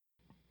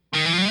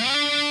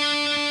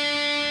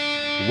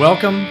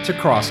Welcome to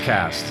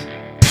Crosscast,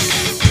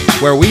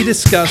 where we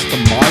discuss the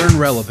modern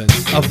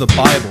relevance of the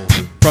Bible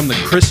from the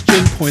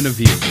Christian point of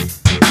view.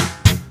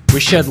 We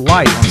shed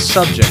light on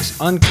subjects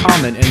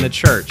uncommon in the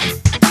church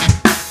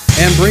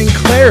And bring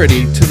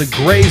clarity to the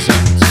gray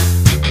zones.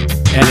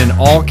 and in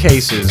all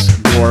cases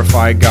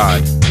glorify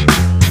God.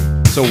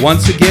 So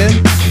once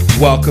again,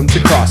 welcome to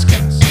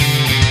Crosscast.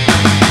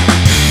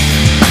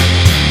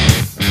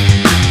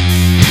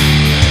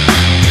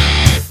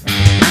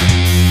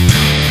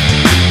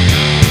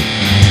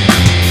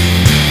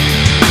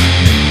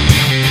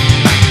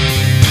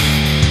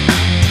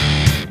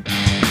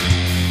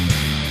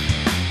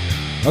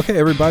 Okay,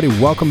 everybody,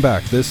 welcome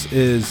back. This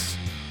is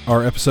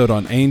our episode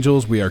on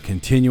angels. We are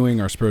continuing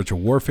our spiritual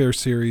warfare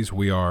series.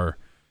 We are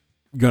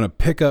going to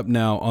pick up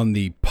now on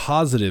the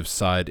positive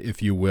side,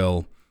 if you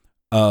will,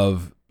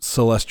 of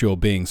celestial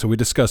beings. So we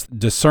discussed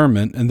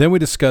discernment, and then we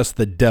discussed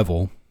the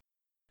devil.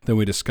 Then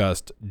we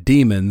discussed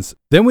demons.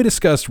 Then we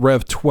discussed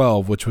Rev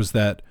 12, which was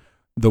that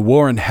the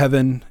war in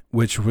heaven,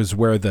 which was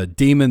where the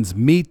demons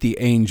meet the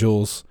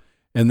angels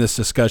in this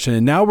discussion.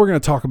 And now we're going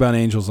to talk about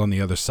angels on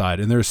the other side.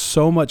 And there's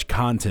so much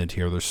content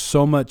here. There's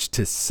so much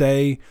to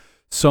say,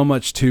 so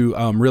much to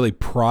really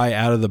pry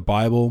out of the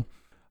Bible,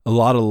 a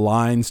lot of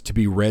lines to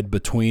be read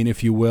between,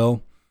 if you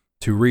will,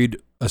 to read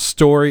a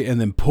story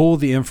and then pull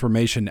the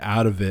information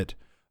out of it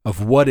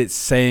of what it's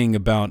saying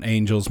about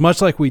angels,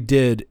 much like we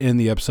did in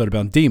the episode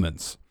about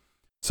demons.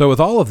 So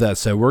with all of that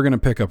said, we're going to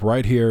pick up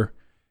right here,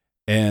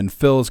 and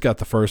Phil's got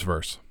the first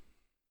verse.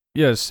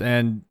 Yes,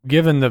 and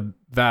given the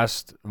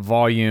vast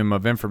volume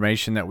of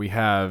information that we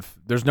have,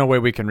 there's no way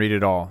we can read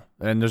it all,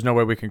 and there's no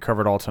way we can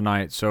cover it all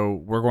tonight. So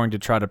we're going to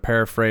try to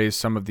paraphrase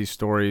some of these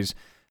stories.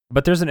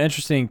 But there's an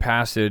interesting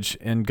passage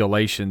in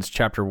Galatians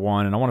chapter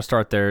 1, and I want to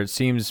start there. It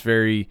seems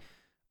very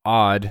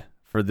odd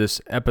for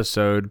this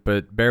episode,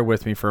 but bear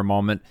with me for a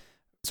moment.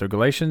 So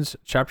Galatians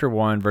chapter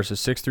 1, verses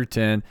 6 through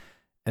 10,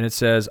 and it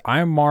says,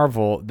 I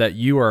marvel that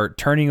you are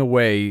turning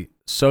away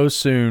so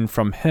soon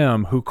from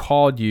him who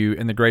called you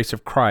in the grace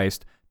of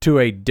Christ to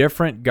a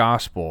different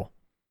gospel,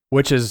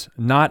 which is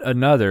not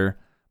another,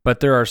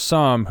 but there are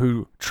some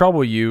who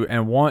trouble you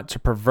and want to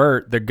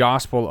pervert the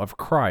gospel of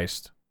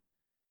Christ.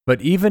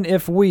 But even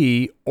if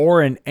we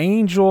or an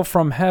angel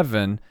from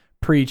heaven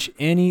preach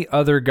any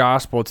other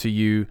gospel to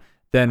you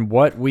than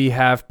what we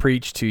have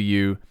preached to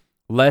you,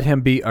 let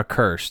him be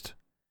accursed.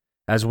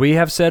 As we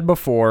have said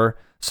before,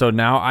 so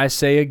now I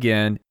say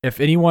again, if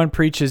anyone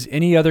preaches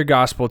any other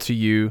gospel to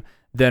you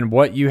than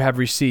what you have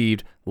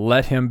received,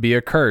 let him be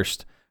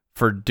accursed.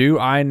 For do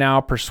I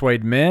now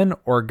persuade men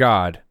or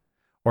God?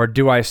 Or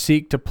do I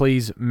seek to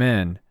please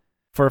men?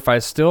 For if I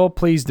still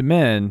pleased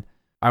men,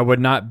 I would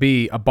not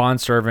be a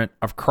bondservant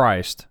of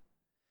Christ.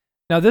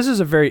 Now, this is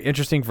a very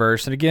interesting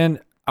verse. And again,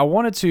 I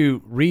wanted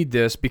to read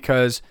this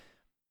because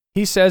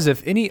he says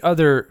if any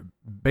other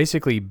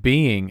basically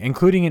being,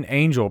 including an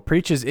angel,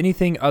 preaches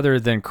anything other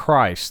than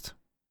Christ,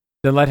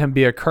 then let him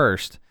be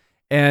accursed.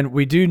 And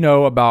we do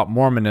know about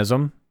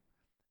Mormonism,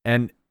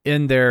 and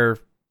in their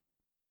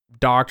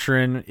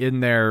doctrine, in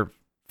their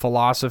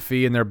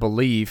philosophy, in their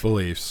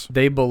beliefs,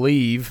 they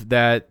believe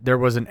that there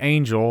was an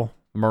angel,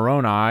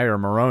 Moroni or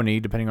Moroni,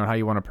 depending on how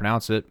you want to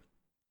pronounce it,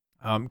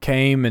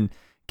 came and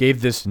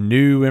gave this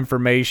new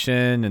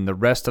information and the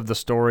rest of the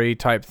story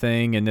type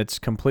thing, and it's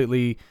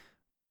completely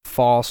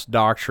false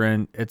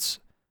doctrine. It's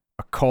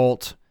a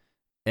cult,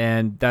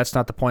 and that's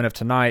not the point of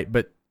tonight.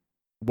 But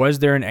was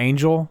there an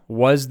angel?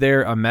 Was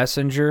there a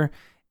messenger?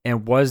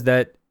 And was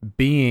that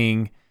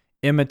being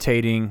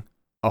imitating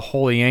a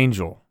holy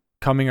angel,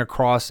 coming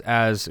across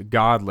as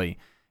godly?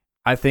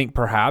 I think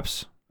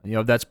perhaps,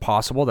 that's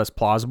possible, that's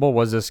plausible.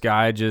 Was this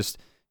guy just,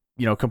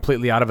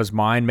 completely out of his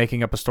mind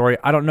making up a story?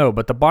 I don't know,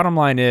 but the bottom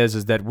line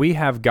is that we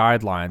have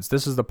guidelines.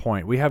 This is the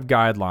point. We have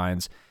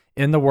guidelines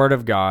in the Word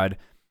of God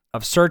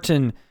of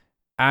certain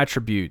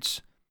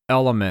attributes,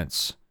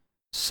 elements,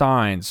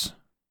 signs,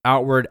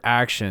 outward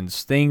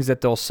actions, things that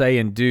they'll say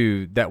and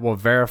do that will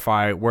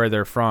verify where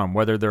they're from,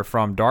 whether they're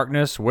from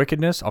darkness,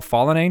 wickedness, a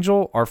fallen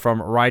angel, or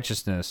from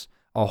righteousness,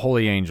 a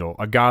holy angel,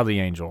 a godly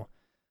angel.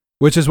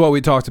 Which is what we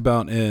talked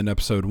about in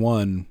episode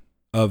 1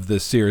 of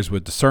this series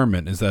with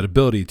discernment, is that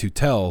ability to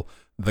tell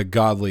the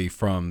godly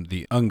from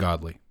the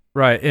ungodly.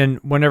 Right, and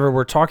whenever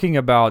we're talking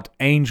about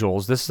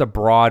angels, this is a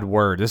broad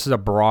word. This is a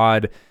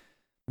broad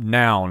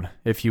noun,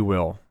 if you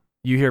will.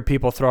 You hear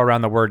people throw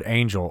around the word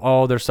angel.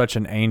 Oh, there's such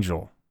an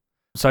angel.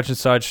 Such and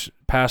such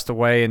passed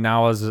away and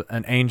now is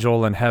an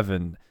angel in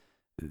heaven.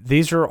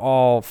 These are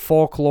all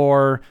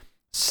folklore,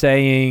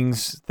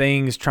 sayings,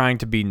 things trying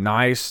to be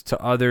nice to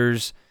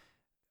others.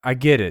 I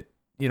get it.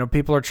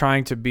 People are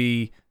trying to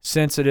be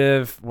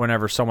sensitive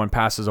whenever someone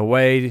passes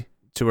away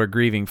to a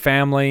grieving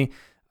family.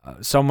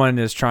 Someone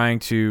is trying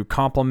to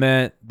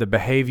compliment the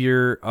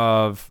behavior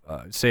of,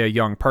 say, a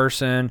young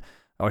person.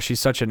 Oh,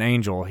 she's such an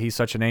angel. He's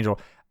such an angel.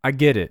 I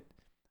get it.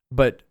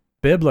 But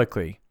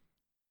biblically,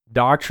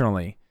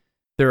 doctrinally,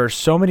 there are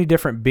so many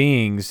different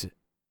beings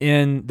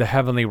in the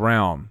heavenly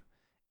realm,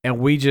 and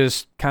we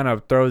just kind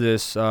of throw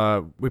this,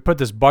 we put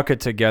this bucket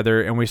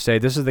together and we say,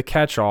 this is the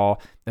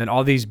catch-all, and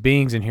all these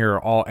beings in here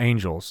are all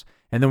angels.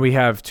 And then we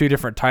have two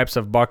different types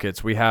of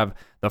buckets. We have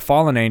the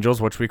fallen angels,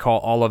 which we call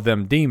all of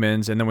them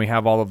demons, and then we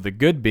have all of the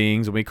good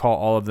beings, and we call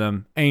all of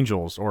them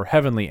angels or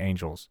heavenly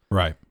angels.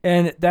 Right.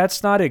 And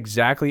that's not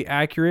exactly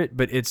accurate,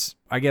 but it's,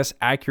 I guess,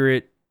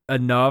 accurate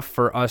enough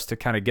for us to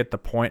kind of get the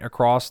point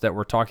across that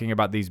we're talking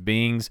about these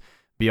beings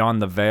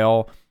beyond the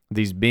veil,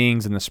 these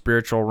beings in the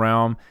spiritual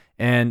realm.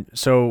 And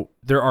so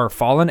there are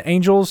fallen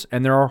angels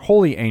and there are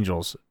holy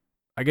angels.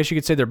 I guess you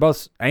could say they're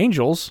both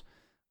angels,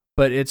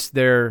 but it's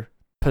their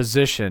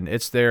position,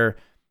 it's their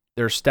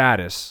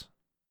status.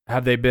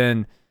 Have they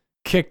been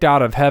kicked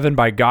out of heaven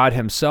by God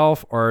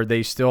himself, or are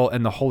they still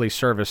in the holy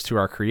service to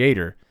our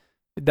Creator?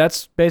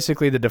 That's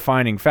basically the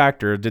defining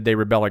factor. Did they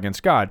rebel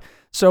against God?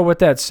 So with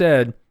that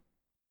said,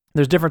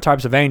 there's different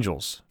types of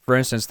angels. For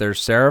instance, there's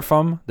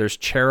seraphim, there's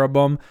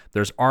cherubim,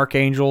 there's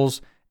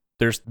archangels,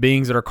 there's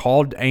beings that are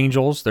called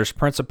angels, there's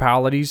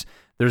principalities,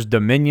 there's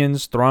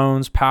dominions,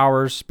 thrones,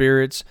 powers,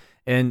 spirits,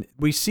 and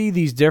we see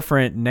these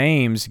different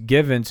names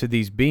given to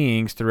these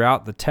beings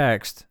throughout the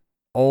text,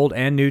 Old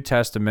and New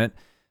Testament.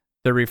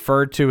 They're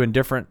referred to in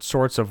different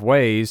sorts of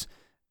ways,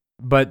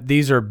 but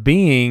these are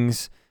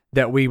beings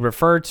that we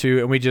refer to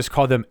and we just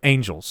call them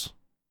angels.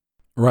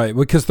 Right,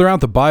 because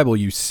throughout the Bible,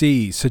 you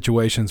see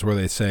situations where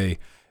they say,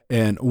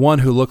 and one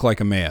who looked like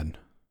a man,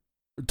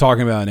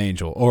 talking about an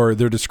angel, or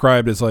they're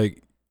described as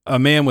like a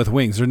man with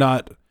wings. They're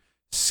not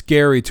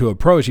scary to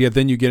approach, yet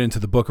then you get into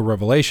the book of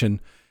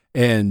Revelation,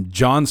 and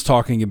John's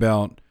talking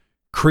about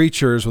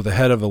creatures with the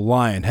head of a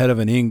lion, head of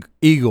an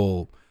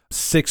eagle,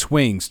 6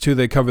 wings, 2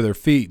 they cover their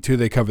feet, 2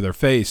 they cover their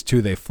face,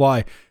 2 they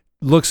fly.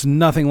 Looks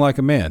nothing like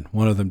a man.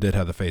 One of them did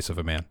have the face of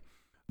a man,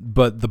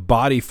 but the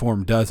body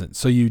form doesn't.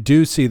 So you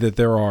do see that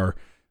there are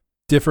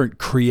different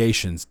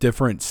creations,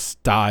 different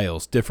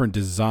styles, different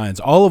designs,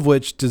 all of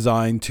which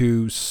designed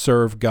to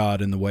serve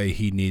God in the way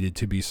he needed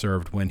to be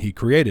served when he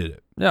created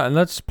it. Yeah, and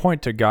let's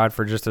point to God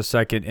for just a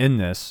second in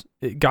this.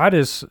 God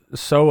is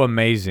so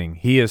amazing.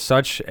 He is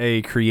such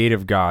a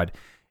creative God.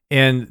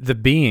 And the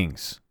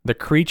beings, the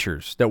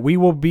creatures that we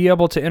will be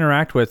able to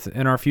interact with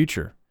in our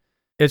future,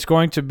 it's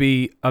going to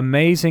be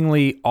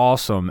amazingly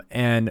awesome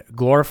and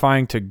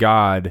glorifying to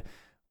God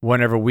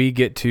whenever we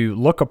get to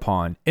look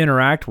upon,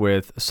 interact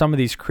with some of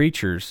these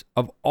creatures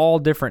of all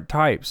different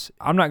types.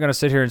 I'm not going to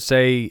sit here and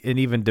say, and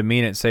even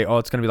demean it and say, oh,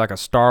 it's going to be like a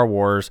Star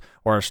Wars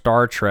or a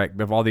Star Trek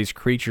of all these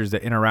creatures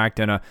that interact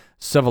in a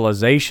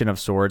civilization of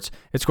sorts.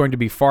 It's going to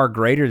be far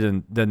greater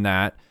than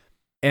that.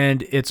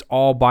 And it's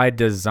all by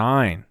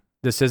design.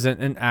 This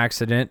isn't an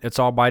accident. It's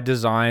all by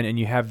design. And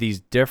you have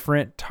these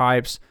different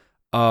types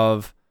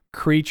of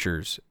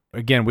creatures.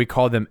 Again, we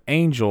call them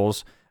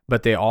angels,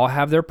 but they all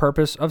have their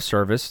purpose of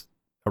service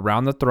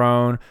around the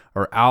throne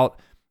or out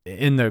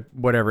in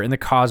the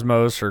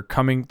cosmos, or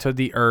coming to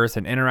the earth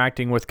and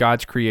interacting with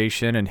God's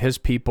creation and his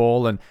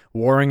people and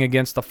warring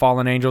against the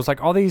fallen angels. Like,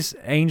 all these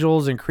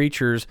angels and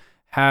creatures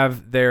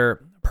have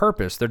their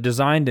purpose, their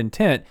designed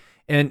intent.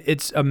 And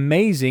it's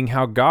amazing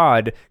how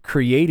God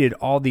created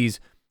all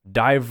these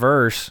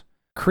diverse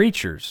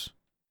creatures.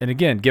 And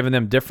again, giving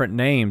them different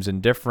names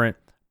and different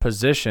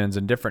positions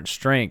and different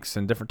strengths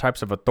and different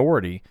types of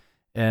authority.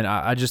 And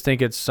I just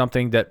think it's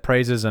something that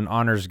praises and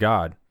honors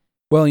God.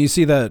 Well, you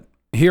see that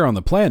here on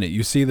the planet.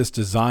 You see this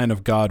design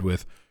of God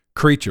with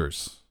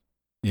creatures.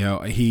 You know,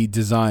 he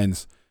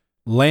designs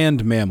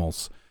land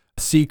mammals,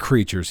 sea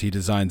creatures. He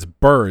designs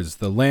birds,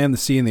 the land, the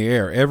sea, and the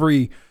air.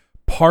 Every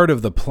part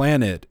of the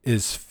planet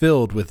is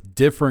filled with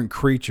different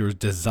creatures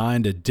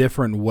designed a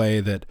different way,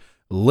 that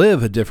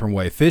live a different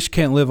way. Fish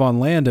can't live on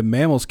land, and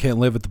mammals can't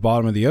live at the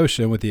bottom of the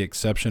ocean, with the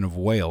exception of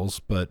whales,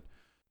 but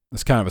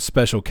it's kind of a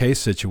special case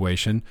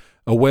situation.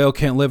 A whale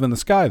can't live in the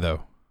sky,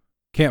 though.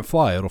 Can't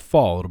fly. It'll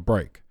fall. It'll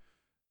break.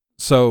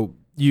 So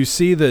you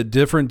see the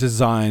different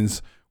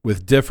designs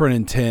with different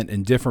intent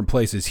in different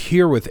places.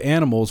 Here with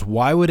animals,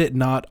 why would it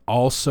not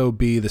also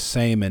be the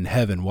same in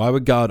heaven? Why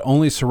would God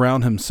only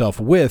surround himself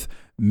with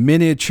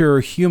miniature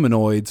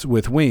humanoids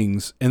with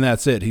wings, and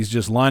that's it? He's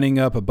just lining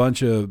up a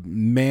bunch of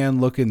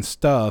man-looking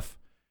stuff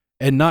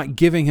and not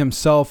giving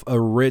himself a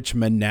rich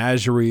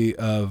menagerie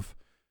of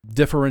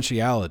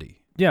differentiality.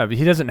 Yeah, but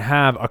he doesn't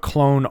have a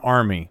clone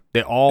army.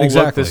 They all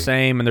look the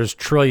same, and there's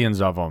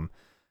trillions of them.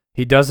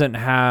 He doesn't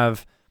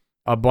have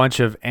a bunch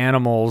of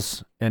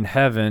animals in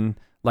heaven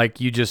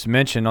like you just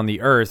mentioned on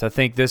the earth. I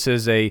think this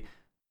is a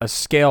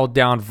scaled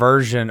down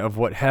version of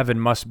what heaven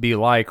must be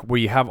like, where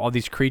you have all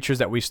these creatures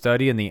that we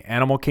study in the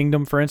animal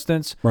kingdom, for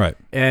instance. Right.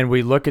 And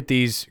we look at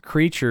these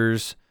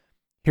creatures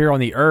here on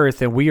the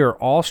earth, and we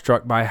are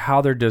awestruck by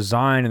how they're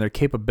designed and their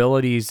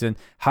capabilities, and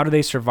how do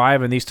they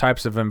survive in these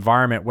types of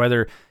environment,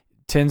 whether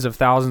tens of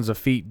thousands of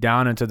feet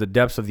down into the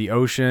depths of the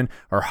ocean,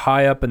 or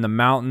high up in the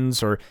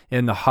mountains, or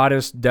in the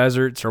hottest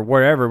deserts, or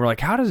wherever. We're like,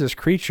 how does this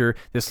creature,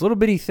 this little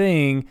bitty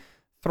thing,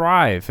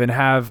 thrive and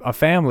have a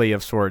family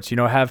of sorts,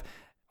 have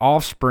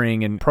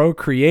offspring and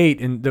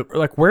procreate? And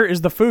where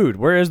is the food?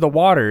 Where is the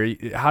water?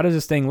 How does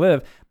this thing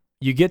live?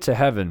 You get to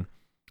heaven.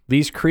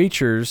 These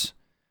creatures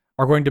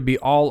are going to be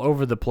all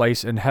over the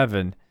place in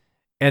heaven.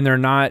 And they're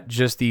not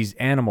just these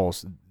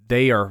animals.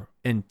 They are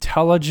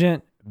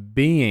intelligent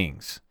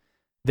beings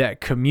that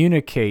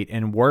communicate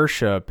and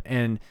worship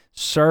and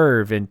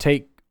serve and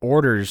take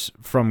orders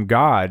from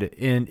God.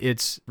 And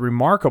it's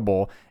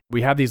remarkable.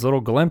 We have these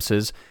little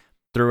glimpses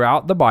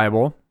throughout the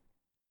Bible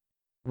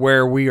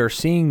where we are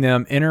seeing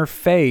them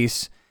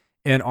interface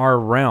in our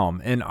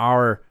realm, in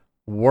our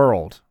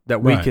world,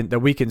 that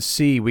we can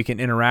see, we can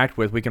interact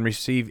with, we can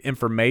receive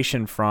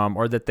information from,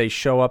 or that they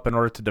show up in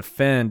order to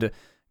defend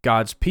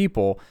God's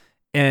people.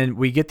 And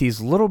we get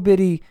these little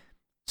bitty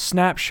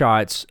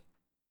snapshots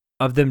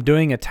of them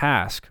doing a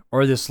task,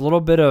 or this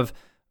little bit of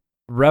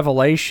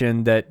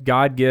revelation that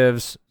God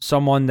gives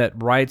someone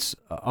that writes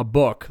a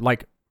book,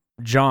 like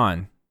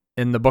John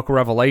in the book of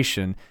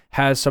Revelation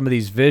has some of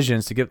these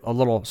visions to get a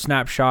little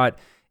snapshot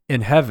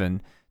in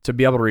heaven to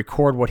be able to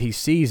record what he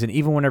sees. And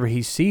even whenever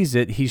he sees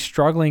it, he's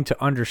struggling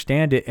to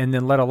understand it, and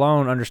then let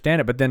alone understand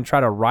it, but then try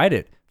to write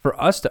it for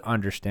us to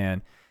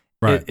understand.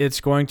 Right.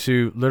 It's going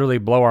to literally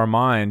blow our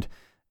mind.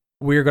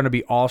 We're going to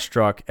be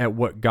awestruck at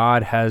what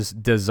God has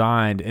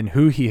designed and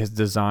who he has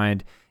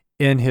designed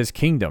in his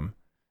kingdom.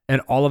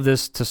 And all of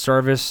this to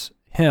service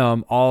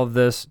him, all of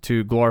this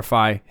to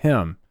glorify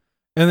him.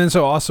 And then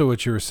so also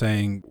what you were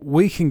saying,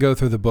 we can go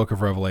through the book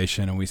of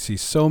Revelation and we see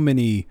so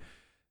many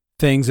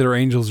things that our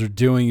angels are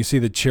doing. You see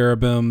the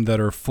cherubim that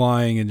are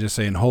flying and just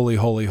saying, holy,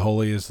 holy,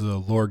 holy is the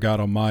Lord God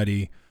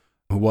Almighty,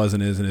 who was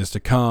and is to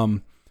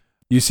come.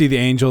 You see the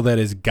angel that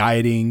is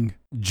guiding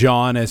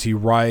John as he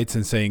writes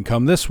and saying,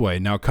 come this way,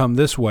 now come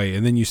this way.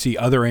 And then you see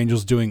other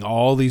angels doing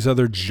all these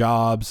other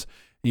jobs.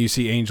 You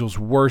see angels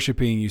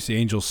worshiping, you see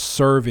angels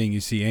serving, you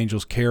see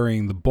angels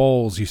carrying the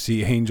bowls, you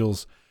see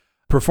angels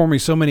performing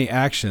so many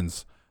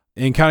actions.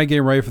 And kind of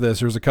getting ready for this,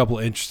 there's a couple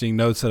of interesting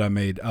notes that I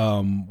made.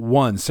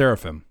 One,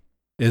 seraphim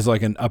is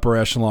like an upper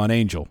echelon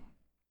angel,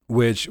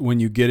 which when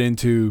you get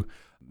into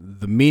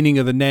the meaning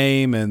of the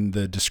name and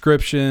the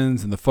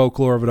descriptions and the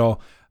folklore of it all,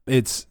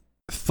 it's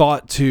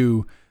thought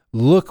to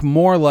look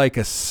more like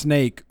a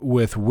snake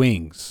with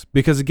wings.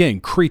 Because again,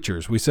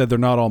 creatures, we said they're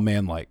not all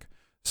man-like.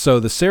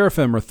 So the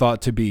seraphim are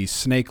thought to be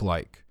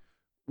snake-like,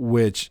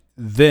 which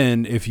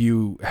then if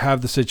you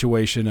have the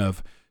situation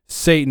of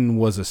Satan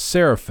was a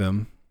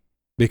seraphim,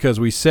 because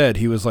we said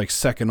he was like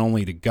second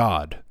only to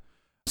God.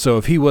 So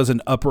if he was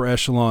an upper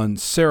echelon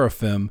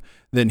seraphim,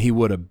 then he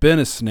would have been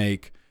a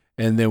snake.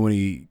 And then when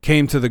he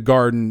came to the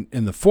garden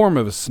in the form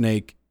of a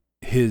snake,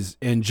 his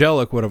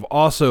angelic would have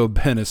also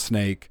been a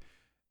snake.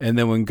 And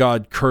then when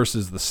God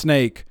curses the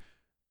snake,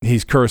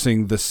 he's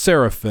cursing the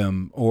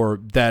seraphim or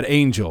that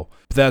angel.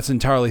 That's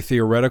entirely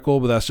theoretical,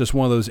 but that's just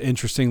one of those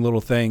interesting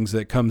little things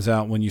that comes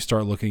out when you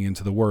start looking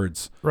into the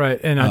words. Right.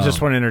 And I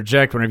just want to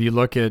interject. Whenever you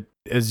look at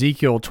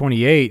Ezekiel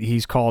 28,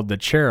 he's called the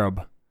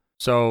cherub.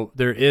 So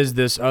there is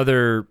this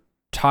other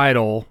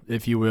title,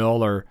 if you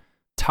will, or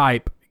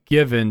type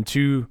given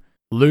to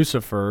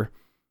Lucifer,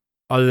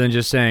 other than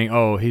just saying,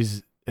 oh,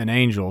 he's an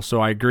angel.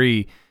 So I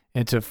agree.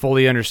 And to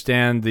fully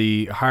understand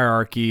the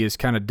hierarchy is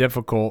kind of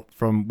difficult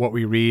from what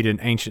we read in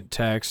ancient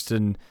texts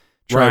and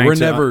right. We're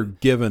never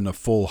given a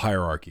full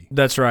hierarchy.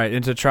 That's right.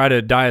 And to try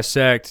to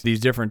dissect these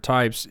different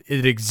types,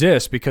 it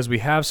exists because we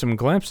have some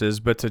glimpses,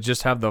 but to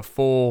just have the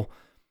full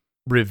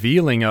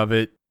revealing of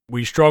it,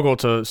 we struggle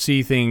to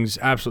see things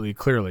absolutely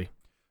clearly.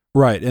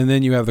 Right. And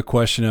then you have the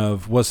question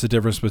of what's the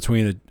difference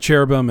between a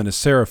cherubim and a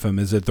seraphim?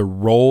 Is it the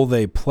role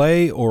they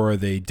play, or are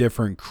they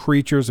different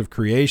creatures of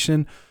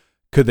creation?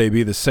 Could they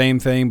be the same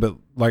thing, but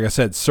like I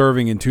said,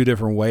 serving in two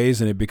different ways,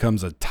 and it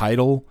becomes a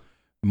title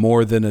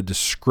more than a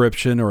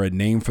description or a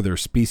name for their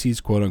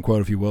species, quote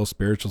unquote, if you will,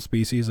 spiritual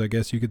species, I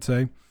guess you could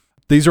say.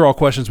 These are all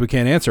questions we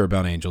can't answer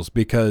about angels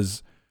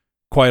because,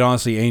 quite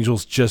honestly,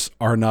 angels just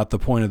are not the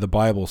point of the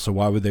Bible, so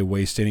why would they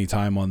waste any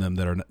time on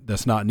them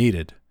that's not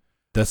needed?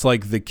 That's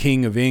like the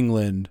King of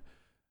England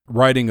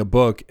writing a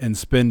book and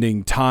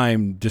spending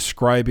time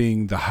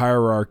describing the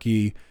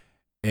hierarchy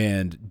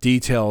and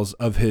details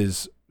of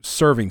his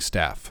serving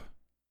staff.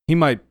 He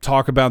might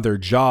talk about their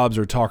jobs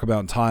or talk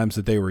about times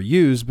that they were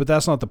used, but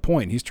that's not the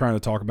point. He's trying to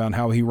talk about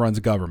how he runs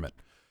government.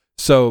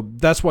 So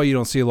that's why you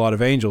don't see a lot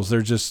of angels.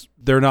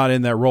 They're not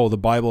in that role. The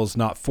Bible is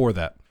not for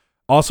that.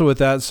 Also with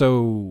that,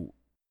 so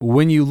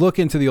when you look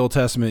into the Old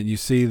Testament, you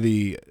see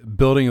the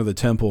building of the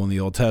temple in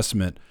the Old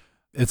Testament.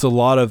 It's a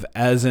lot of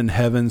as in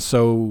heaven,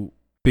 so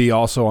be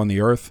also on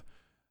the earth.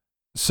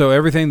 So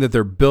everything that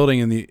they're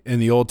building in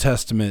the Old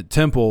Testament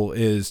temple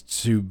is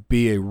to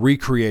be a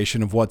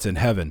recreation of what's in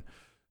heaven.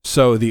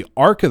 So the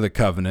Ark of the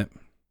Covenant,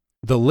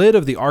 the lid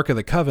of the Ark of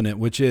the Covenant,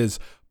 which is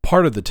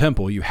part of the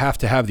temple, you have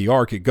to have the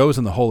Ark, it goes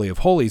in the Holy of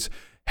Holies,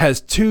 has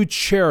two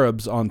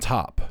cherubs on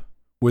top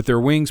with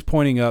their wings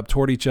pointing up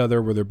toward each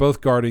other, where they're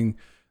both guarding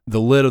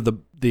the lid of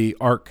the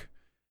Ark.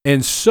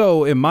 And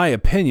so, in my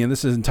opinion,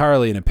 this is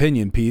entirely an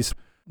opinion piece,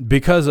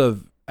 because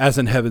of as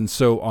in heaven,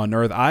 so on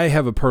earth, I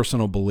have a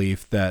personal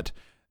belief that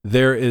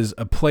there is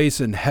a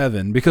place in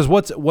heaven, because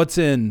what's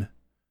in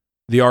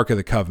the Ark of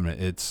the Covenant?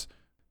 It's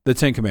the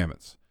Ten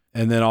Commandments.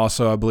 And then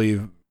also, I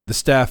believe, the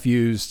staff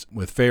used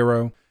with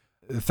Pharaoh.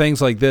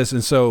 things like this.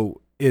 And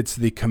so it's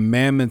the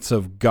commandments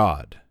of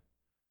God.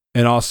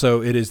 And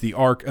also it is the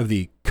ark of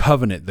the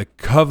covenant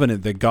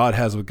that God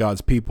has with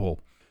God's people.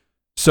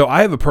 So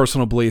I have a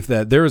personal belief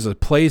that there is a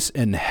place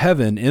in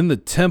heaven, in the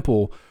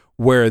temple,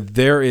 where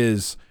there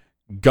is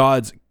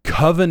God's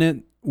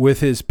covenant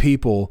with his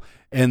people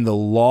and the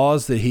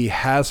laws that he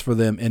has for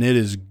them, and it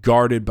is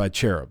guarded by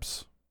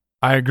cherubs.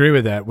 I agree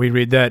with that. We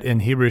read that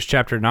in Hebrews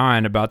chapter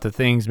 9 about the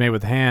things made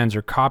with hands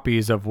or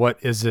copies of what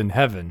is in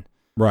heaven.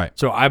 Right.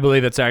 So I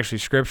believe it's actually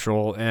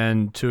scriptural,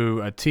 and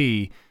to a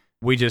T,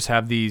 we just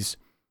have these,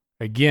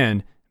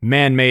 again,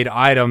 man-made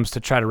items to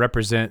try to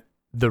represent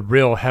the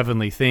real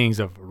heavenly things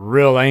of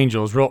real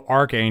angels, real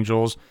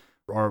archangels,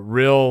 or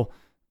real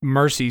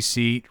mercy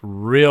seat,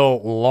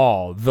 real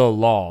law, the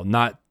law,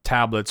 not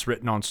tablets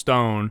written on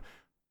stone,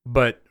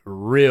 but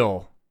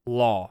real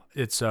law.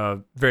 It's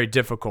very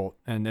difficult,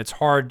 and it's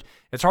hard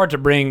to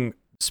bring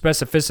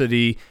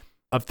specificity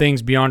of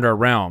things beyond our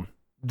realm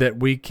that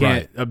we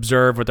can't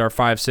observe with our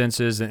five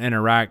senses and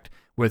interact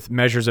with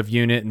measures of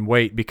unit and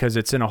weight, because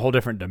it's in a whole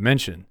different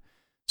dimension.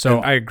 So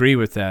I agree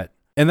with that.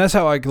 And that's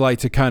how I like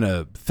to kind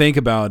of think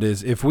about it,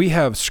 is if we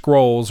have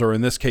scrolls, or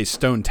in this case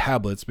stone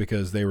tablets,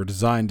 because they were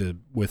designed to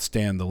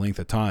withstand the length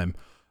of time,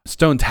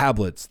 stone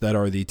tablets that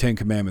are the 10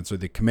 commandments or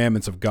the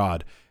commandments of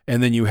God,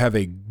 and then you have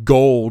a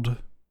gold,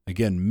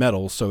 again,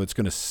 metal, so it's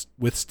going to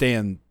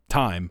withstand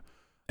time,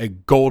 a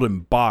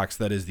golden box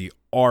that is the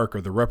ark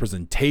or the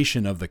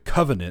representation of the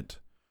covenant.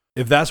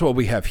 If that's what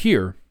we have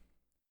here,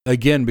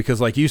 again,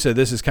 because like you said,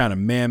 this is kind of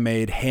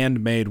man-made,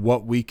 handmade,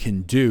 what we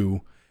can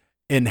do.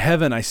 In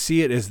heaven, I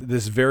see it as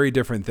this very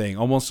different thing,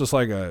 almost just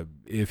like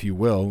if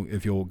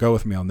you'll go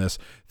with me on this,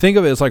 think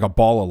of it as like a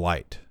ball of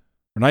light,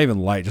 or not even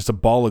light, just a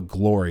ball of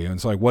glory. And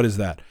it's like, what is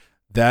that?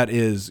 That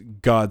is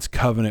God's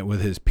covenant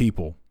with his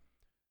people.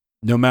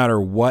 No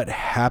matter what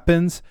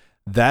happens,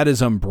 that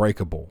is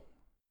unbreakable.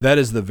 That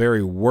is the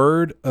very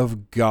word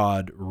of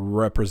God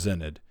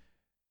represented.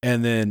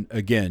 And then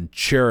again,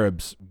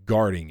 cherubs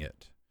guarding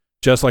it.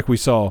 Just like we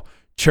saw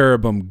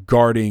cherubim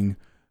guarding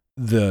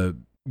the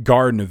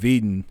Garden of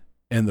Eden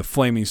and the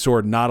flaming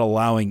sword, not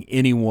allowing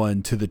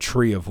anyone to the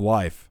tree of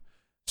life.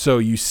 So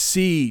you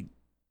see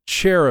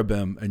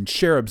cherubim and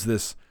cherubs,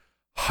 this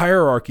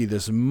hierarchy,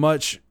 this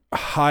much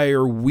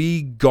higher.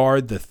 We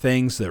guard the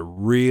things that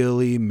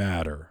really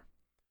matter.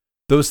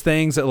 Those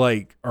things that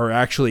like are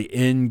actually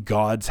in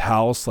God's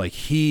house, like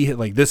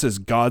this is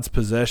God's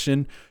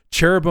possession.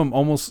 Cherubim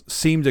almost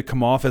seem to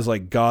come off as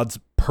like God's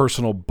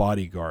personal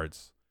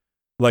bodyguards,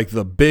 like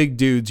the big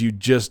dudes you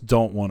just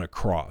don't want to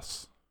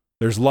cross.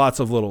 There's lots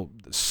of little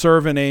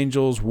servant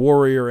angels,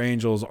 warrior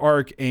angels,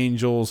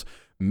 archangels,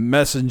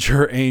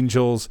 messenger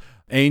angels,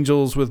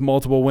 angels with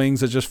multiple wings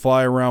that just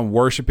fly around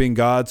worshiping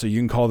God. So you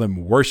can call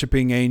them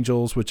worshiping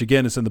angels, which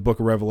again is in the book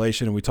of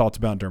Revelation, and we talked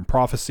about during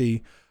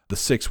prophecy, the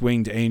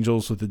 6-winged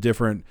angels with the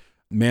different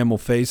mammal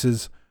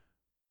faces.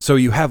 So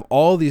you have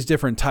all these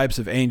different types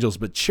of angels,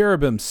 but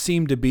cherubim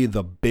seem to be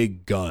the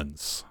big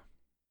guns.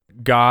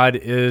 God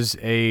is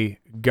a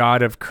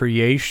God of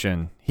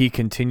creation. He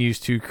continues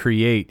to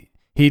create.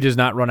 He does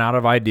not run out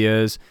of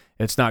ideas.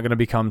 It's not going to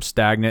become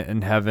stagnant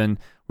in heaven.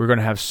 We're going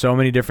to have so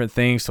many different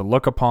things to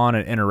look upon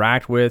and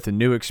interact with and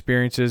new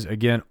experiences,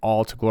 again,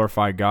 all to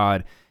glorify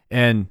God.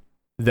 And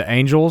the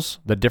angels,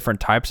 the different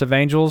types of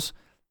angels,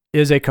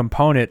 is a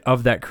component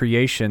of that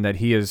creation that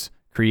he has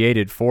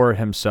created for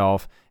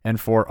himself and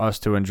for us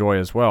to enjoy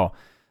as well.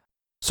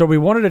 So we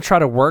wanted to try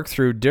to work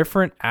through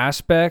different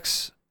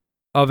aspects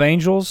of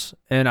angels,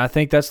 and I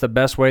think that's the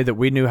best way that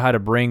we knew how to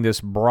bring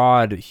this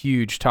broad,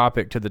 huge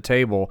topic to the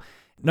table.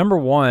 Number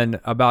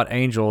one about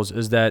angels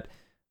is that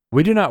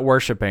we do not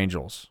worship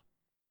angels.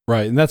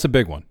 Right, and that's a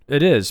big one.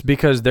 It is,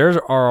 because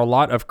there are a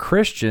lot of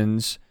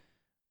Christians,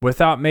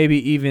 without maybe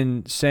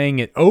even saying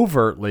it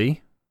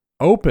overtly,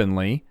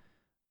 openly,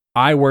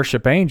 I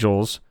worship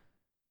angels,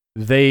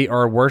 they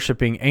are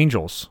worshiping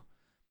angels.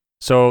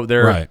 So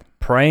they're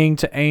praying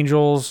to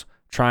angels,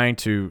 trying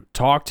to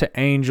talk to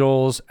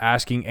angels,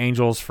 asking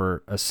angels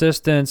for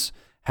assistance,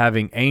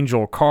 having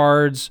angel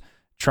cards,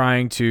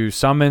 trying to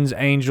summons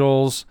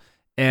angels,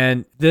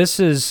 and this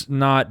is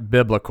not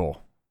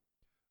biblical.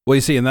 Well,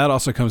 you see, and that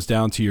also comes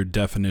down to your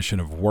definition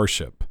of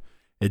worship.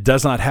 It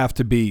does not have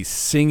to be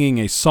singing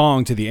a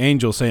song to the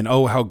angel saying,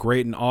 oh, how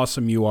great and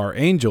awesome you are,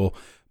 angel,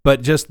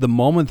 but just the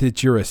moment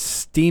that you're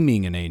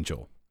esteeming an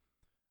angel.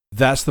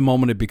 That's the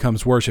moment it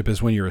becomes worship,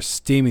 is when you're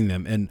esteeming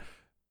them and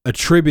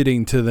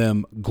attributing to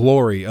them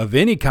glory of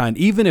any kind,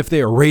 even if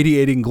they are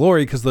radiating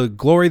glory, because the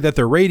glory that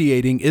they're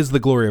radiating is the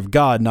glory of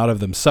God, not of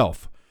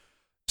themselves.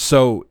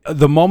 So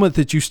the moment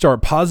that you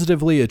start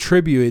positively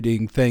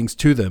attributing things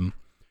to them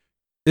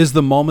is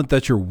the moment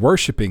that you're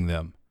worshiping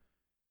them.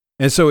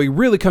 And so it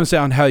really comes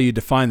down to how you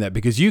define that,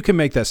 because you can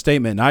make that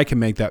statement and I can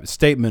make that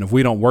statement if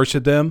we don't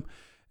worship them.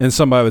 And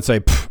somebody would say,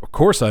 of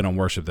course I don't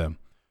worship them.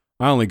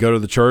 I only go to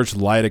the church,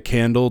 light a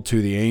candle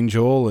to the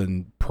angel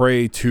and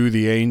pray to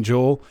the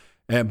angel.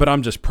 But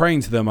I'm just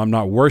praying to them. I'm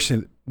not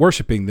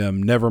worshiping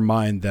them. Never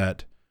mind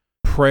that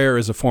prayer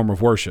is a form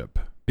of worship,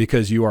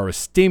 because you are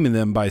esteeming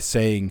them by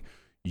saying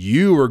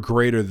you are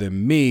greater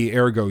than me,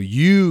 ergo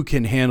you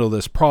can handle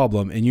this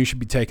problem, and you should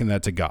be taking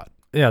that to God.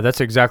 Yeah,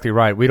 that's exactly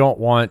right. We don't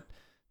want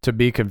to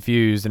be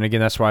confused. And again,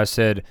 that's why I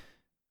said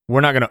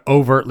we're not going to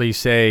overtly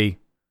say,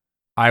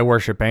 I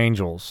worship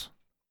angels.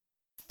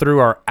 Through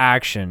our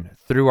action,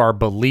 through our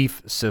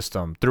belief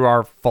system, through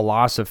our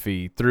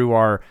philosophy, through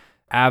our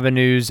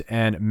avenues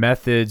and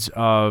methods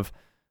of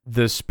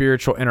the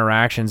spiritual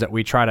interactions that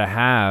we try to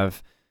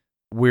have,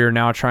 we're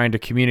now trying to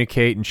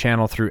communicate and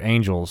channel through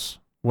angels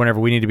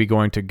whenever we need to be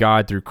going to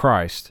God through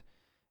Christ.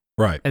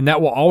 Right. And that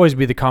will always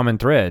be the common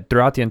thread.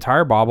 Throughout the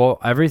entire Bible,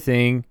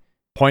 everything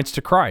points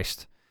to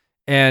Christ.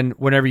 And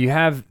whenever you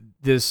have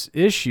this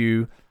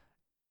issue,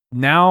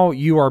 now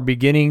you are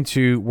beginning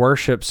to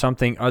worship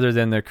something other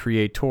than the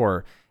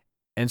Creator.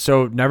 And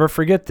so never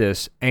forget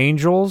this.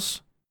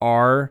 Angels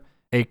are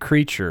a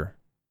creature.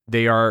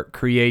 They are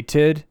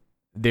created.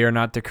 They are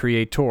not the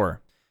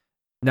Creator.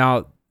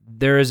 Now,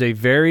 there is a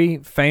very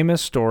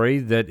famous story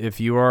that if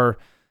you are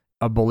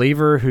a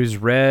believer who's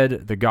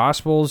read the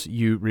Gospels,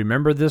 you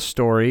remember this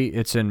story.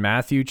 It's in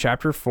Matthew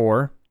chapter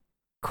 4.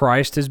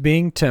 Christ is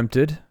being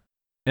tempted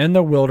in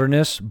the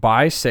wilderness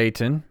by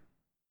Satan.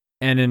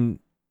 And in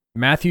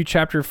Matthew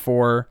chapter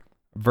 4,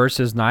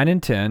 verses 9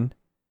 and 10,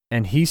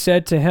 and he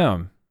said to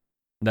him,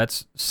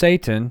 that's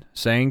Satan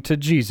saying to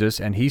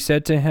Jesus, and he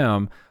said to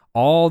him,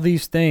 all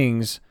these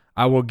things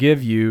I will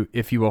give you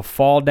if you will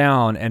fall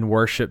down and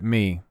worship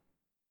me.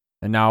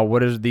 And now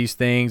what is these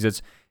things?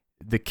 It's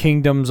the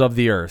kingdoms of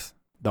the earth,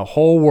 the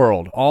whole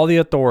world, all the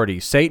authority.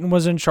 Satan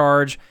was in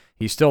charge,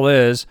 he still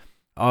is,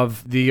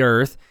 of the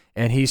earth,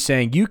 and he's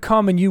saying, you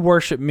come and you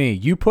worship me,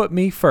 you put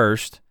me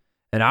first,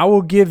 and I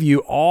will give you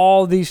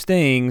all these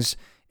things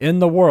in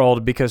the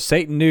world, because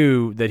Satan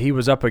knew that he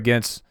was up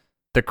against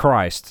the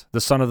Christ,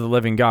 the Son of the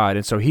living God.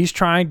 And so he's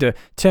trying to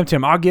tempt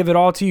him. I'll give it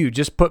all to you.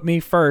 Just put me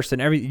first,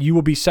 and you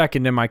will be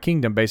second in my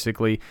kingdom,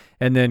 basically.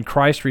 And then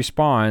Christ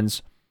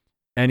responds,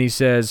 and he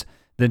says,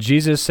 then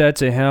Jesus said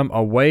to him,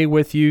 away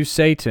with you,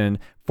 Satan,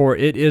 for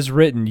it is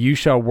written, you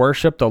shall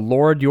worship the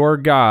Lord your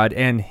God,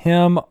 and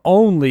him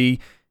only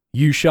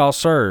you shall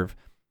serve.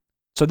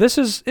 So this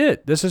is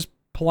it. This is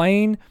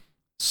plain.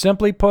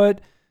 Simply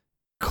put,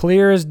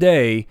 clear as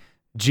day,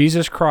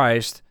 Jesus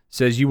Christ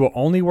says you will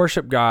only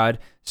worship God.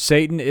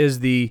 Satan is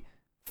the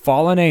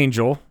fallen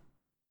angel,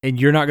 and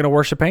you're not going to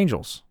worship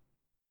angels.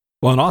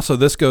 Well, and also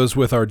this goes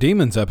with our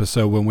demons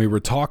episode when we were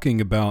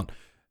talking about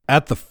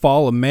at the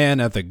fall of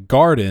man at the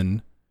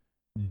garden,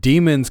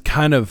 demons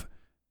kind of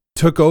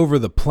took over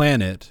the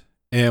planet,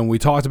 and we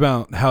talked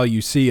about how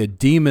you see a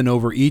demon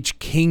over each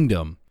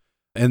kingdom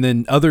and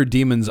then other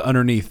demons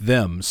underneath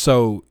them.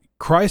 So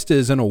Christ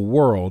is in a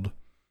world,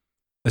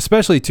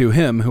 especially to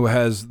him who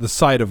has the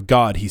sight of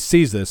God, he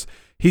sees this.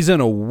 He's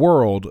in a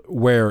world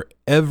where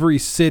every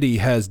city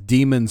has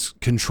demons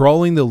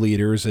controlling the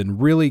leaders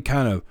and really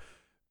kind of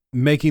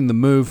making the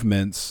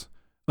movements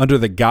under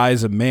the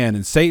guise of man.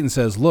 And Satan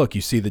says, look,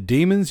 you see the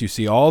demons, you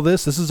see all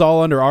this. This is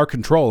all under our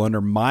control, under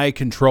my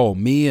control,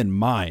 me and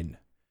mine.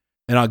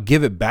 And I'll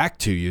give it back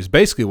to you is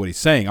basically what he's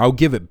saying. I'll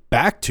give it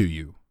back to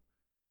you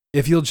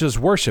if you'll just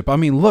worship. I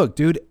mean, look,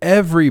 dude,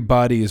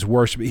 everybody is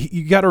worshiping.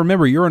 You got to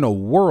remember, you're in a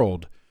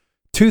world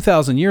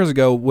 2,000 years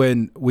ago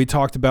when we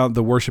talked about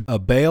the worship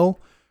of Baal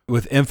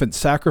with infant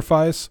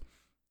sacrifice.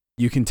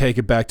 You can take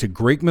it back to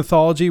Greek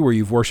mythology where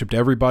you've worshiped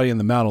everybody in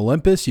the Mount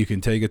Olympus. You can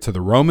take it to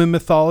the Roman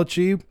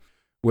mythology,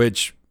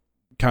 which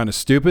kind of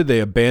stupid. They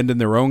abandoned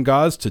their own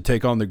gods to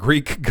take on the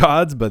Greek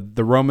gods, but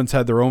the Romans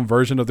had their own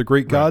version of the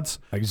Greek gods.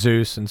 Like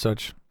Zeus and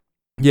such.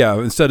 Yeah,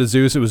 instead of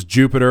Zeus, it was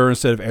Jupiter.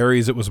 Instead of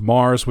Ares, it was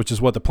Mars, which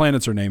is what the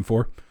planets are named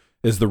for,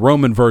 is the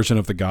Roman version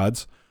of the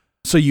gods.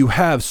 So you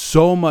have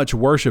so much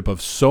worship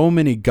of so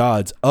many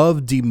gods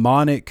of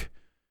demonic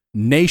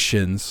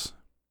nations.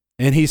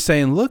 And he's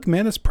saying, look,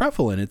 man, it's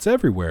prevalent. It's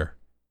everywhere.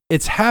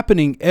 It's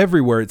happening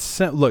everywhere.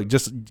 Look,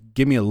 just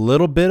give me a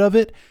little bit of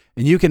it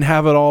and you can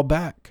have it all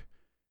back.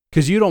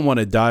 Because you don't want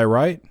to die,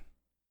 right?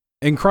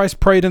 And Christ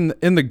prayed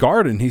in the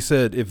garden. He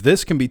said, if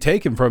this can be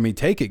taken from me,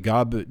 take it,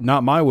 God, but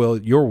not my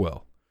will, your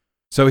will.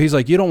 So he's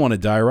like, you don't want to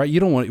die, right?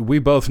 We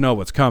both know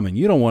what's coming.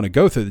 You don't want to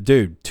go through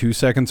 2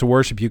 seconds of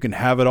worship. You can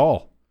have it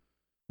all.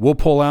 We'll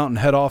pull out and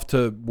head off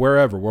to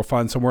wherever. We'll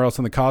find somewhere else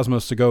in the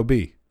cosmos to go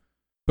be.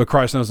 But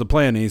Christ knows the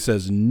plan, and he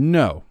says,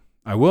 no,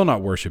 I will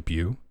not worship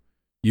you.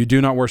 You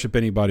do not worship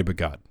anybody but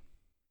God.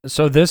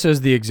 So this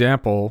is the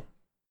example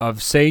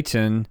of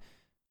Satan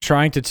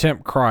trying to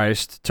tempt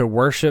Christ to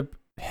worship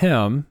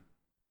him.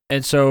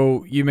 And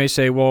so you may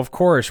say, well, of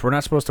course, we're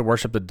not supposed to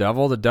worship the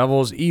devil. The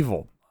devil is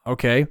evil.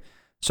 Okay,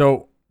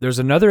 so there's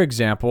another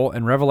example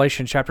in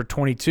Revelation chapter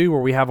 22 where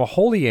we have a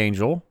holy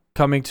angel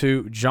coming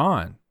to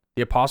John,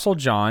 the Apostle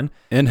John.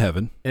 In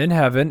heaven,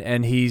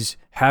 and he's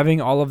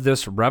having all of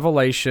this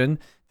revelation,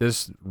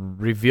 this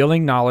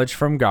revealing knowledge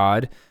from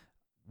God.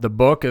 The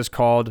book is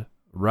called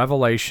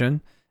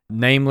Revelation,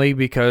 namely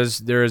because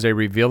there is a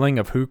revealing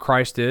of who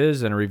Christ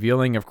is and a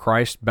revealing of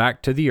Christ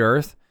back to the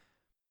earth.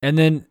 And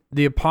then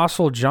the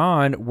Apostle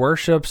John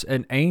worships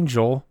an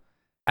angel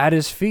at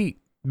his feet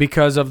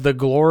because of the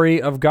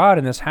glory of God.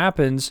 And this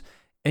happens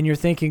And you're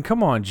thinking,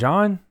 come on,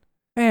 John,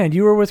 man,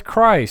 you were with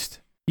Christ.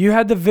 You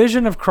had the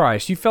vision of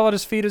Christ. You fell at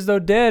his feet as though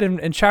dead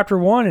in chapter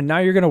 1, and now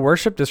you're going to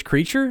worship this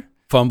creature?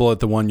 Fumble at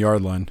the 1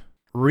 yard line.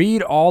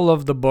 Read all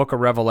of the book of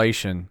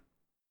Revelation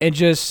and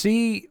just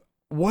see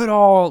what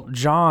all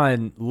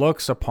John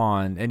looks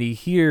upon and he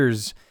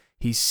hears,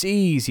 he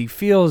sees, he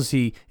feels,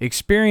 he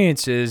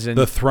experiences. And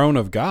the throne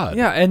of God.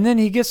 Yeah, and then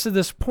he gets to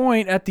this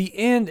point at the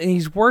end and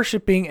he's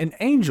worshiping an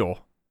angel.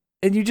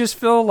 And you just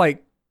feel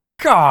like,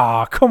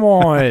 God, come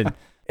on.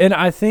 And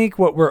I think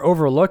what we're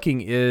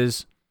overlooking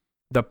is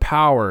the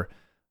power,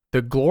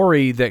 the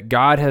glory that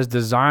God has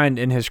designed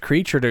in his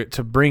creature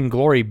to bring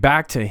glory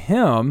back to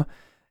him.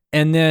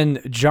 And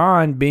then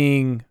John,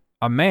 being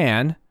a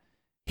man,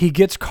 he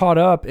gets caught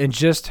up in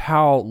just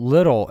how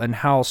little and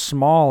how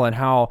small and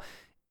how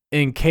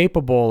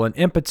incapable and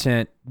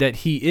impotent that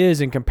he is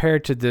in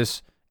compared to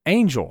this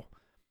angel.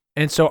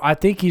 And so I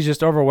think he's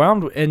just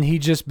overwhelmed, and he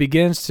just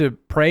begins to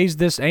praise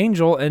this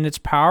angel and its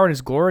power and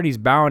its glory. And he's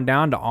bowing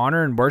down to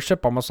honor and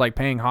worship, almost like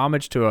paying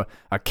homage to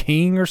a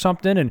king or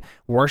something, and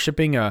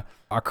worshiping a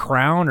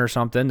crown or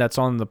something that's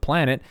on the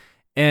planet.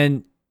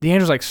 And the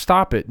angel's like,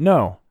 stop it.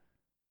 No,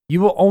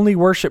 you will only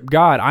worship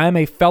God. I am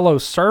a fellow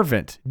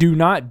servant. Do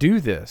not do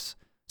this.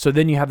 So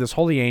then you have this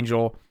holy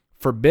angel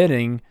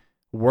forbidding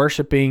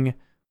worshiping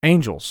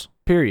angels,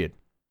 period.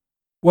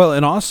 Well,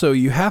 and also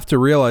you have to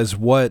realize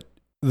what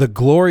the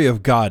glory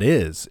of God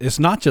is. It's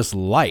not just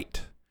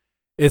light.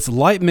 It's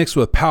light mixed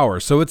with power.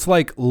 So it's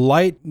like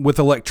light with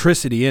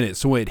electricity in it.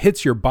 So when it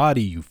hits your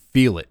body, you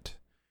feel it.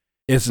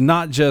 It's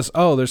not just,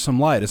 oh, there's some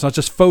light. It's not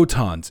just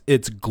photons.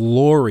 It's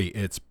glory.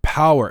 It's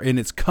power. And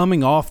it's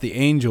coming off the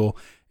angel.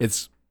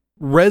 It's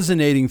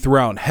resonating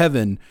throughout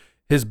heaven.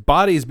 His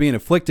body is being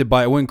afflicted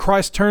by it. When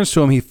Christ turns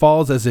to him, he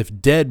falls as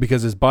if dead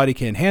because his body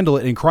can't handle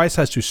it. And Christ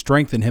has to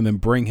strengthen him and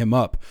bring him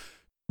up.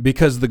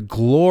 Because the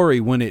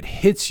glory, when it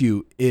hits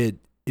you, it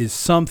is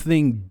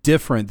something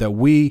different that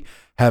we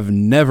have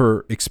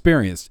never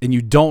experienced, and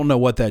you don't know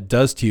what that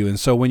does to you. And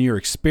so when you're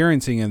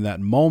experiencing in that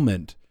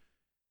moment,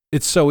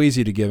 it's so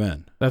easy to give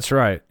in. That's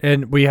right.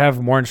 And we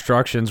have more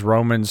instructions.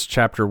 Romans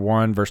chapter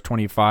 1, verse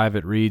 25,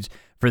 it reads,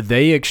 "For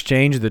they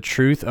exchanged the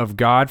truth of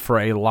God for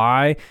a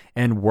lie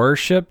and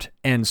worshipped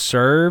and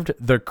served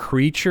the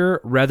creature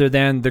rather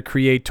than the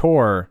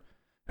Creator,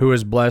 who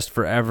is blessed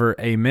forever.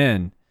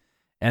 Amen."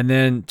 And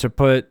then to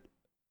put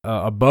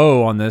a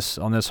bow on this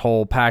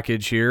whole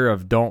package here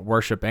of don't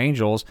worship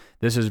angels,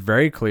 this is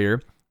very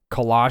clear.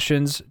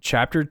 Colossians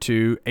chapter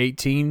 2,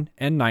 18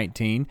 and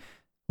 19,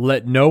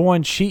 "Let no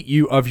one cheat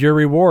you of your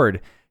reward,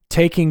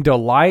 taking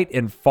delight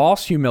in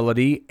false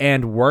humility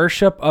and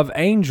worship of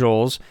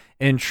angels,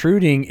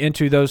 intruding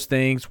into those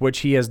things which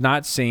he has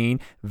not seen,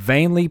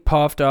 vainly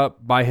puffed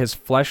up by his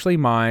fleshly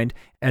mind,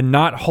 and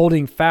not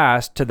holding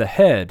fast to the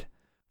head,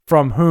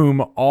 from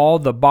whom all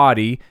the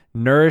body,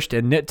 nourished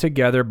and knit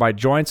together by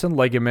joints and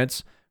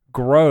ligaments,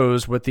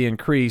 grows with the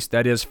increase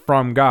that is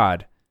from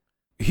God."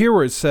 Here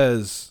where it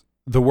says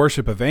the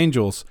worship of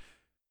angels,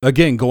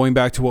 again, going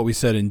back to what we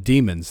said in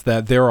demons,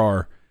 that there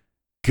are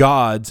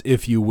gods,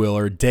 if you will,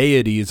 or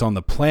deities on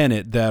the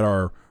planet that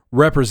are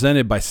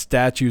represented by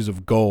statues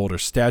of gold or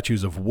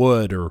statues of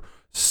wood or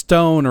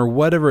stone or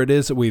whatever it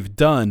is that we've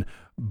done,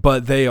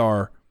 but they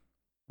are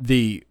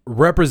the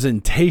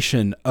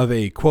representation of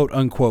a quote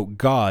unquote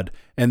God,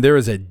 and there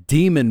is a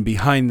demon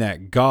behind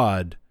that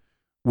God,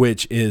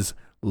 which is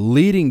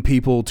leading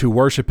people to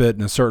worship it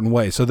in a certain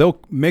way. So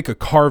they'll make a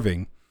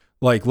carving,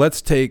 like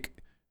let's take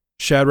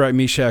Shadrach,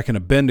 Meshach, and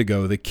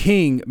Abednego. The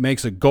king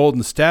makes a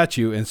golden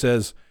statue and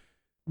says,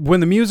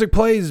 when the music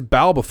plays,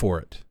 bow before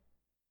it.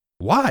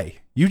 Why?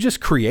 You just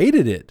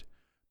created it.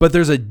 But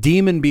there's a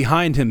demon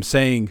behind him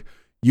saying,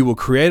 you will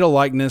create a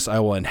likeness, I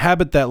will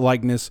inhabit that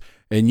likeness,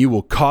 and you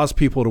will cause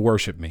people to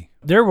worship me.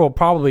 There will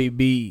probably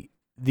be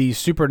these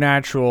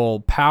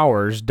supernatural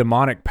powers,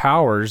 demonic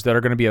powers that are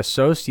going to be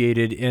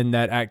associated in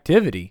that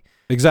activity.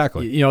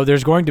 Exactly. You know,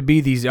 there's going to be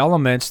these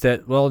elements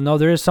that, well, no,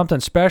 there is something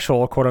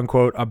special, quote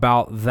unquote,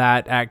 about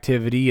that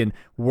activity and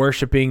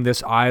worshiping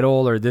this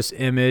idol or this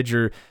image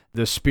or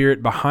the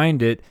spirit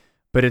behind it,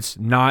 but it's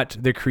not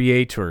the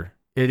Creator.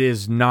 It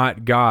is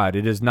not God.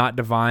 It is not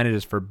divine. It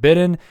is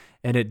forbidden,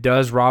 and it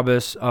does rob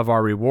us of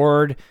our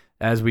reward.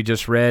 As we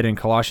just read in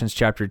Colossians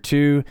chapter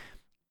 2,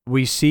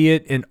 we see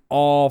it in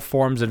all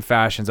forms and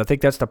fashions. I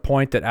think that's the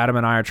point that Adam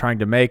and I are trying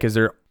to make, is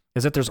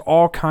that there's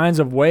all kinds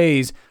of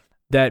ways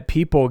that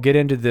people get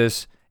into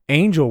this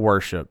angel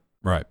worship.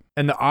 Right.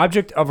 And the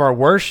object of our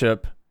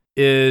worship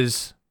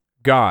is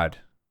God.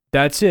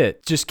 That's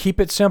it. Just keep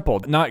it simple.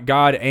 Not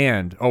God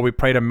and, oh, we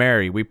pray to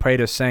Mary, we pray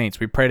to saints,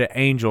 we pray to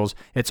angels.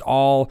 It's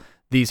all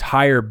these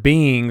higher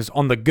beings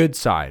on the good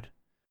side.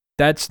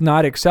 That's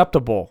not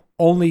acceptable.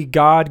 Only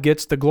God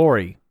gets the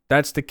glory.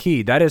 That's the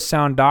key. That is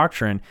sound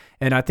doctrine.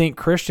 And I think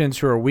Christians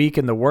who are weak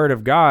in the Word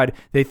of God,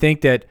 they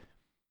think that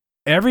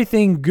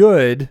everything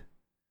good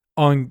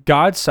on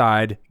God's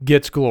side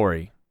gets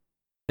glory.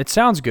 It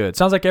sounds good. It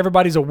sounds like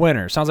everybody's a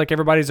winner. It sounds like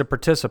everybody's a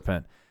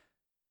participant.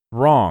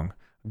 Wrong.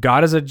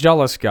 God is a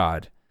jealous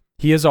God.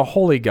 He is a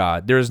holy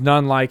God. There is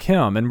none like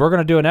him. And we're going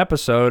to do an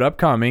episode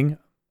upcoming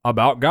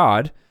about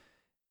God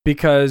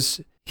because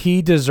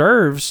he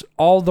deserves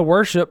all the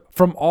worship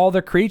from all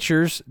the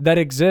creatures that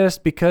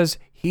exist because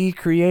he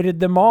created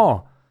them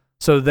all.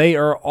 So they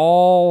are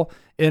all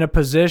in a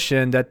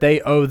position that they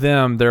owe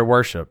them their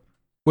worship.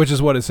 Which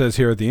is what it says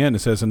here at the end. It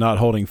says, and not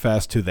holding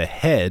fast to the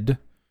head,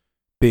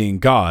 being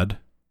God,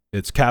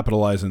 it's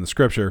capitalized in the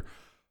scripture,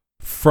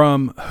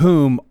 from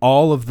whom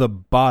all of the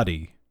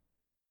body,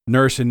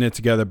 nourished and knit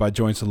together by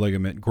joints and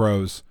ligament,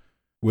 grows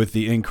with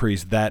the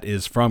increase that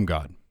is from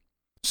God.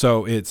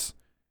 So it's,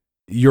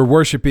 you're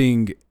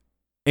worshiping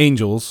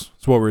angels,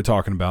 is what we're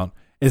talking about,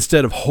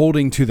 instead of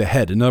holding to the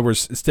head. In other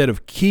words, instead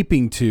of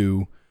keeping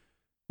to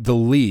the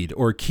lead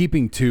or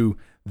keeping to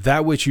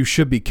that which you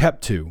should be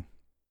kept to,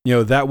 you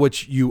know, that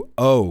which you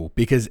owe,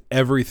 because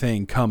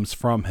everything comes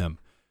from him.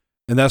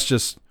 And that's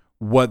just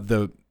what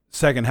the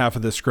second half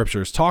of this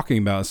scripture is talking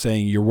about,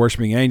 saying you're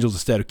worshiping angels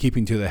instead of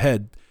keeping to the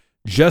head,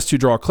 just to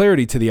draw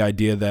clarity to the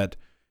idea that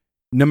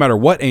no matter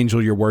what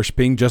angel you're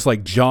worshiping, just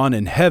like John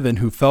in heaven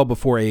who fell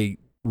before a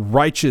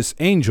righteous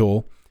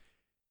angel,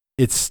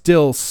 it's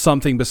still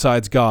something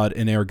besides God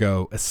and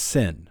ergo a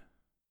sin.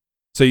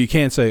 So you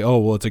can't say, oh,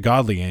 well, it's a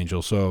godly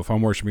angel, so if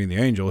I'm worshiping the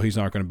angel, he's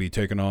not going to be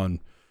taking on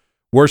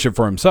worship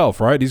for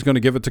himself, right? He's going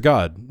to give it to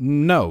God.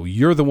 No,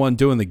 you're the one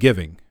doing the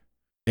giving.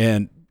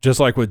 And just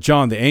like with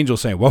John, the angel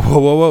saying, whoa, whoa,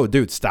 whoa, whoa,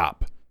 dude,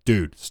 stop.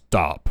 Dude,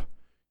 stop.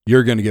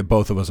 You're going to get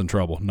both of us in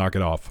trouble. Knock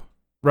it off.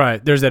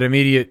 Right. There's that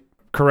immediate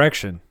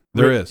correction.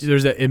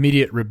 There's that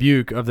immediate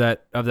rebuke of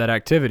that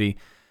activity.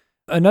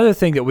 Another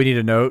thing that we need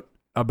to note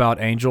about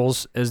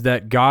angels is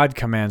that God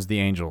commands the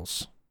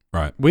angels.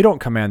 Right. We don't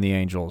command the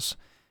angels.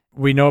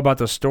 We know about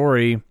the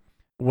story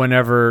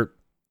whenever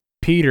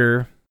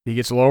Peter, he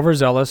gets a little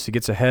overzealous, he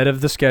gets ahead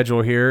of the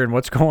schedule here and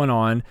what's going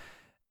on,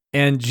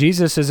 and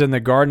Jesus is in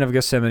the Garden of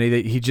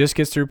Gethsemane. He just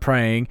gets through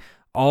praying.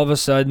 All of a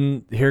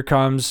sudden, here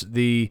comes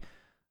the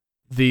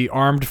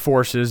armed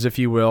forces, if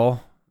you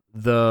will,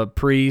 the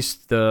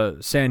priests, the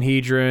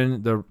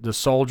Sanhedrin, the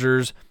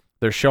soldiers.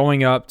 They're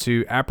showing up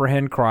to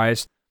apprehend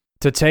Christ,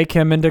 to take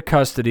him into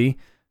custody,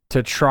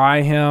 to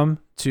try him,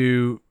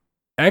 to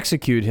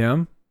execute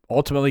him,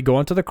 ultimately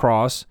going to the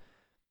cross.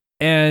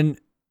 And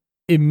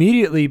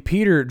immediately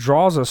Peter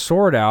draws a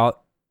sword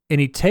out and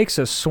he takes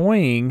a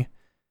swing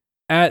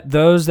at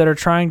those that are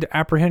trying to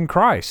apprehend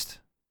Christ.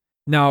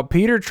 Now,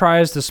 Peter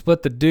tries to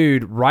split the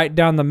dude right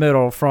down the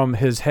middle from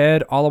his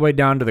head all the way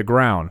down to the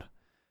ground.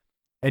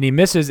 And he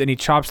misses and he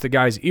chops the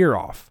guy's ear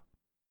off.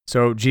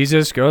 So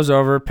Jesus goes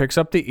over, picks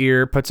up the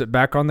ear, puts it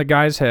back on the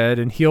guy's head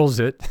and heals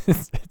it.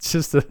 It's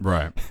just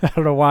right. I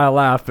don't know why I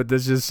laugh, but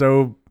that's just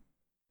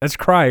that's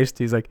Christ.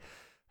 He's like,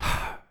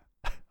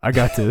 I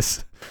got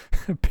this.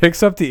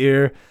 Picks up the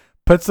ear,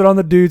 puts it on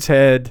the dude's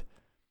head.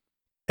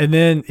 And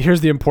then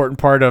here's the important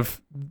part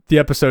of the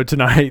episode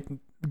tonight,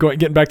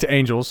 getting back to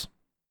angels.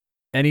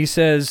 And he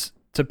says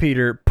to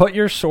Peter, put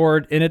your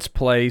sword in its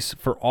place,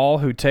 for all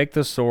who take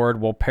the sword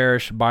will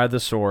perish by the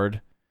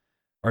sword.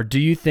 Or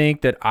do you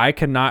think that I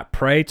cannot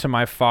pray to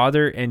my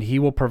Father and he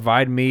will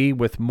provide me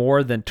with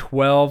more than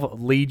 12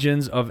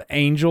 legions of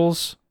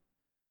angels?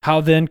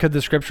 How then could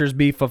the scriptures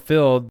be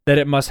fulfilled that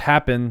it must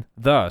happen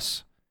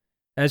thus?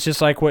 And it's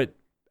just like what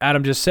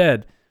Adam just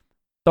said.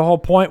 The whole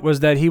point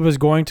was that he was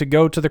going to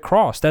go to the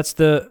cross. That's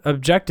the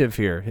objective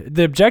here.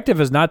 The objective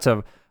is not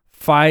to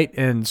fight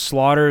and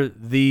slaughter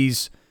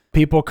these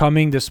people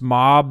coming, this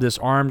mob, this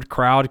armed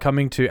crowd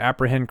coming to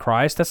apprehend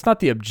Christ. That's not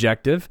the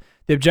objective.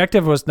 The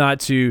objective was not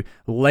to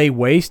lay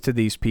waste to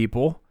these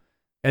people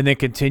and then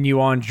continue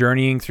on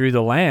journeying through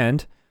the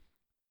land.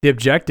 The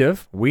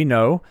objective, we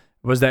know,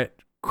 was that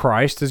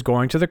Christ is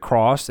going to the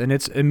cross and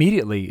it's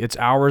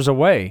hours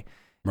away.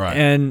 Right.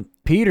 And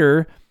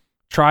Peter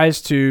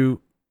tries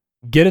to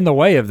get in the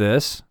way of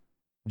this.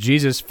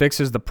 Jesus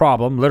fixes the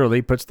problem,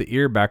 literally puts the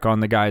ear back on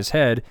the guy's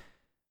head.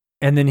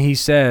 And then he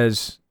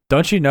says,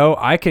 don't you know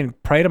I can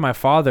pray to my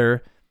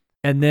Father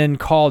and then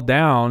call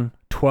down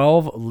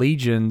 12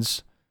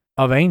 legions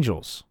of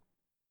angels?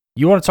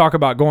 You want to talk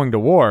about going to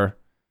war?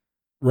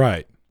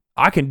 Right.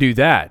 I can do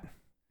that.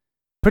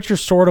 Put your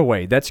sword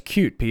away. That's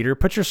cute, Peter.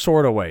 Put your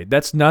sword away.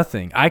 That's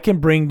nothing. I can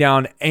bring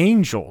down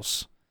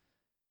angels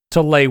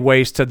to lay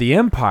waste to the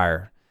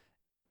empire.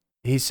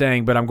 He's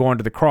saying, but I'm going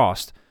to the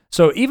cross.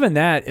 So even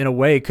that, in a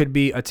way, could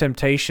be a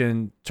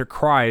temptation to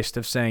Christ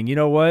of saying, you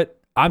know what?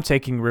 I'm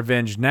taking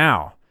revenge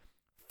now.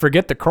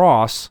 Forget the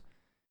cross.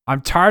 I'm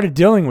tired of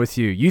dealing with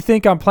you. You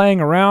think I'm playing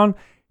around?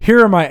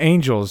 Here are my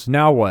angels.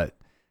 Now what?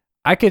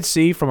 I could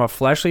see from a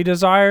fleshly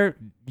desire,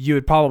 you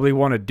would probably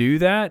want to do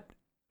that,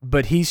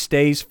 but he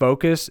stays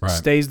focused, right.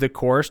 Stays the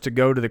course to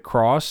go to the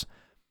cross.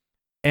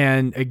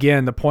 And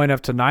again, the point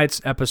of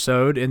tonight's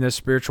episode in this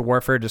spiritual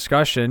warfare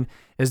discussion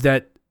is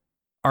that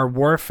our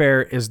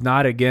warfare is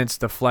not against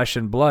the flesh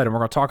and blood. And we're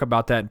going to talk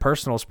about that in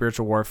personal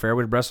spiritual warfare.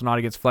 We wrestle not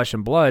against flesh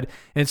and blood.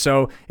 And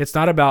so it's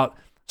not about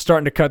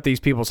starting to cut these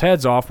people's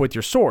heads off with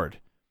your sword.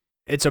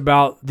 It's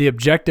about the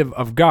objective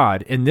of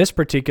God. In this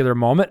particular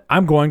moment,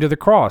 I'm going to the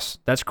cross.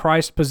 That's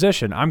Christ's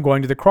position. I'm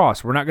going to the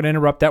cross. We're not going to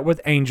interrupt that with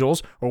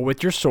angels or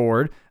with your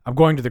sword. I'm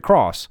going to the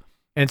cross.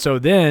 And so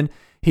then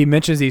he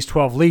mentions these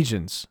 12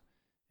 legions.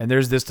 And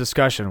there's this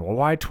discussion, well,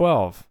 why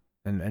 12?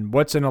 And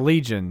what's in a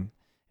legion?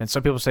 And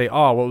some people say,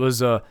 oh, well, it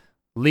was a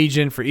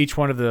legion for each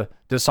one of the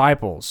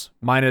disciples,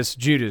 minus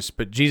Judas,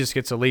 but Jesus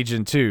gets a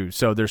legion too.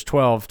 So there's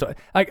 12.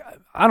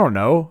 I don't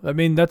know. I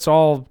mean, that's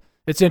all.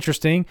 It's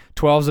interesting.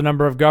 12 is the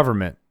number of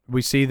government.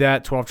 We see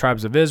that 12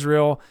 tribes of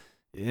Israel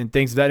and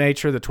things of that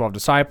nature, the 12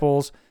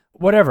 disciples,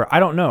 whatever.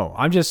 I don't know.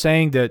 I'm just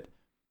saying that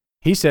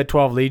he said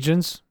 12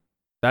 legions.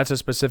 That's a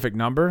specific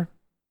number.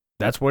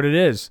 That's what it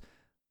is.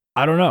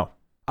 I don't know.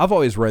 I've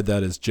always read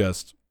that as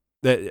just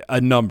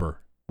a number,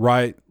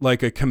 right?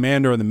 Like a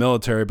commander in the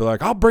military be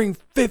like, I'll bring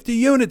 50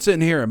 units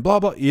in here and blah,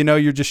 blah. You know,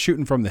 you're just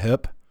shooting from the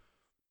hip.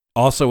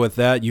 Also with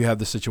that, you have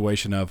the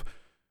situation of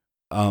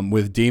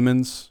with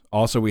demons.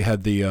 Also, we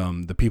had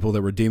the people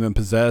that were demon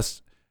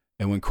possessed.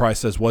 And when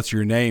Christ says, what's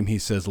your name? He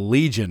says,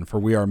 Legion, for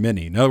we are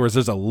many. In other words,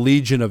 there's a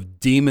legion of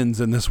demons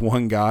in this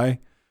one guy.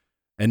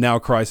 And now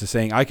Christ is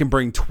saying, I can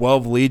bring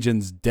 12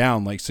 legions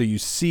down. Like, so you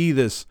see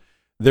this,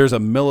 there's a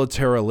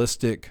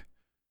militaristic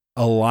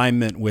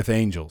alignment with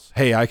angels.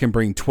 Hey, I can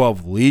bring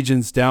 12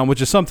 legions down,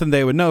 which is something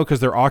they would know because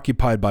they're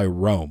occupied by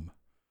Rome,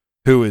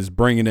 who is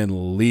bringing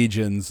in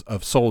legions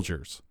of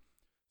soldiers.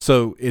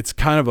 So it's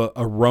kind of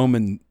a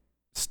Roman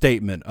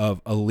statement of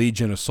a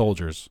legion of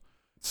soldiers.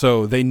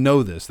 So they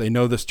know this. They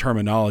know this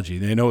terminology.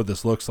 They know what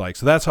this looks like.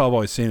 So that's how I've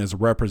always seen it as a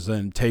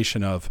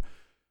representation of,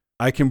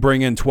 I can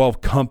bring in 12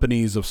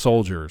 companies of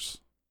soldiers,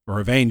 or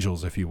of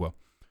angels, if you will.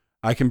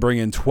 I can bring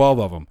in 12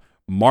 of them,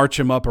 march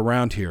them up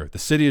around here. The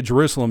city of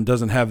Jerusalem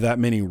doesn't have that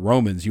many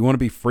Romans. You want to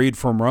be freed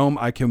from Rome?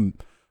 I can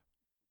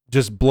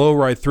just blow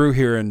right through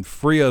here and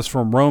free us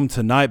from Rome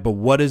tonight. But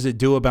what does it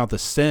do about the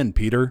sin,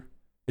 Peter?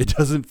 It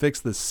doesn't fix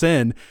the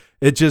sin.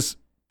 It just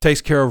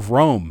takes care of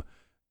Rome.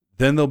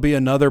 Then there'll be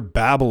another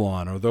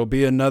Babylon, or there'll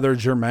be another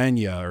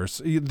Germania, or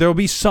there'll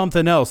be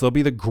something else. There'll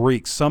be the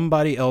Greeks.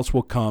 Somebody else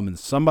will come, and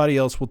somebody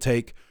else will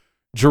take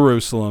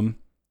Jerusalem,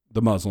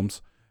 the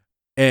Muslims,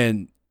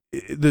 and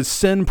the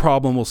sin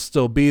problem will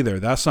still be there.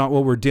 That's not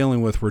what we're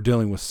dealing with. We're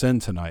dealing with sin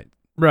tonight.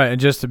 Right,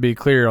 and just to be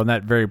clear on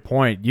that very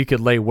point, you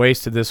could lay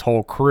waste to this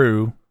whole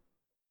crew,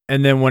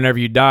 and then whenever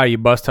you die, you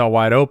bust hell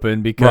wide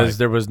open because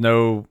there was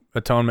no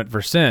atonement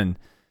for sin.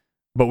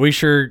 But we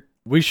sure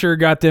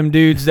got them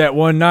dudes that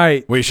one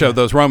night. We showed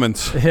those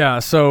Romans. Yeah,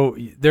 so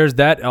there's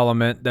that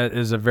element that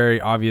is a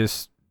very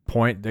obvious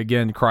point.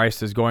 Again,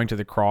 Christ is going to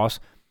the cross.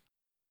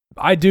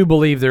 I do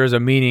believe there is a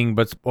meaning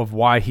but of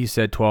why he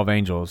said 12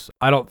 angels.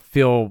 I don't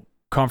feel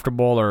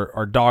comfortable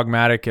or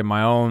dogmatic in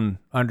my own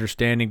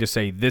understanding to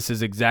say this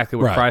is exactly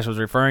what Christ was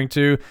referring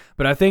to,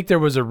 but I think there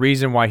was a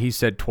reason why he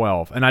said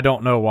 12, and I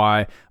don't know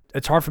why.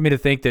 It's hard for me to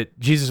think that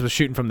Jesus was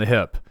shooting from the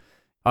hip.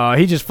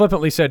 He just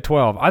flippantly said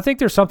 12. I think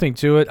there's something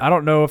to it. I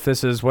don't know if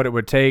this is what it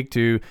would take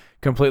to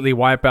completely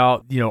wipe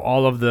out,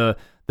 all of the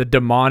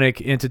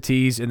demonic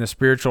entities in the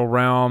spiritual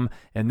realm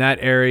in that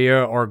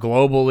area or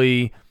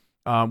globally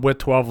with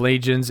 12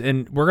 legions.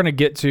 And we're going to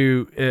get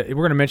to, we're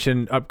going to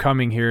mention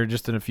upcoming here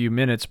just in a few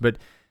minutes, but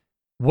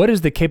what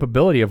is the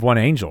capability of one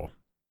angel?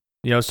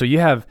 So you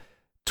have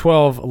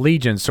 12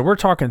 legions. So we're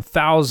talking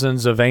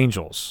thousands of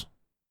angels.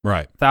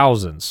 Right.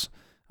 Thousands.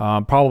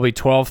 Probably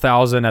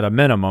 12,000 at a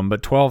minimum,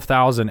 but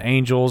 12,000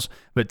 angels,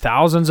 but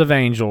thousands of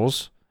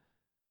angels,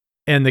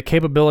 and the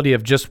capability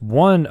of just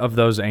one of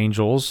those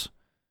angels,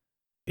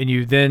 and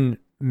you then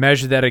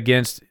measure that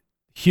against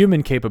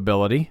human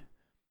capability,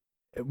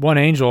 one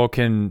angel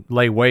can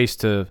lay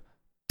waste to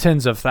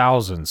tens of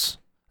thousands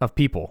of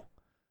people.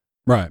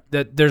 Right.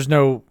 That there's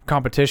no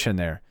competition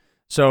there.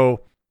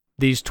 So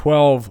these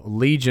 12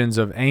 legions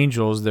of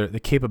angels, the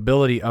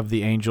capability of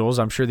the angels,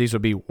 I'm sure these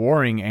would be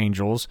warring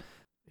angels.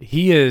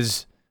 He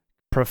is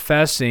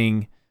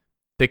professing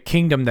the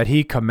kingdom that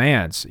he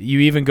commands.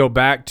 You even go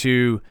back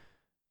to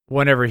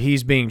whenever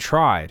he's being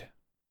tried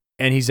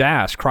and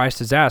Christ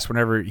is asked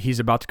whenever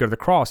he's about to go to the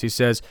cross, he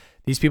says,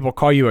 these people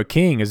call you a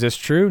king. Is this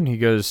true? And he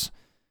goes,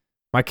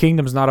 my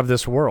kingdom's not of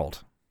this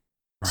world.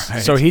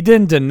 Right. So he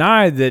didn't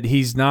deny that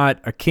he's not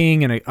a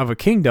king of a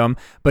kingdom,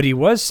 but he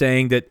was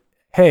saying that,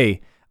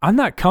 hey, I'm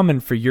not coming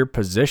for your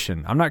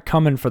position. I'm not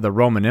coming for the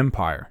Roman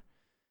Empire.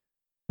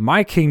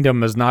 My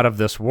kingdom is not of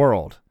this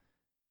world.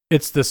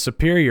 It's the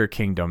superior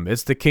kingdom.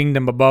 It's the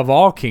kingdom above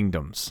all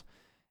kingdoms.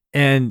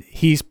 And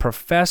he's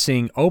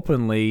professing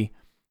openly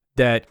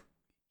that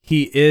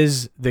he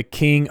is the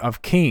King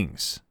of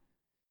Kings.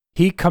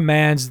 He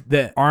commands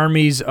the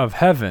armies of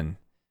heaven.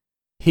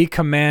 He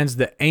commands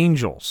the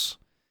angels.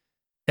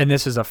 And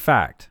this is a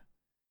fact.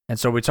 And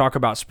so we talk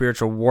about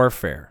spiritual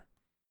warfare.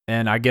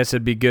 And I guess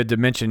it'd be good to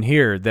mention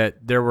here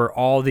that there were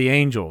all the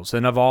angels.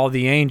 And of all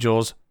the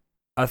angels,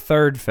 a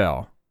third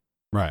fell.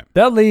 Right.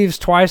 That leaves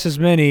twice as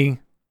many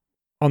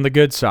on the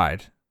good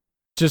side.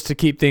 just to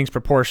keep things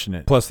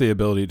proportionate. Plus the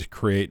ability to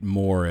create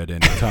more at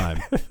any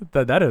time.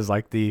 That is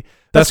like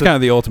that's kind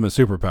of the ultimate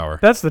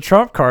superpower. That's the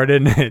trump card,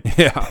 isn't it?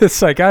 Yeah.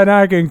 It's like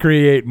I can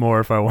create more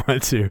if I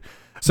want to.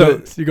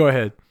 So you go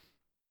ahead.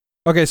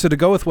 Okay, so to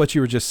go with what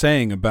you were just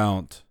saying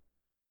about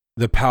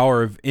the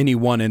power of any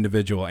one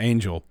individual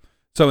angel.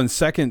 So in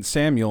 2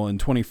 Samuel in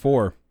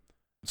 24,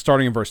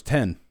 starting in verse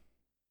 10.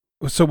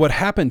 So what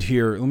happened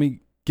here, let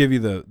me give you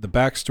the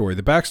backstory.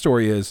 The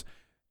backstory is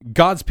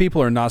God's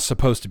people are not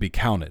supposed to be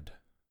counted.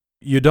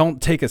 You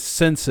don't take a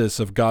census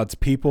of God's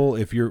people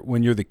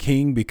when you're the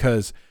king,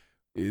 because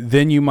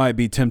then you might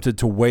be tempted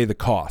to weigh the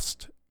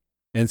cost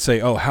and say,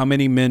 oh, how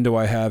many men do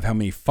I have? How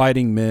many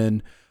fighting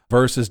men?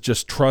 Versus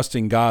just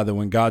trusting God, that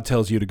when God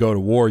tells you to go to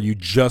war, you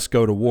just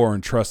go to war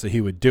and trust that he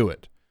would do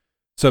it.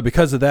 So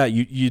because of that,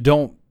 you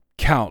don't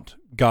count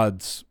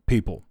God's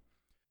people.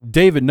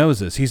 David knows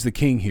this. He's the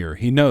king here.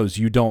 He knows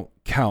you don't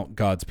count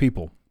God's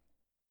people.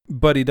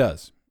 But he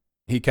does.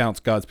 He counts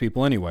God's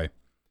people anyway.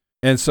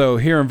 And so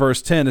here in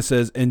verse 10, it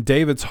says, and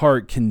David's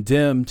heart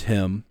condemned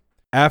him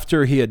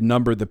after he had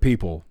numbered the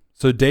people.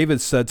 So David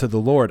said to the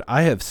Lord,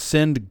 I have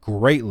sinned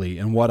greatly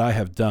in what I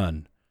have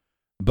done.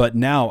 But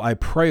now I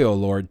pray, O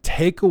Lord,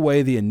 take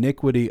away the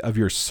iniquity of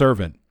your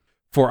servant,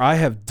 for I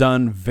have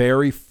done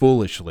very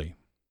foolishly.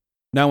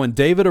 Now when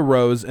David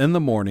arose in the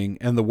morning,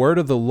 and the word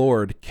of the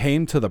Lord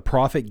came to the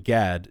prophet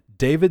Gad,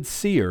 David's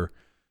seer,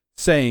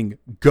 saying,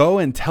 go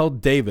and tell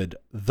David,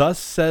 thus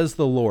says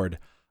the Lord,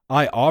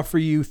 I offer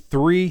you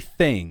 3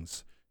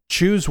 things.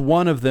 Choose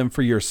one of them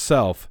for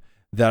yourself,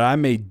 that I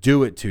may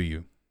do it to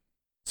you.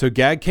 So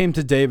Gad came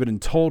to David and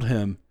told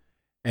him,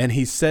 and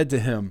he said to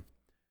him,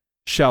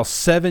 shall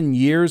 7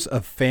 years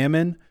of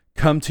famine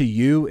come to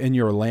you in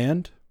your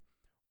land?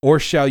 Or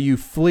shall you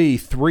flee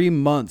 3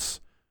 months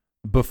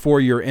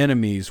before your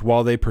enemies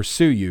while they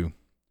pursue you?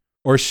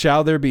 Or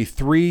shall there be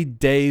 3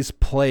 days'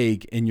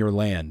 plague in your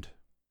land?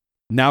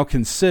 Now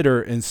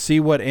consider and see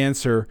what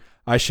answer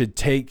I should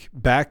take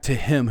back to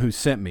him who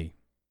sent me.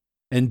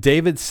 And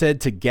David said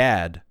to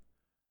Gad,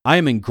 I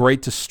am in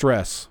great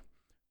distress.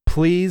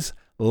 Please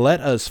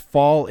let us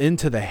fall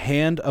into the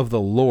hand of the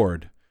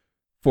Lord,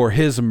 for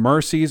his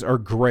mercies are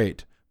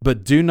great,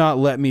 but do not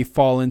let me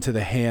fall into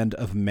the hand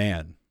of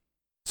man.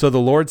 So the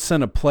Lord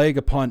sent a plague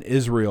upon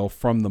Israel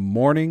from the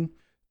morning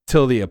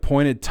till the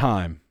appointed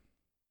time.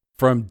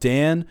 From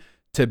Dan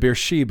to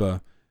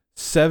Beersheba,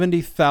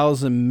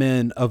 70,000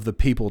 men of the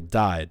people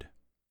died.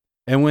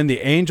 And when the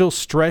angel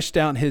stretched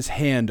out his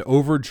hand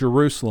over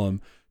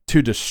Jerusalem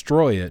to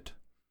destroy it,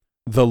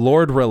 the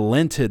Lord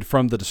relented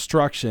from the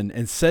destruction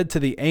and said to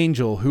the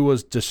angel who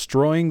was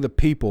destroying the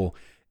people,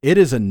 it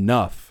is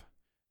enough.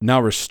 Now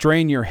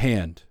restrain your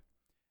hand.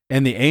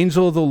 And the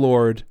angel of the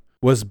Lord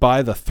was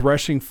by the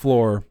threshing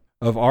floor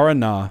of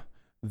Araunah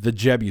the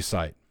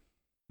Jebusite.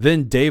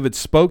 Then David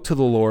spoke to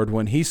the Lord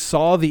when he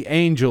saw the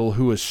angel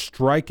who was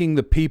striking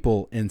the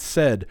people, and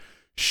said,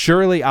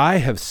 surely I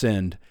have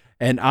sinned,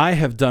 and I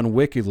have done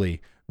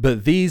wickedly.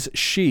 But these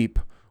sheep,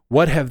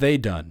 what have they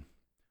done?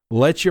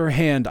 Let your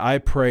hand, I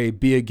pray,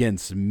 be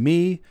against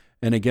me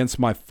and against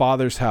my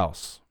father's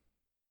house.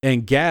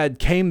 And Gad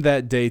came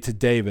that day to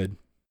David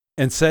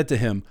and said to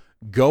him,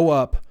 go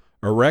up,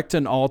 erect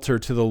an altar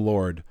to the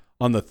Lord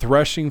on the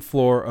threshing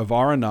floor of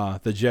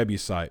Araunah the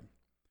Jebusite.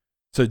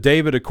 So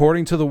David,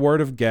 according to the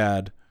word of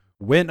Gad,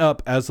 went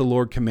up as the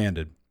Lord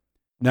commanded.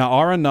 Now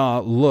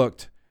Araunah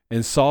looked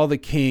and saw the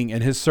king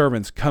and his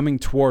servants coming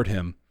toward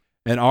him.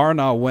 And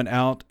Araunah went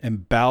out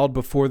and bowed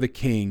before the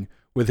king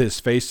with his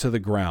face to the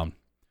ground.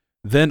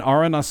 Then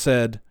Araunah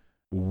said,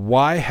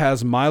 why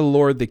has my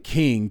lord the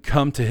king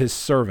come to his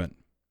servant?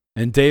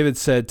 And David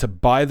said, to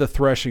buy the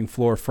threshing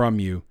floor from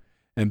you,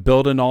 and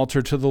build an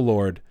altar to the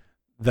Lord,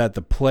 that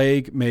the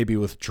plague may be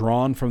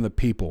withdrawn from the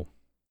people.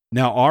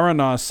 Now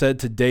Araunah said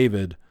to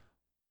David,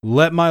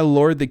 let my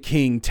lord the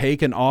king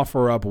take and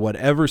offer up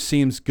whatever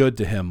seems good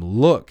to him.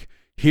 Look,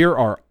 here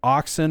are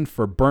oxen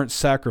for burnt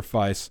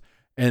sacrifice,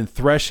 and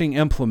threshing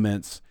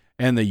implements,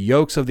 and the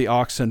yokes of the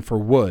oxen for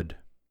wood.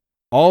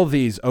 All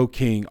these, O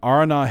king,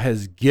 Araunah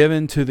has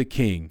given to the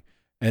king.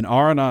 And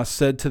Araunah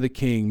said to the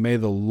king, may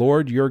the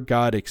Lord your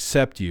God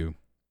accept you.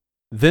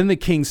 Then the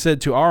king said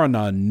to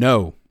Araunah,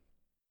 no,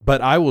 but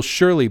I will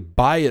surely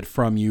buy it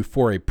from you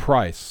for a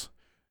price.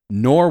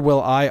 Nor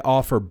will I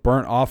offer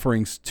burnt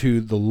offerings to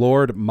the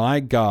Lord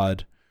my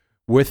God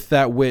with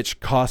that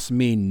which costs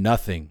me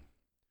nothing.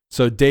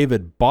 So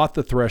David bought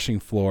the threshing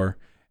floor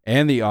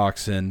and the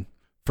oxen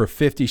for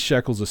 50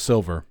 shekels of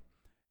silver.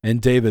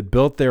 And David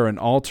built there an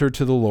altar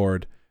to the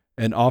Lord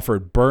and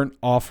offered burnt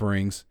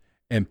offerings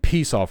and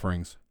peace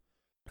offerings.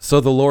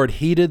 So the Lord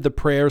heeded the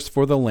prayers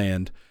for the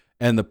land,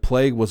 and the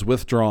plague was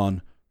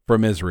withdrawn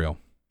from Israel.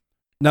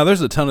 Now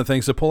there's a ton of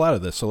things to pull out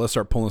of this, so let's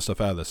start pulling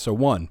stuff out of this. So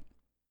 1,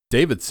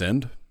 David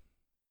sinned,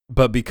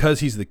 but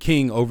because he's the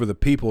king over the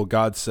people,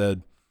 God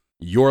said,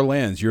 your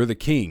lands, you're the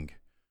king.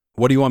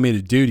 What do you want me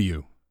to do to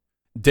you?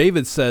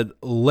 David said,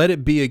 let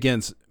it be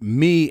against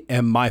me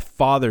and my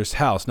father's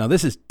house. Now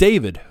this is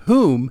David,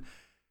 whom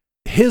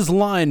his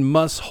line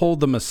must hold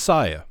the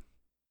Messiah.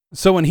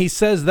 So when he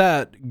says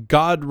that,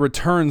 God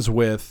returns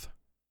with,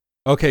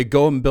 okay,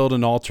 go and build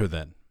an altar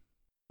then.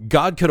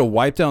 God could have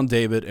wiped down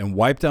David and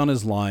wiped down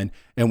his line,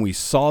 and we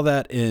saw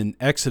that in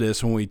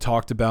Exodus when we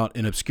talked about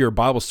in obscure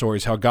Bible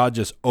stories how God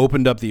just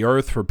opened up the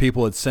earth for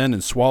people had sinned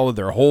and swallowed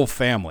their whole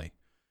family.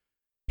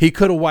 He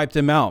could have wiped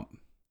him out,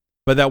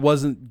 but that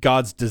wasn't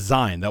God's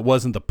design. That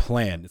wasn't the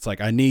plan. It's like,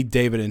 I need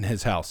David in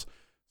his house.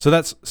 So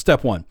that's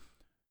step one.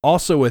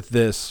 Also with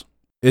this,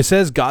 it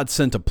says God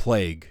sent a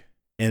plague,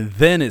 and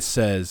then it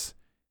says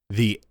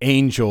the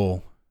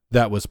angel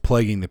that was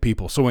plaguing the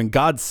people. So when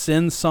God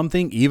sends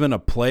something, even a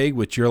plague,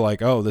 which you're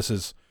like, oh, this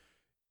is,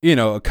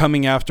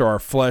 coming after our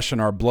flesh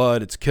and our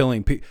blood, it's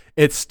killing people,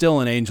 it's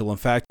still an angel. In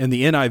fact, in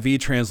the NIV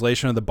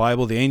translation of the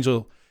Bible, the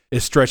angel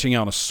is stretching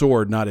out a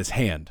sword, not his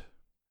hand.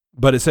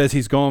 But it says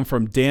he's going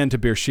from Dan to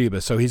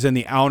Beersheba. So he's in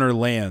the outer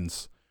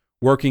lands,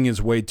 working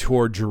his way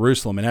toward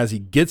Jerusalem. And as he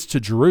gets to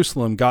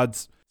Jerusalem, God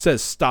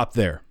says, stop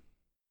there.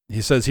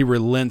 He says he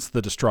relents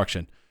the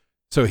destruction.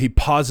 So he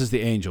pauses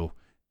the angel.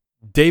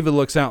 David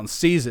looks out and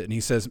sees it, and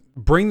he says,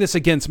 bring this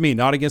against me,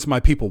 not against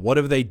my people. What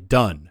have they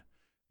done?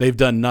 They've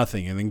done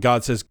nothing. And then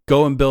God says,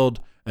 go and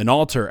build an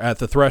altar at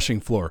the threshing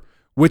floor,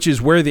 which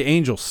is where the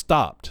angel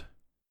stopped.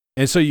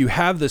 And so you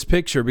have this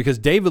picture because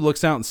David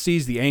looks out and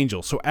sees the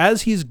angel. So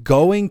as he's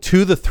going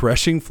to the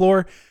threshing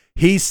floor,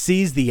 he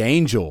sees the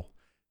angel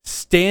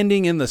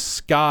standing in the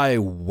sky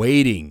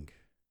waiting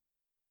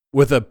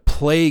with a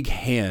plague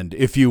hand,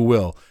 if you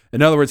will.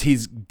 In other words,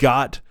 he's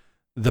got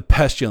the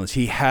pestilence.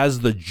 He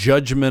has the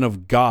judgment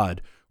of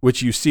God,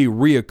 which you see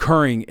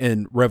reoccurring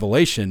in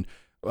Revelation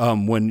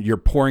when you're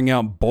pouring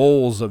out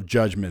bowls of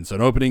judgments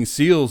and opening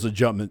seals of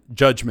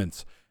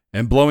judgments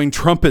and blowing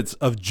trumpets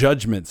of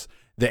judgments.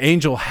 The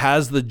angel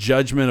has the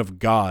judgment of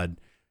God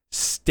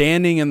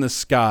standing in the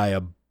sky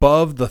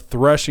above the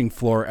threshing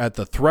floor at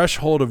the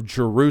threshold of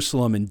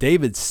Jerusalem. And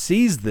David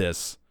sees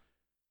this,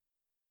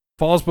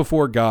 falls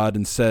before God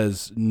and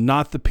says,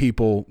 not the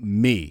people,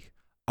 me.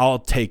 I'll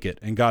take it.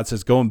 And God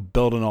says, go and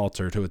build an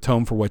altar to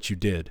atone for what you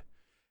did.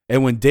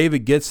 And when David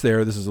gets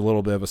there, this is a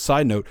little bit of a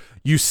side note,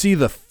 you see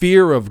the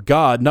fear of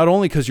God, not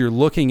only because you're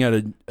looking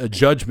at a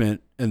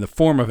judgment in the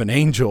form of an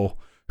angel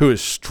who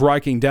is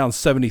striking down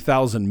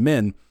 70,000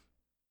 men,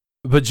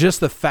 but just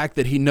the fact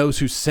that he knows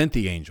who sent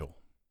the angel.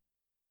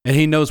 And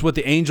he knows what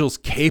the angel's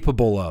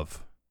capable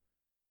of.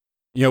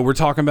 We're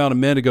talking about a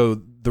minute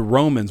ago, the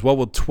Romans, what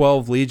will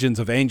 12 legions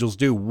of angels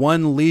do?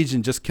 One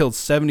legion just killed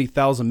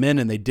 70,000 men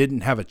and they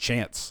didn't have a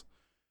chance.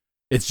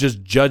 It's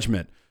just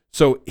judgment.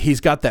 So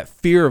he's got that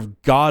fear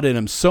of God in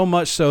him, so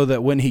much so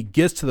that when he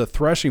gets to the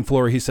threshing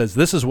floor, he says,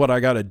 this is what I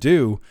got to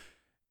do.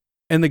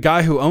 And the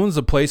guy who owns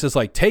the place is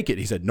like, take it.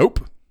 He said,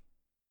 nope,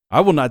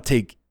 I will not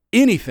take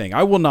anything.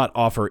 I will not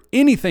offer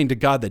anything to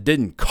God that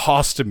didn't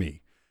cost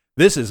me.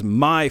 This is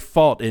my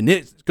fault and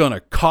it's going to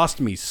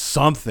cost me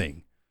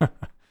something.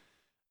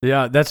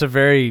 Yeah, that's a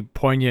very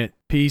poignant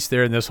piece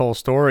there in this whole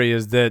story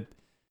is that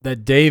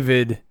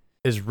David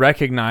is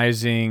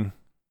recognizing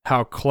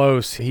how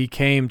close he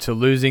came to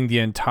losing the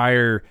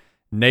entire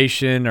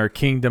nation or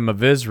kingdom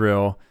of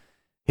Israel.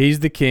 He's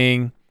the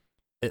king.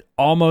 It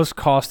almost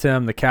cost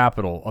him the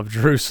capital of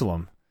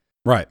Jerusalem.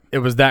 Right. It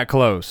was that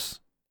close.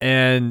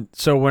 And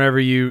so whenever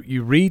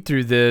you read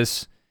through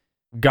this,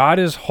 God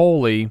is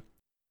holy,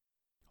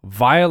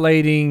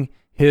 violating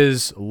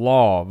his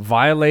law,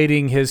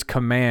 violating his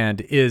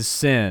command is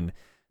sin.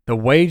 The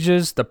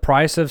wages, the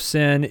price of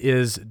sin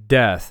is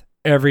death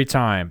every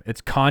time.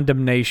 It's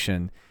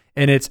condemnation,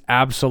 and it's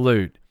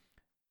absolute.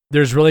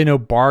 There's really no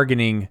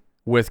bargaining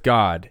with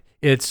God.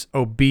 It's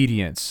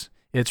obedience.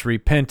 It's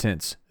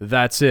repentance.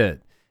 That's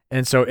it.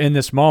 And so in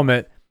this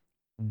moment,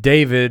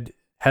 David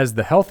has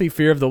the healthy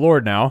fear of the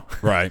Lord now.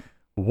 Right.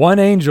 One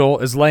angel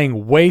is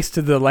laying waste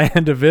to the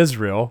land of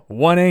Israel.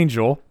 One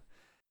angel.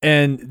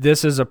 And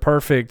this is a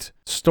perfect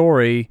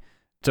story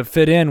to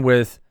fit in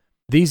with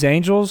these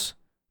angels.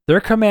 They're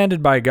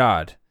commanded by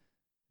God.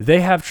 They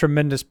have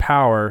tremendous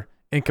power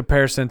in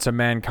comparison to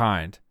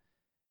mankind.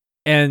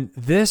 And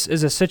this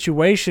is a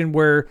situation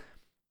where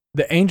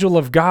the angel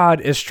of God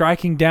is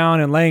striking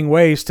down and laying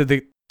waste to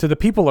the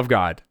people of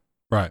God.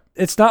 Right.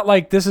 It's not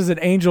like this is an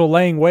angel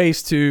laying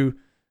waste to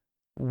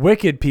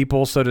wicked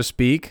people, so to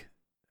speak.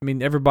 I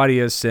mean, everybody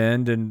has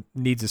sinned and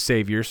needs a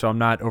savior, so I'm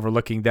not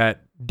overlooking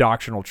that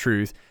doctrinal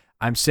truth.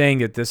 I'm saying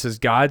that this is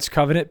God's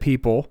covenant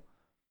people.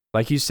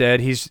 Like you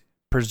said, he's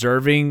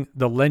preserving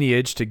the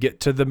lineage to get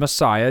to the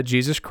Messiah,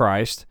 Jesus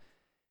Christ.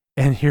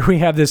 And here we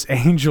have this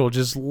angel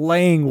just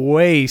laying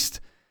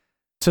waste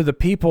to the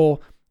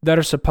people that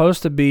are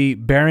supposed to be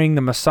bearing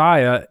the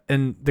Messiah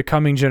in the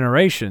coming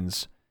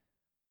generations.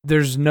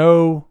 There's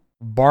no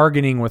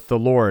bargaining with the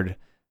Lord.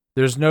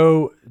 There's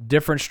no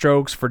different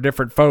strokes for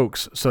different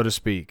folks, so to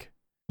speak.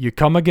 You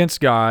come against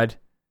God,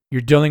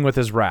 you're dealing with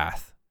his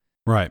wrath.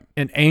 Right.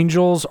 And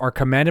angels are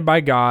commanded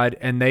by God,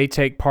 and they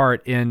take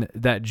part in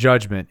that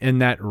judgment, in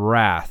that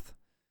wrath.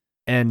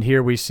 And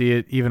here we see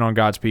it even on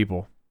God's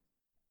people.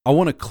 I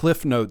want to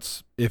cliff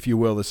notes, if you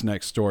will, this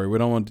next story.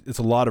 It's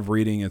a lot of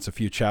reading. It's a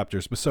few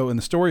chapters. But so in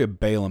the story of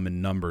Balaam in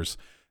Numbers,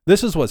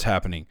 this is what's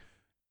happening.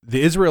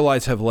 the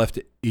Israelites have left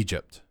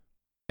Egypt,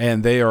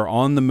 and they are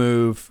on the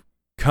move,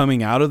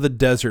 coming out of the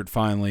desert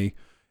finally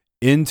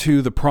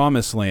into the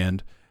promised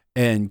land.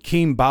 And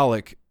King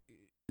Balak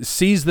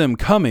sees them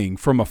coming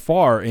from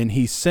afar, and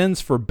he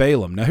sends for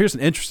Balaam. Now, here's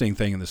an interesting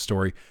thing in this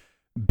story.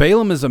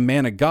 Balaam is a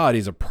man of God.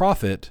 He's a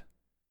prophet,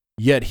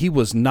 yet he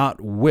was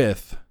not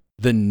with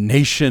the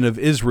nation of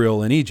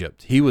Israel in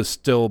Egypt. He was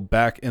still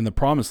back in the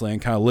promised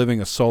land, kind of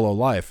living a solo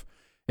life.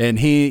 And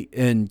he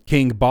and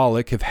King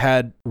Balak have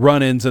had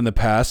run-ins in the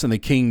past, and the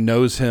king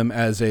knows him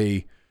as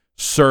a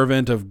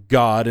servant of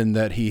God and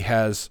that he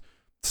has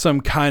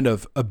some kind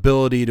of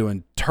ability to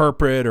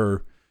interpret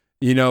or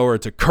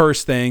to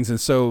curse things.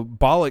 And so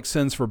Balak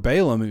sends for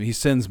Balaam, and he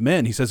sends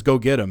men. He says, go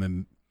get him.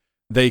 And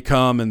they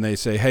come and they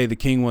say, hey, the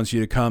king wants you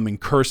to come and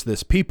curse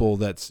this people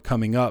that's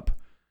coming up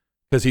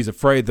because he's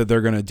afraid that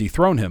they're going to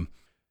dethrone him.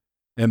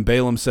 And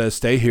Balaam says,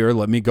 stay here,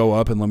 let me go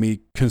up and let me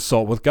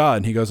consult with God.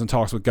 And he goes and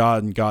talks with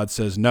God, and God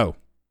says, no,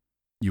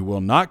 you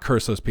will not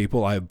curse those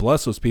people. I have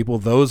blessed those people.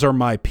 Those are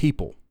my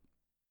people.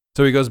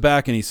 So he goes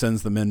back and he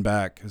sends the men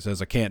back. He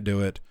says, I can't do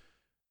it.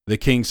 The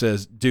king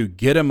says, dude,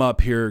 get him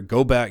up here.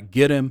 Go back,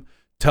 get him.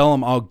 Tell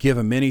him I'll give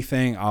him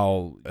anything.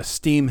 I'll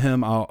esteem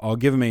him. I'll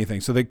give him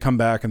anything. So they come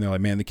back and they're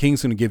like, man, the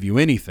king's going to give you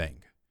anything.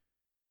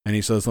 And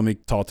he says, let me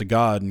talk to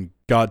God. And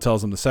God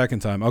tells him the second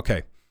time,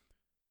 okay,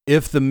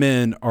 if the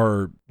men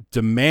are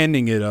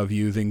demanding it of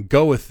you, then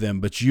go with them,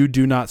 but you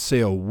do not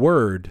say a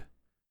word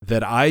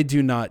that I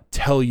do not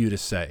tell you to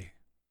say.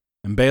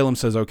 And Balaam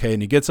says, okay.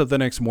 And he gets up the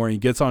next morning, he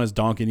gets on his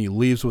donkey, and he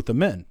leaves with the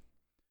men.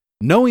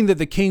 Knowing that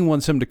the king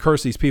wants him to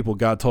curse these people,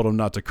 God told him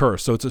not to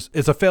curse. So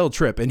it's a failed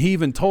trip. And he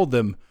even told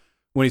them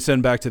when he sent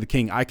him back to the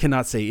king, I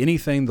cannot say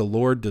anything the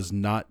Lord does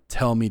not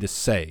tell me to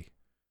say.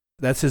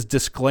 That's his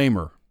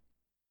disclaimer.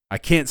 I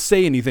can't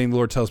say anything the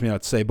Lord tells me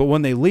not to say. But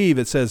when they leave,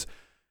 it says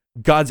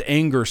God's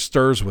anger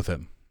stirs with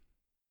him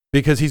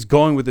because he's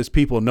going with his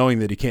people knowing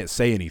that he can't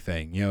say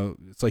anything.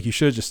 It's like he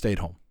should have just stayed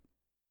home.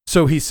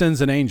 So he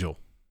sends an angel,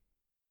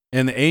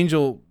 and the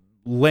angel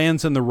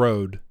lands in the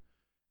road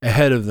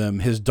ahead of them.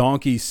 His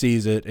donkey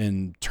sees it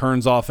and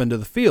turns off into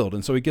the field.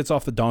 And so he gets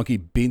off the donkey,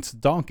 beats the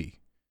donkey.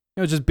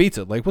 Just beats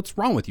it. Like, what's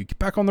wrong with you? Get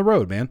back on the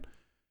road, man.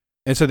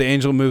 And so the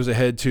angel moves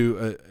ahead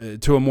to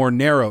a more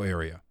narrow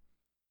area.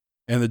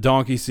 And the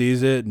donkey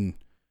sees it, and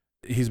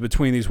he's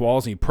between these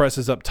walls, and he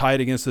presses up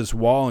tight against this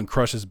wall and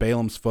crushes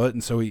Balaam's foot.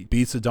 And so he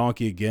beats the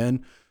donkey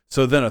again.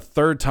 So then a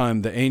third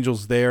time, the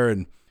angel's there,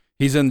 and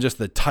he's in just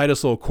the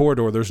tightest little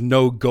corridor. There's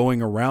no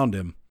going around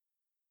him.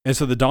 And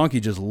so the donkey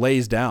just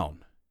lays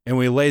down. And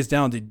when he lays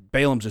down,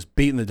 Balaam's just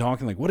beating the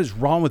donkey, like, what is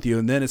wrong with you?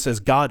 And then it says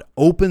God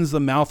opens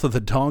the mouth of the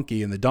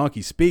donkey, and the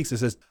donkey speaks. It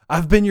says,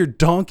 I've been your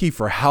donkey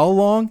for how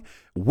long?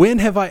 When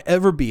have I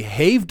ever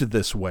behaved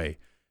this way?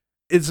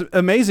 It's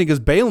amazing because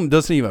Balaam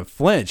doesn't even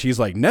flinch. He's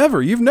like,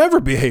 never. You've never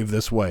behaved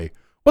this way.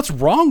 What's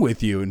wrong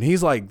with you? And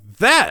he's like,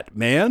 that,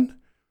 man.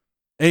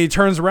 And he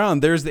turns around.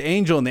 There's the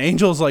angel, and the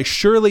angel's like,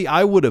 surely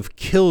I would have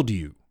killed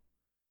you.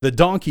 The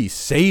donkey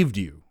saved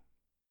you.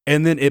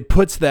 And then it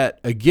puts that,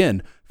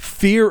 again,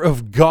 fear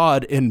of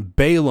God in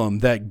Balaam,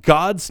 that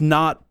God's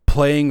not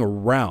playing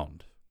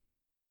around.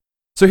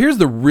 So here's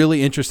the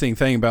really interesting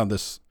thing about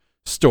this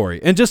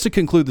story. And just to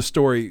conclude the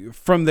story,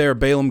 from there,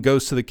 Balaam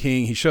goes to the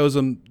king. He shows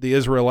him the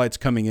Israelites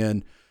coming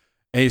in,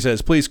 and he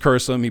says, please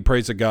curse them. He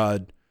prays to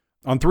God.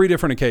 On 3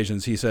 different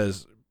occasions, he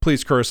says,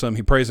 please curse them.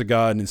 He prays to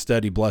God, and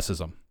instead he blesses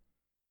them.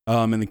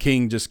 And the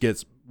king just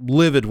gets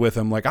livid with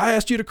him, like, I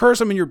asked you to curse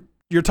them, and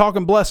you're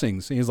talking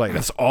blessings. And he's like,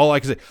 that's all I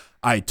can say.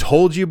 I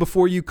told you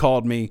before you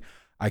called me,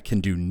 I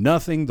can do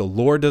nothing the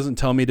Lord doesn't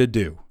tell me to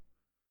do.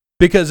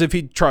 Because if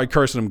he tried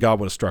cursing him, God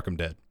would have struck him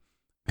dead.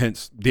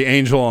 Hence, the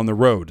angel on the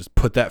road just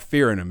put that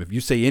fear in him. If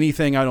you say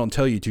anything I don't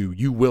tell you to,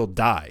 you will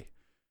die.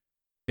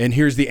 And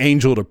here's the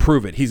angel to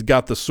prove it. He's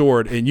got the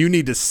sword, and you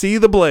need to see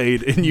the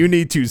blade, and you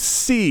need to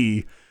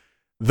see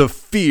the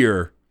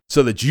fear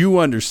so that you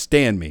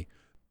understand me.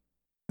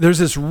 There's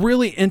this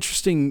really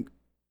interesting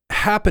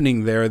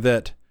happening there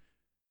that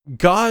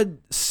God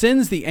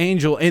sends the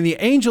angel, and the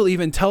angel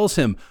even tells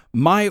him,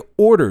 my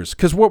orders,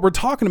 because what we're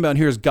talking about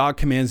here is God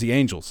commands the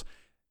angels.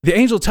 The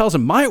angel tells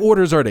him, my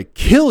orders are to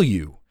kill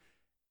you,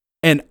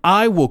 and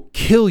I will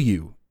kill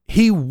you.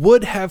 He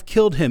would have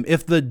killed him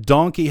if the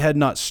donkey had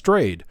not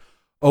strayed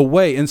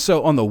away. And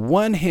so on the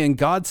one hand,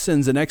 God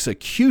sends an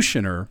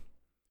executioner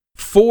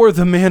for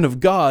the man of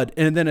God,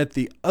 and then at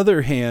the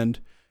other hand,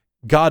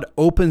 God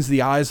opens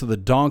the eyes of the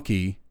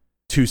donkey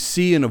to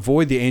see and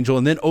avoid the angel,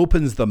 and then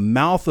opens the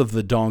mouth of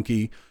the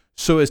donkey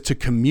so as to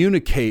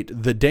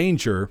communicate the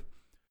danger,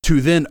 to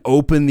then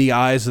open the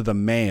eyes of the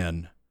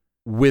man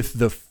with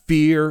the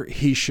fear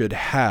he should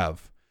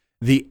have.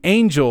 The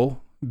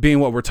angel,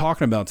 being what we're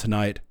talking about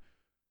tonight,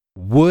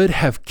 would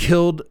have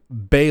killed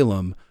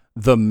Balaam,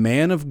 the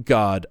man of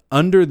God,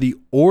 under the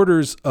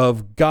orders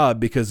of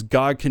God, because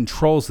God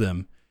controls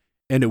them,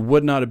 and it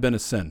would not have been a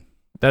sin.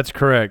 That's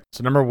correct.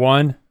 So number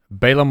 1,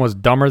 Balaam was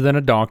dumber than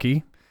a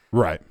donkey.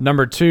 Right.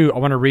 Number two, I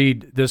want to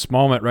read this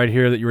moment right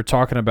here that you were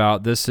talking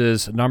about. This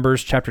is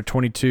Numbers chapter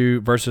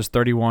 22, verses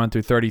 31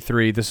 through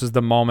 33. This is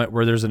the moment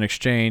where there's an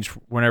exchange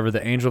whenever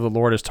the angel of the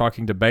Lord is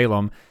talking to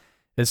Balaam.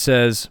 It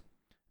says,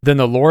 "Then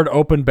the Lord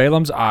opened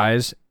Balaam's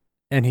eyes,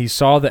 and he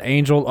saw the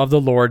angel of the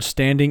Lord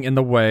standing in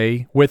the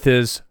way with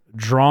his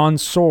drawn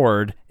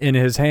sword in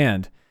his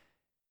hand.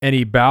 And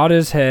he bowed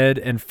his head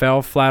and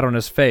fell flat on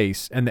his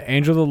face. And the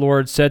angel of the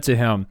Lord said to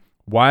him,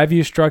 'Why have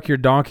you struck your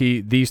donkey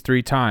these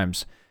 3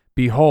 times?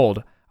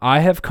 Behold, I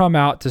have come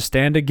out to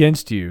stand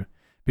against you,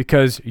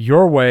 because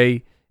your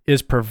way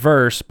is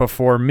perverse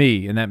before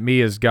me.'" And that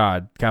 "me" is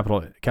God,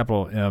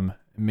 capital M,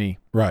 me.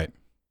 Right.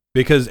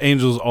 Because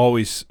angels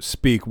always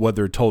speak what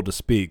they're told to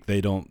speak.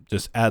 They don't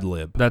just ad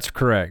lib. That's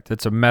correct.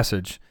 It's a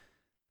message.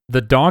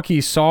 "The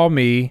donkey saw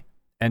me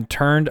and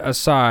turned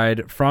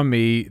aside from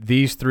me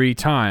these 3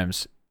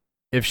 times.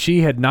 If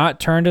she had not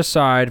turned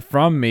aside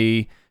from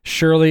me,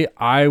 surely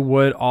I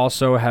would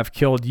also have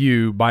killed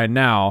you by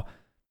now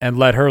and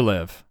let her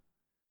live."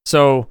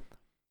 So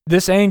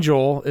this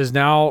angel is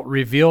now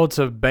revealed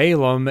to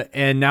Balaam,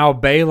 and now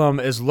Balaam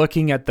is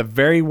looking at the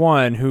very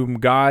one whom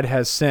God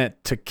has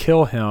sent to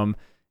kill him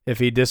if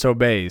he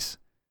disobeys.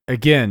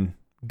 Again,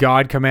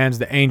 God commands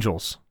the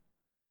angels,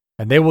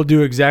 and they will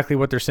do exactly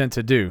what they're sent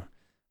to do.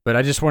 But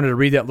I just wanted to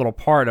read that little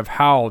part of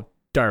how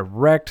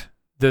direct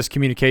this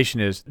communication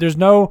is. There's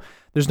no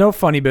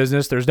funny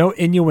business. There's no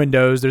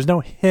innuendos. There's no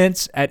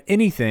hints at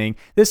anything.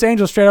 This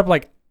angel straight up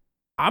like,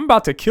 "I'm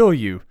about to kill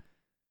you.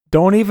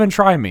 Don't even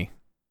try me.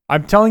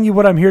 I'm telling you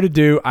what I'm here to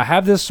do. I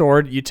have this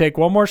sword. You take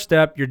one more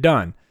step, you're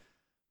done.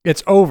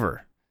 It's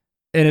over."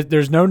 And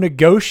there's no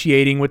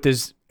negotiating with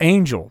this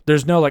angel.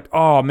 There's no like,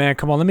 "Oh man,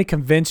 come on, let me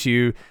convince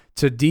you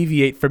to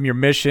deviate from your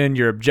mission,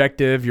 your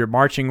objective, your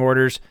marching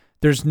orders."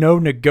 There's no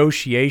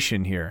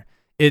negotiation here.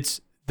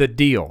 It's the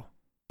deal.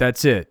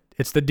 That's it.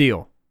 It's the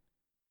deal.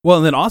 Well,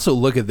 and then also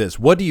look at this.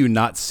 What do you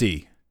not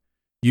see?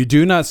 You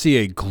do not see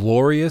a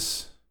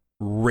glorious,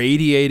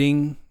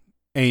 radiating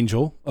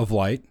angel of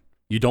light.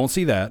 You don't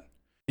see that.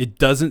 It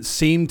doesn't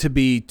seem to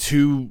be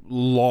too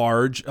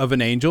large of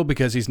an angel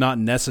because he's not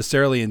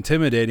necessarily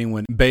intimidating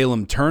when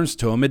Balaam turns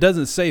to him. It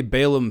doesn't say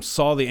Balaam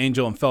saw the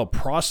angel and fell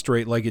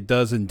prostrate like it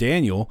does in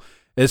Daniel.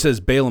 It says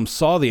Balaam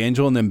saw the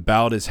angel and then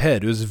bowed his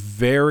head. It was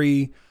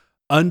very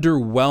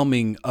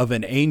underwhelming of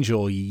an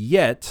angel,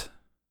 yet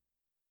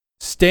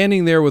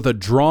standing there with a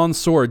drawn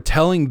sword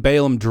telling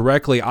Balaam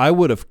directly, "I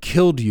would have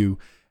killed you."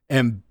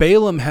 And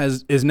Balaam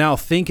is now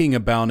thinking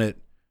about it.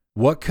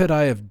 What could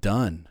I have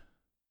done?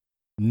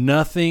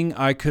 Nothing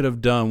I could have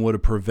done would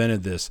have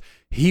prevented this.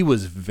 He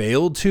was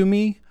veiled to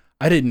me.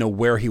 I didn't know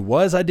where he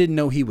was. I didn't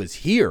know he was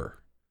here.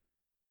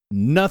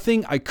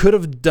 Nothing I could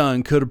have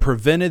done could have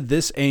prevented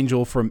this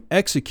angel from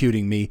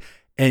executing me.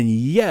 And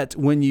yet,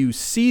 when you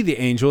see the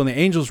angel and the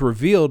angel's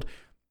revealed,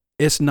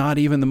 it's not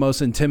even the most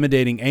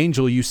intimidating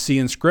angel you see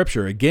in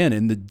Scripture. Again,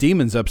 in the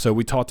demons episode,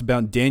 we talked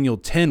about Daniel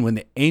 10 when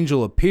the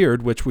angel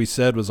appeared, which we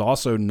said was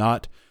also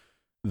not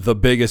the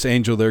biggest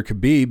angel there could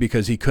be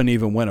because he couldn't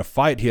even win a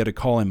fight. He had to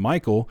call in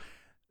Michael.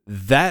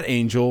 That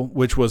angel,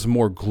 which was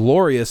more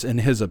glorious in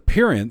his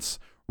appearance,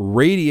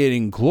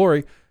 radiating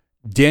glory,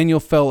 Daniel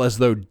fell as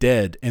though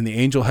dead, and the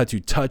angel had to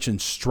touch and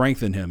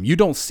strengthen him. You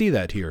don't see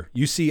that here.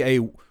 You see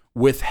a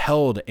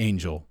withheld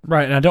angel.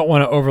 Right, and I don't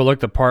want to overlook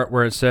the part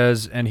where it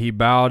says, "And he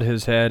bowed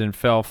his head and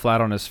fell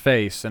flat on his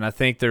face." And I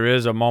think there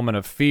is a moment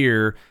of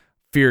fear.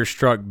 Fear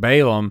struck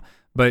Balaam,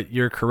 but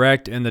you're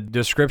correct in the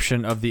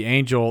description of the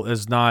angel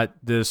is not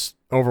this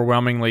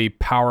overwhelmingly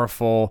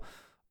powerful,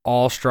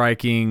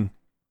 all-striking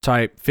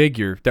type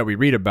figure that we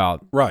read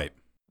about. Right.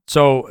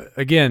 So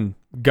again,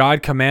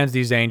 God commands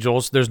these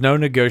angels. There's no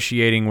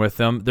negotiating with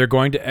them. They're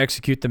going to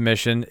execute the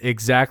mission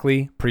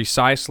exactly,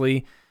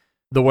 precisely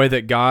the way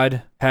that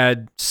God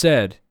had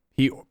said.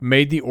 He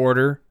made the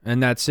order,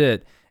 and that's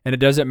it. And it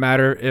doesn't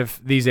matter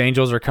if these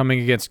angels are coming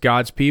against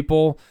God's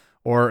people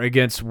or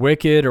against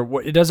wicked or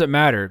what. It doesn't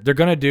matter. They're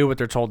going to do what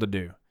they're told to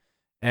do.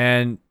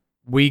 And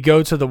we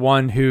go to the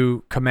one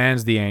who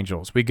commands the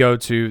angels. We go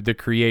to the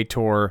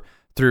Creator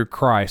through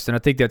Christ. And I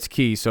think that's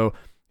key. So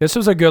this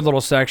was a good little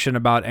section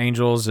about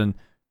angels and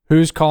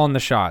who's calling the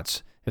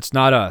shots. It's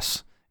not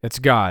us. It's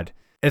God.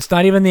 It's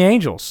not even the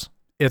angels.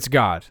 It's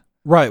God.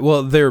 Right.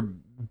 Well, they're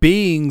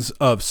beings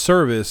of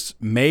service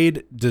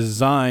made,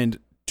 designed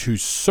to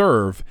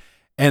serve,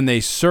 and they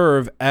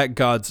serve at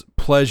God's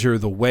pleasure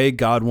the way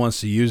God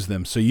wants to use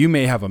them. So you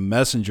may have a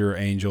messenger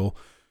angel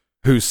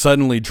who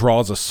suddenly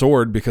draws a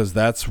sword because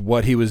that's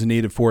what he was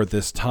needed for at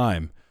this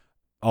time.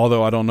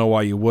 Although I don't know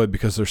why you would,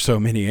 because there's so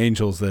many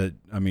angels that,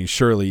 I mean,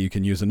 surely you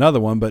can use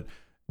another one, but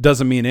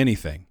doesn't mean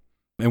anything.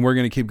 And we're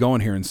going to keep going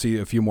here and see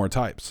a few more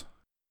types.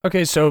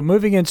 Okay, so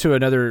moving into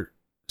another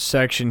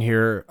section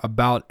here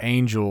about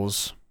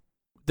angels,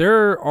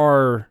 there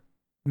are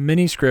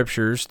many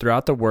scriptures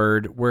throughout the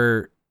Word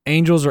where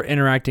angels are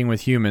interacting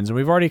with humans, and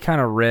we've already kind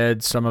of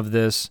read some of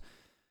this.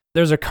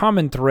 There's a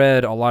common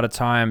thread a lot of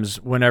times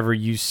whenever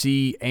you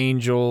see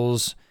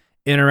angels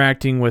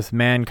interacting with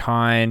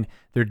mankind.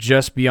 They're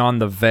just beyond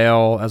the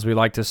veil, as we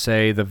like to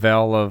say, the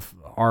veil of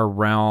our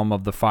realm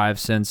of the five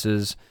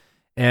senses,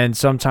 and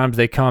sometimes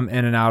they come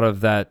in and out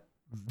of that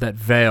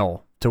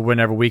veil to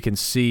whenever we can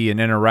see and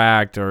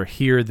interact or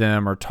hear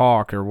them or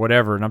talk or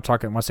whatever. And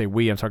when I say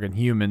we, I'm talking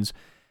humans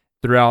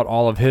throughout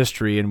all of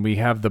history, and we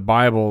have the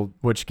Bible,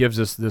 which gives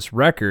us this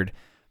record.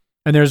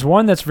 And there's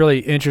one that's really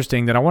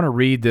interesting that I want to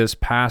read this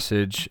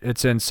passage.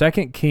 It's in 2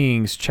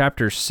 Kings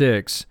chapter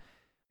 6,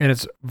 and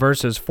it's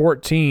verses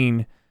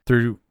 14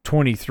 through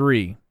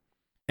 23.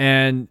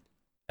 And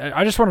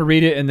I just want to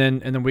read it, and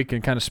then we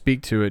can kind of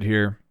speak to it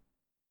here.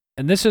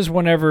 And this is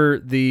whenever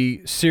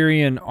the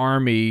Syrian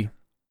army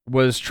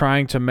was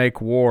trying to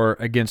make war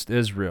against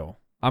Israel.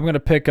 I'm going to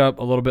pick up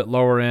a little bit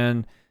lower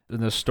in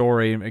the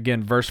story.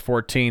 Again, verse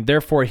 14.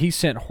 Therefore he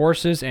sent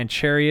horses and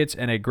chariots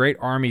and a great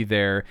army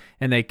there,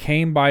 and they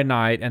came by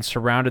night and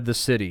surrounded the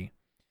city.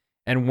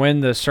 And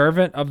when the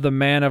servant of the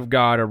man of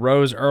God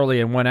arose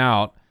early and went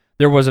out,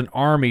 there was an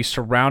army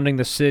surrounding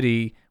the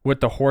city with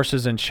the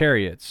horses and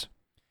chariots.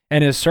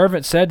 And his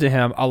servant said to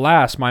him,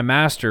 Alas, my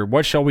master,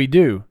 what shall we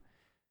do?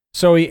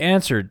 So he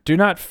answered, Do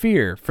not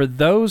fear, for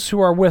those who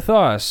are with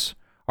us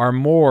are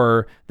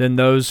more than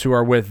those who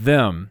are with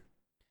them.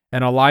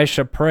 And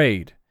Elisha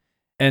prayed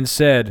and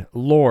said,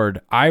 Lord,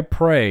 I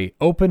pray,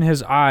 open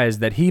his eyes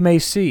that he may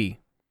see.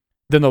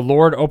 Then the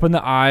Lord opened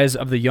the eyes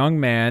of the young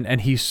man,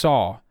 and he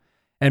saw.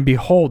 And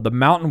behold, the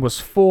mountain was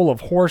full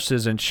of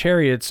horses and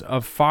chariots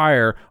of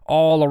fire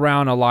all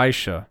around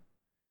Elisha.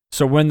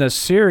 So when the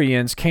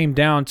Syrians came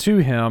down to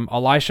him,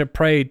 Elisha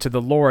prayed to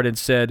the Lord and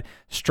said,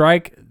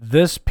 Strike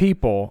this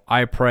people,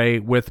 I pray,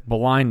 with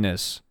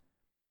blindness.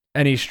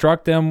 And he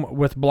struck them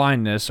with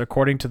blindness,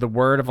 according to the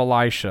word of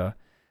Elisha.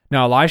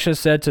 Now Elisha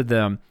said to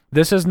them,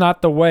 This is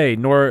not the way,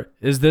 nor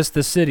is this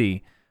the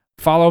city.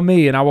 Follow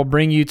me, and I will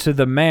bring you to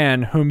the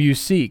man whom you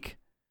seek.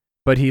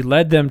 But he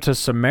led them to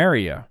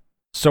Samaria.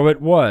 So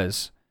it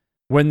was,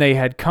 when they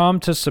had come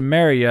to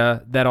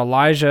Samaria, that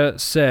Elijah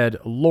said,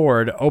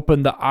 Lord,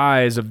 open the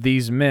eyes of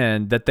these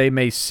men, that they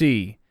may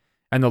see.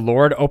 And the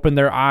Lord opened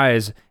their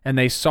eyes, and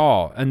they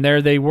saw, and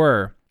there they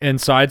were,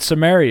 inside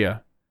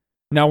Samaria.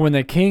 Now when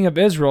the king of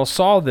Israel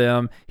saw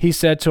them, he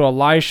said to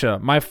Elisha,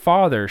 My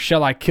father,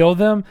 shall I kill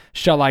them?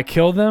 Shall I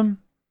kill them?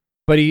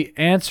 But he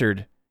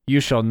answered, You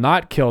shall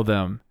not kill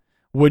them.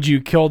 Would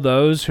you kill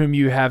those whom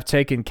you have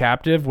taken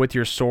captive with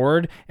your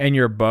sword and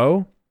your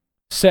bow?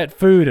 Set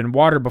food and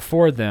water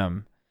before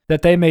them,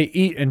 that they may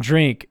eat and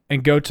drink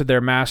and go to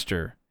their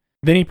master.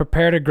 Then he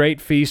prepared a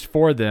great feast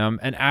for them,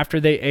 and after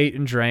they ate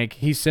and drank,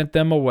 he sent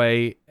them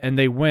away, and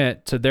they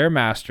went to their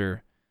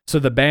master. So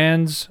the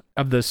bands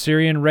of the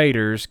Syrian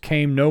raiders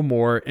came no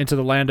more into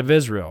the land of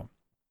Israel.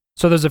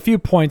 So there's a few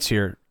points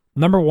here.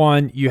 Number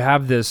one, you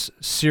have this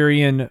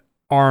Syrian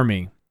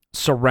army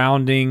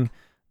surrounding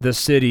the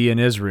city in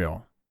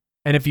Israel.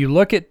 And if you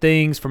look at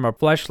things from a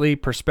fleshly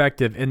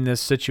perspective in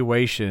this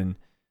situation,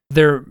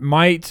 there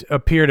might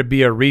appear to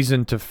be a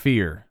reason to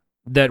fear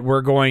that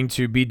we're going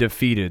to be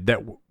defeated,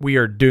 that we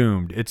are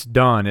doomed, it's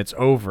done, it's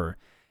over.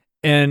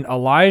 And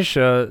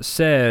Elisha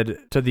said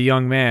to the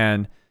young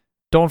man,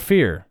 Don't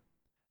fear.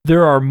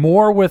 There are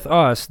more with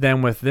us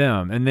than with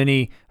them. And then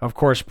he, of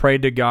course,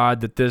 prayed to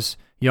God that this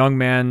young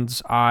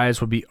man's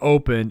eyes would be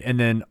opened, and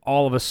then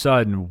all of a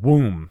sudden,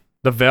 boom,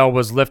 the veil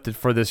was lifted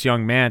for this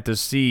young man to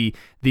see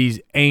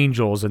these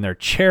angels and their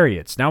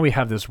chariots. Now we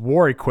have this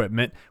war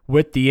equipment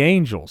with the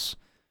angels.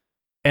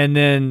 And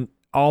then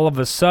all of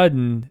a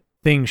sudden,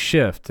 things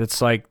shift.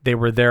 It's like they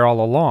were there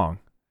all along.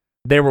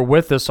 They were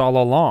with us all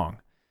along.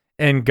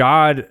 And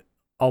God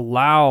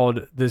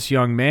allowed this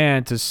young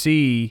man to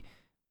see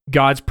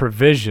God's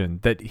provision,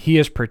 that he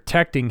is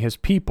protecting his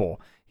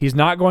people. He's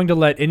not going to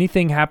let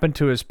anything happen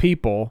to his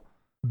people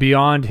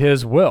beyond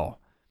his will.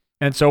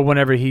 And so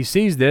whenever he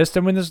sees this,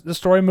 then when the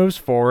story moves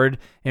forward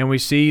and we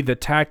see the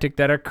tactic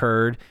that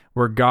occurred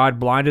where God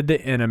blinded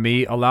the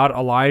enemy, allowed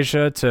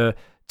Elijah to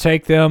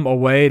take them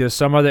away to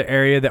some other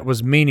area that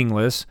was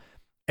meaningless,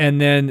 and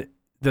then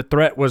the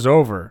threat was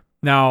over.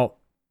 Now,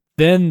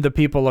 then the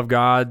people of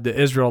God, the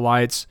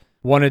Israelites,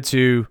 wanted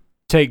to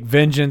take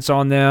vengeance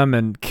on them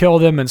and kill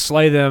them and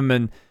slay them,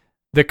 and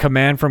the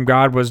command from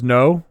God was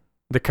no.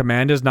 The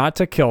command is not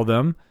to kill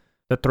them.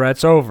 The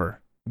threat's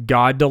over.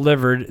 God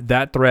delivered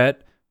that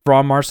threat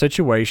from our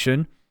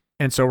situation,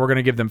 and so we're going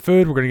to give them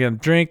food, we're going to give them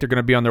drink, they're going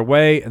to be on their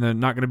way, and they're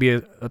not going to be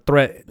a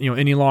threat,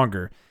 any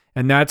longer.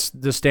 And that's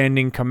the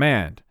standing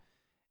command.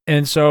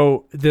 And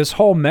so this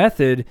whole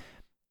method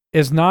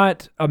is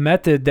not a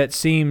method that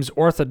seems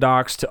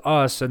orthodox to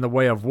us in the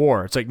way of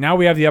war. It's like, now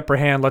we have the upper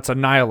hand, let's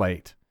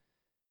annihilate.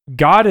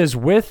 God is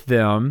with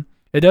them.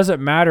 It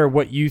doesn't matter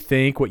what you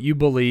think, what you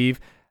believe,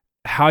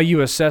 how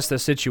you assess the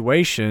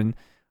situation.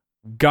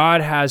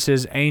 God has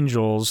his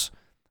angels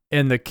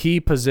in the key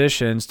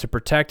positions to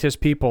protect his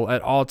people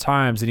at all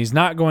times, and he's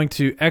not going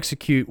to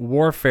execute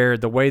warfare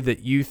the way that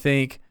you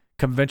think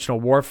conventional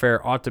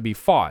warfare ought to be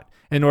fought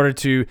in order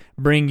to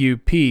bring you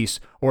peace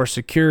or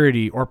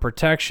security or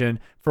protection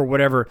for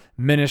whatever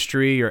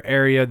ministry or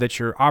area that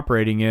you're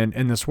operating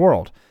in this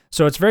world.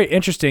 So it's very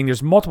interesting.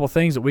 There's multiple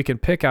things that we can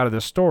pick out of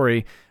this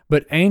story,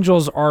 but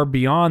angels are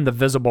beyond the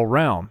visible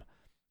realm.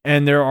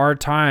 And there are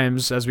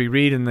times, as we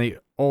read in the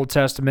Old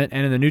Testament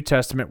and in the New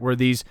Testament, where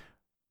these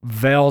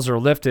veils are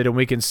lifted and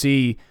we can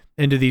see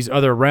into these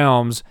other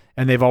realms,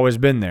 and they've always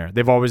been there.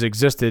 They've always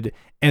existed,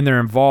 and they're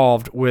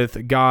involved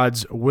with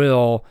God's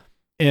will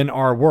in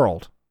our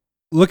world.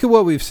 Look at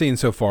what we've seen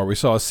so far. We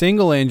saw a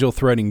single angel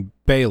threatening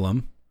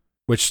Balaam,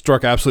 which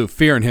struck absolute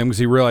fear in him because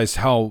he realized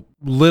how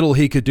little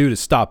he could do to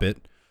stop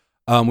it.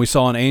 We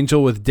saw an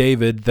angel with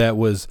David that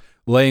was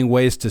laying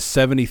waste to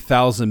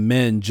 70,000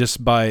 men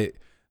just by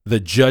the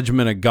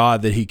judgment of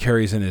God that he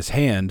carries in his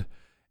hand.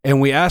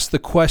 And we asked the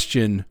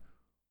question,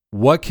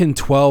 what can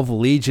 12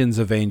 legions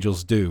of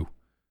angels do?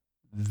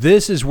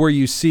 This is where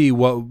you see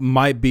what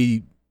might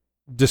be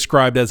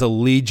described as a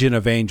legion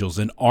of angels,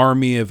 an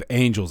army of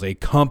angels, a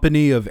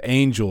company of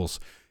angels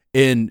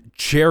in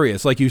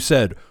chariots, like you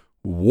said,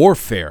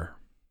 warfare.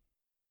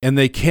 And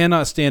they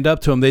cannot stand up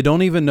to them. They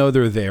don't even know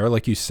they're there,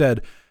 like you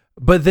said.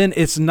 But then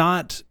it's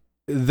not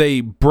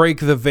they break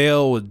the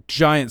veil with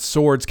giant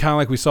swords, kind of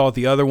like we saw with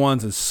the other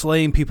ones, and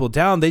slaying people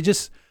down. They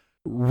just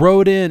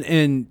rode in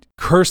and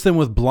cursed them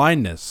with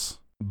blindness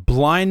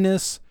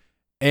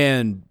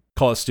and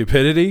call it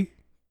stupidity,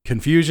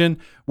 confusion,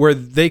 where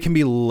they can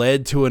be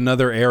led to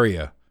another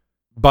area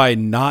by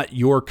not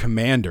your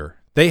commander.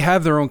 They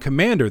have their own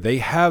commander. They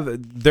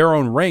have their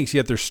own ranks,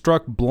 yet they're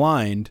struck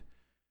blind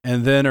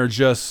and then are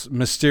just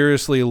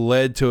mysteriously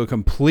led to a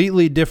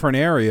completely different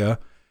area,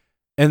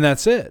 and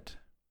that's it.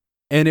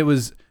 And it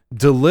was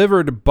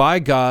delivered by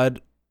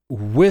God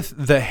with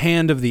the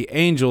hand of the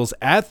angels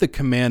at the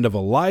command of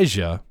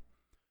Elijah.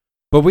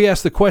 But we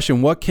ask the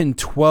question, what can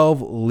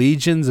 12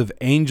 legions of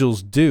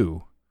angels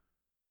do?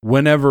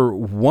 Whenever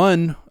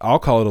one, I'll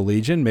call it a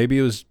legion, maybe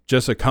it was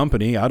just a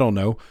company, I don't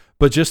know,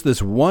 but just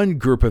this one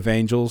group of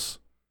angels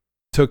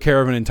took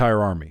care of an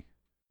entire army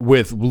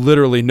with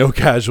literally no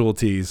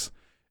casualties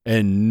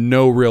and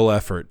no real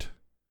effort,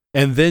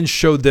 and then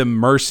showed them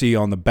mercy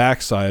on the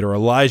backside, or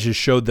Elijah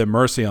showed them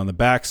mercy on the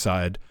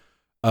backside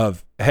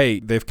of, hey,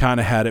 they've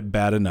kind of had it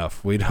bad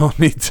enough. We don't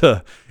need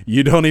to,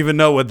 you don't even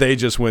know what they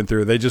just went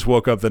through. They just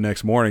woke up the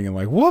next morning and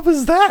like, what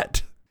was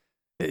that?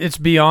 It's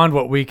beyond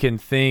what we can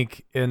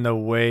think in the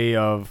way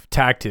of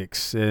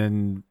tactics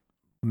and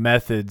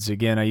methods.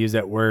 Again, I use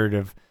that word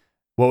of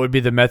what would be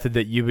the method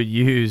that you would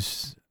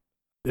use.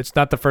 It's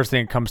not the first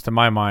thing that comes to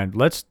my mind.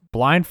 Let's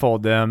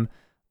blindfold them,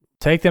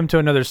 take them to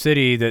another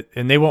city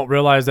and they won't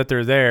realize that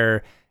they're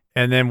there,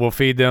 and then we'll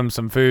feed them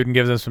some food and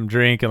give them some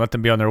drink and let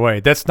them be on their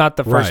way. That's not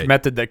the first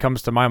method that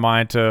comes to my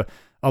mind to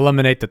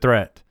eliminate the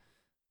threat.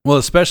 Well,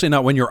 especially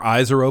not when your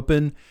eyes are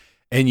open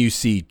and you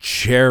see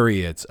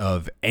chariots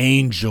of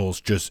angels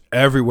just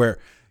everywhere.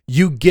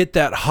 You get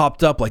that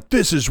hopped up like,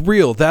 this is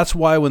real. That's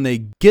why when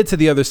they get to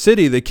the other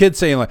city, the kid's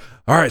saying like,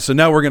 all right, so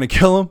now we're going to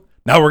kill him.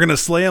 Now we're going to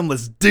slay him.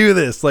 Let's do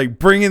this. Like,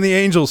 bring in the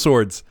angel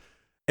swords.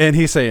 And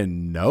he's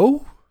saying,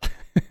 no.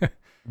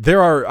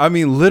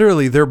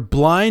 Literally, they're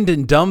blind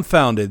and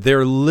dumbfounded.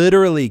 They're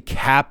literally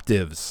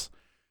captives.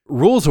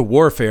 Rules of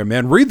warfare,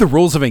 man. Read the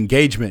rules of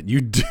engagement. You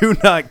do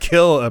not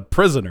kill a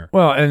prisoner.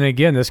 Well, and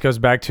again, this goes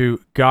back to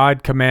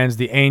God commands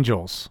the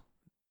angels.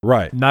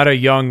 Right. Not a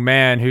young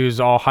man who's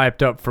all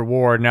hyped up for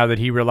war now that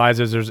he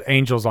realizes there's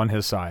angels on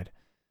his side.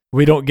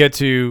 We don't get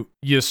to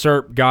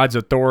usurp God's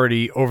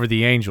authority over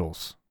the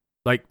angels.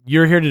 Like,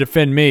 you're here to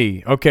defend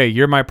me. Okay,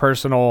 you're my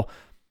personal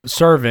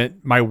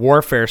servant, my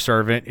warfare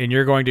servant, and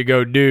you're going to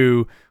go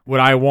do what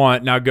I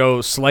want. Now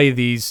go slay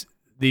these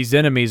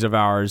enemies of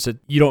ours.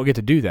 You don't get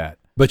to do that.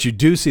 But you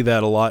do see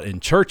that a lot in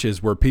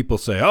churches where people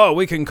say, oh,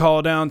 we can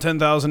call down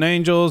 10,000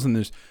 angels, and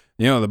there's,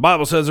 the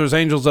Bible says there's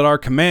angels at our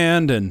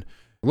command, and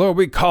Lord,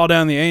 we call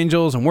down the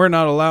angels, and we're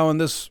not allowing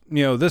this,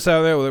 this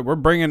out there. We're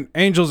bringing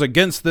angels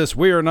against this.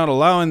 We are not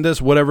allowing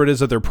this, whatever it is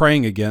that they're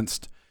praying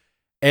against.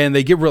 And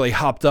they get really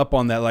hopped up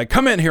on that, like,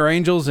 come in here,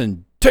 angels,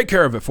 and take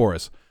care of it for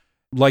us.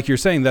 Like you're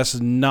saying, that's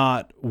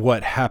not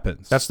what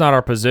happens. That's not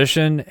our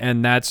position,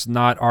 and that's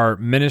not our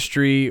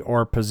ministry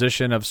or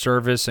position of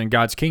service in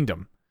God's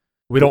kingdom.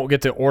 We don't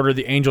get to order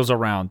the angels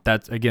around.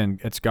 That's, again,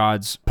 it's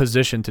God's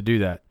position to do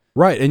that.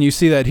 Right, and you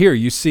see that here.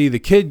 You see the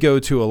kid go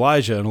to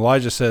Elijah, and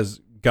Elijah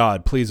says,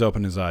 God, please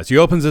open his eyes. He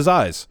opens his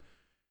eyes.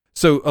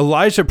 So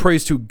Elijah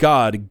prays to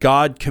God.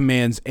 God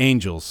commands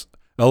angels.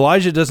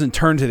 Elijah doesn't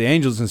turn to the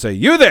angels and say,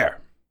 you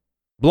there,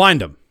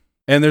 blind him.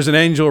 And there's an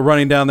angel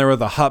running down there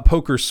with a hot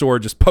poker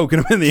sword just poking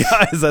him in the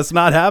eyes. That's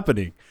not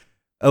happening.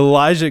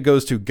 Elijah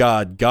goes to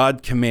God.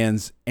 God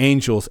commands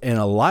angels, and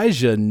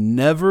Elijah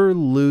never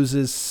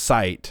loses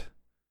sight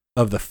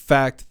of the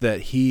fact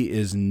that he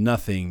is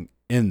nothing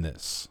in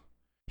this.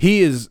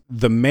 He is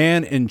the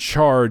man in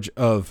charge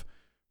of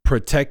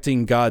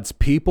protecting God's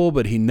people,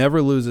 but he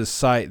never loses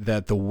sight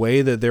that the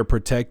way that they're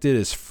protected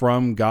is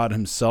from God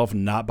himself,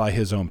 not by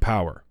his own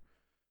power.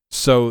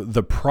 So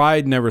the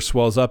pride never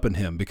swells up in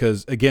him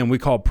because, again, we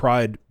call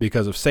pride,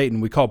 because of Satan,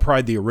 we call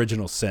pride the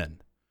original sin.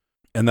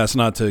 And that's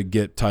not to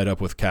get tied up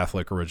with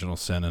Catholic original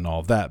sin and all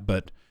of that,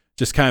 but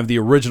just kind of the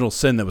original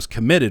sin that was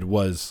committed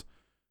was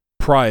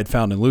pride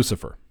found in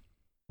Lucifer,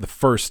 the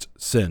first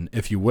sin,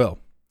 if you will.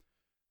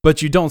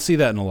 But you don't see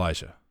that in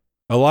Elijah.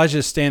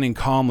 Elijah's standing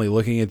calmly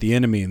looking at the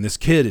enemy, and this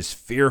kid is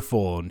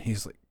fearful, and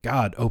he's like,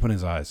 God, open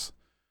his eyes.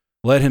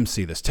 Let him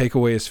see this. Take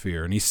away his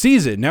fear. And he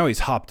sees it. Now he's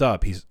hopped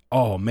up. He's,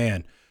 oh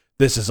man,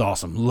 this is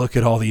awesome. Look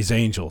at all these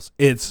angels.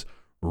 It's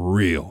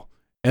real.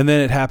 And then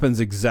it happens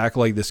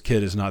exactly like this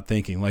kid is not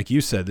thinking. Like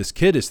you said, this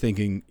kid is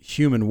thinking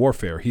human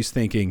warfare. He's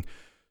thinking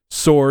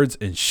swords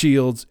and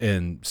shields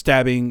and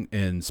stabbing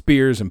and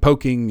spears and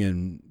poking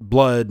and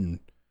blood. And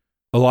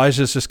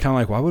Elijah's just kind of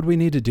like, why would we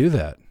need to do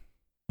that?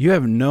 You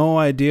have no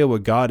idea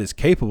what God is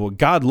capable.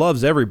 God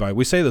loves everybody.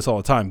 We say this all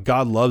the time.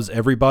 God loves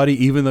everybody,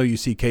 even though you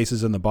see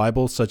cases in the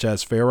Bible, such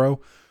as Pharaoh,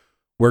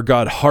 where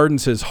God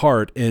hardens his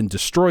heart and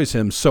destroys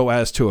him so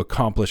as to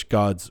accomplish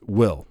God's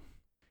will.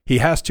 He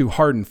has to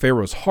harden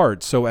Pharaoh's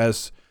heart so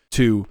as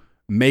to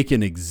make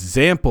an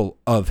example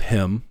of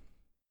him.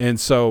 And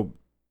so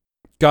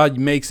God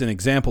makes an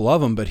example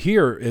of him. But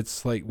here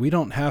it's like we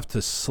don't have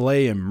to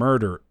slay and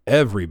murder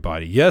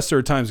everybody. Yes, there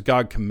are times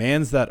God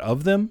commands that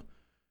of them,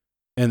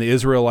 and the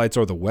Israelites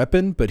are the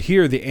weapon, but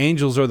here the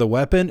angels are the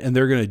weapon, and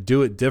they're going to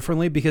do it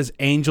differently because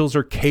angels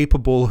are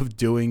capable of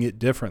doing it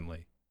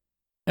differently.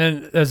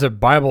 And as a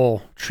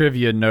Bible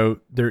trivia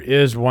note, there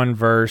is one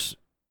verse,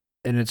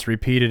 and it's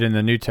repeated in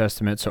the New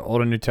Testament, so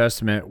Old and New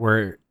Testament,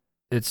 where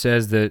it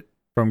says that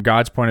from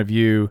God's point of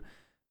view,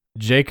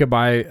 Jacob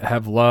I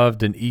have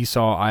loved and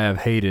Esau I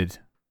have hated.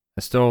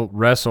 I still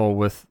wrestle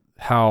with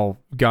how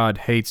God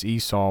hates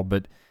Esau,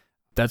 but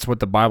that's what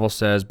the Bible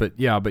says. But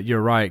yeah, but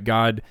you're right.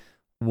 God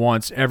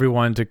wants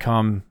everyone to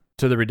come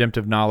to the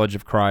redemptive knowledge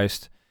of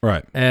Christ.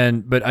 Right.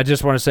 But I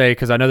just want to say,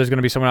 because I know there's going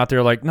to be someone out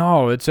there like,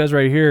 no, it says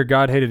right here,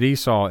 God hated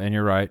Esau, and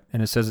you're right.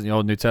 And it says in the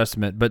Old and New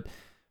Testament. But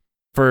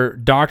for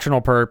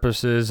doctrinal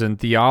purposes and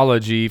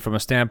theology, from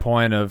a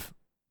standpoint of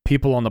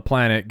people on the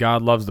planet,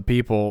 God loves the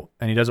people,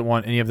 and he doesn't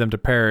want any of them to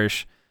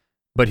perish,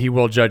 but he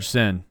will judge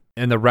sin,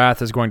 and the wrath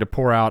is going to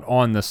pour out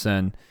on the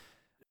sin.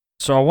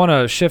 So I want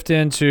to shift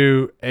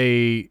into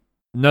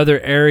another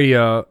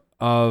area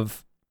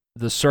of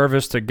the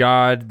service to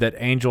God that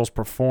angels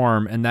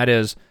perform, and that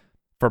is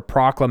for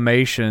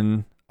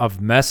proclamation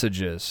of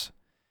messages.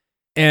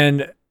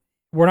 And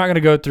we're not going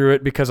to go through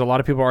it because a lot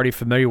of people are already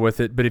familiar with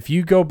it, but if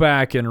you go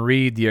back and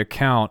read the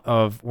account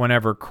of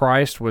whenever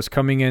Christ was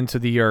coming into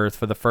the earth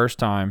for the first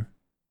time,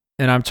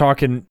 and I'm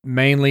talking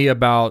mainly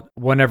about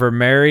whenever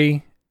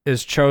Mary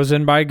is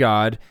chosen by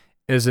God,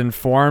 is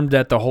informed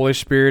that the Holy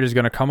Spirit is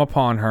going to come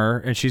upon her,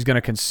 and she's going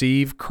to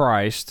conceive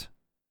Christ,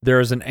 there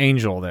is an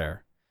angel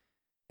there.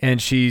 And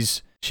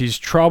she's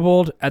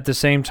troubled. At the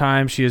same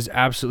time, she is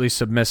absolutely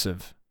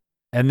submissive.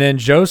 And then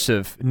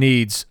Joseph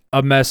needs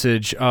a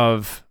message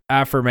of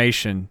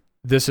affirmation.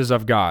 This is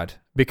of God.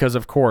 Because,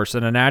 of course,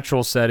 in a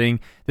natural setting,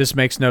 this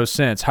makes no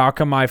sense. How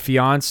can my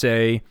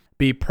fiance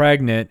be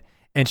pregnant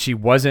and she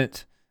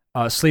wasn't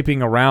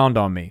sleeping around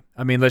on me?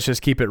 I mean, let's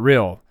just keep it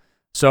real.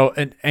 So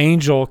an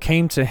angel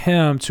came to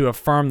him to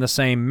affirm the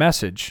same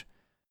message.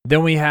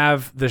 Then we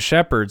have the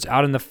shepherds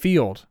out in the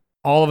field.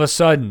 All of a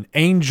sudden,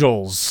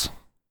 angels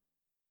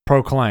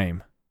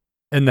proclaim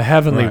in the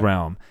heavenly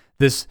realm.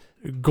 This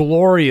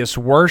glorious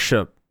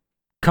worship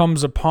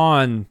comes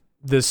upon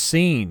this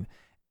scene.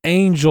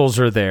 Angels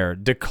are there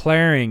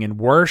declaring and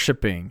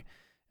worshiping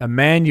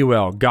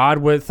Emmanuel, God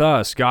with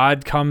us.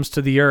 God comes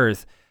to the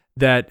earth.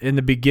 That in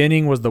the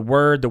beginning was the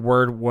Word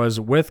was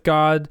with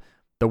God,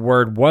 the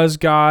Word was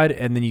God.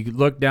 And then you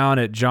look down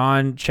at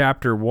John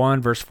chapter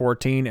 1, verse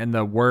 14, and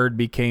the Word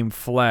became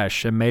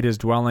flesh and made his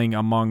dwelling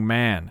among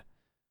man.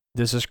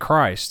 This is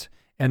Christ.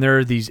 And there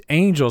are these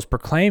angels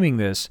proclaiming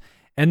this.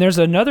 And there's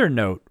another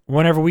note.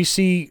 Whenever we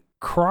see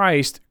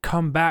Christ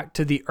come back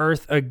to the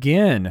earth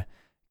again,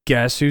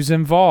 guess who's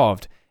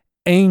involved?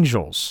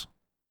 Angels.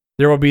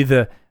 There will be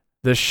the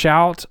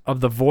shout of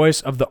the voice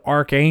of the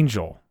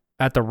archangel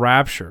at the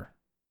rapture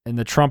and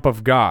the trump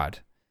of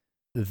God.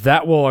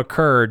 That will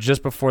occur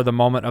just before the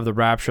moment of the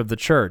rapture of the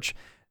church.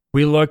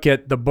 We look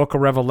at the book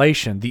of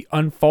Revelation, the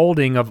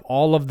unfolding of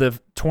all of the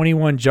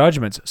 21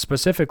 judgments,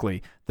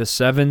 specifically the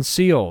 7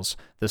 seals,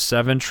 the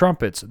 7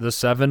 trumpets, the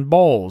 7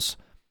 bowls.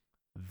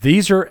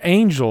 These are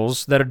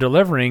angels that are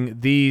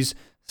delivering these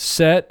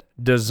set,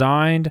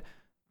 designed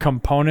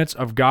components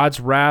of God's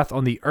wrath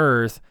on the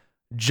earth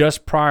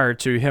just prior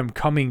to him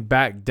coming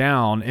back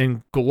down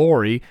in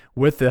glory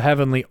with the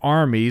heavenly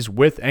armies,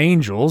 with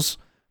angels,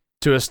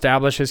 to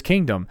establish his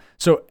kingdom.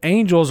 So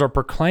angels are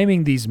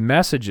proclaiming these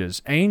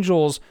messages.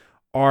 Angels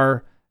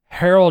are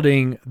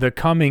heralding the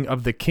coming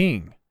of the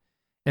king.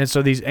 And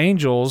so these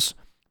angels,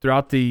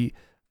 throughout the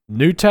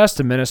New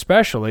Testament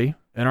especially,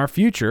 in our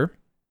future,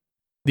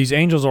 these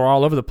angels are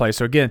all over the place.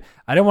 So again,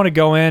 I don't want to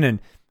go in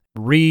and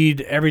read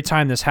every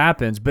time this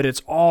happens, but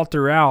it's all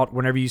throughout.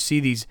 Whenever you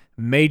see these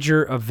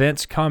major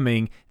events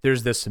coming,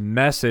 there's this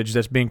message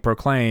that's being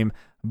proclaimed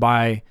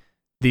by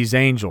these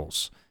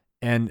angels.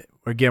 And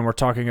again, we're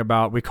talking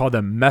about, we call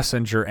them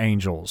messenger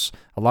angels.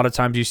 A lot of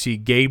times you see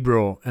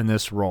Gabriel in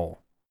this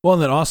role. Well,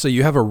 and then also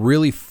you have a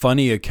really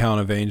funny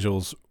account of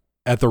angels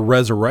at the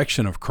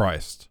resurrection of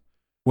Christ.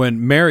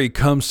 When Mary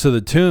comes to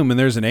the tomb and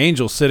there's an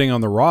angel sitting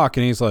on the rock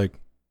and he's like,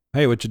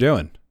 hey, what you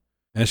doing?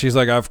 And she's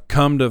like, I've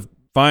come to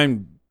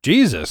find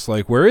Jesus.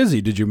 Like, where is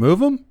he? Did you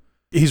move him?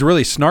 He's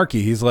really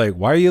snarky. He's like,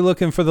 why are you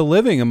looking for the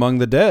living among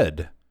the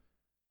dead?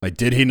 Like,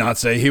 did he not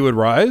say he would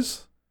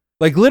rise?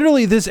 Like,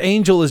 literally, this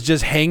angel is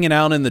just hanging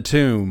out in the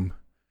tomb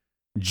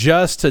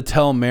just to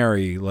tell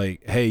Mary,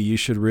 like, hey, you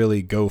should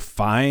really go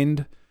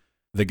find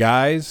the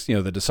guys,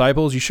 the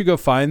disciples. You should go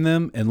find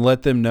them and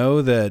let them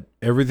know that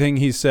everything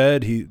he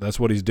said, that's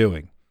what he's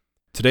doing.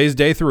 Today's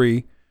day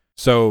 3,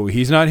 so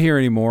he's not here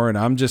anymore, and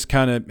I'm just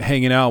kind of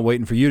hanging out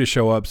waiting for you to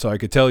show up so I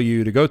could tell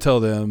you to go tell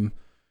them,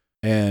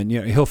 and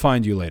he'll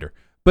find you later.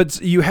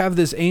 But you have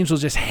this angel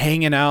just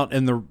hanging out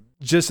in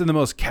the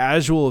most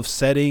casual of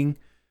setting.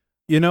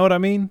 You know what I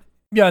mean?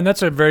 Yeah, and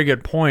that's a very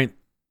good point.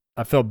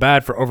 I feel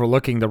bad for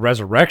overlooking the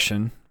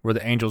resurrection where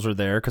the angels are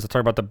there, because I talk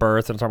about the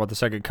birth and I talk about the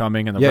second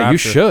coming and the rapture. Yeah, you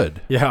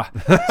should. Yeah.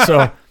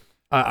 So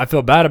I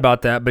feel bad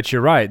about that, but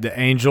you're right. The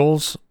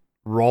angels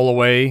roll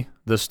away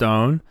the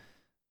stone.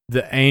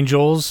 The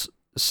angels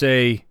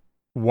say,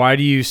 why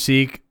do you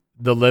seek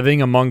the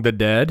living among the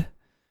dead?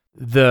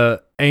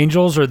 The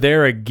angels are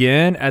there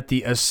again at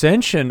the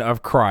ascension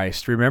of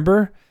Christ.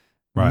 Remember?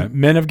 Right.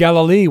 Men of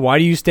Galilee, why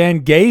do you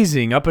stand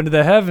gazing up into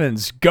the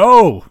heavens?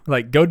 Go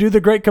do the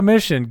Great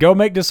Commission. Go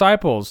make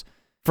disciples.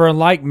 For in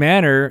like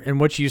manner in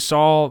which you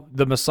saw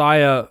the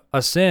Messiah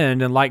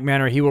ascend, in like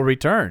manner he will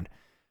return.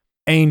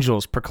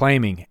 Angels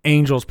proclaiming,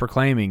 angels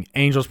proclaiming,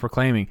 angels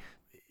proclaiming.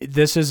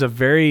 This is a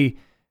very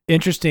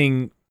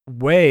interesting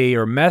way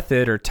or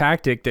method or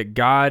tactic that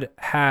God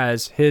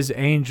has his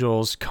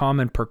angels come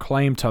and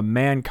proclaim to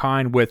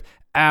mankind with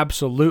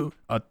absolute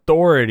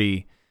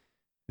authority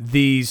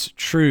these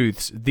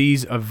truths,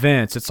 these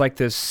events. It's like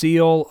this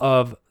seal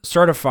of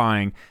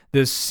certifying,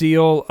 this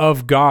seal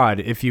of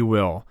God, if you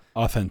will.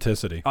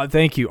 Authenticity.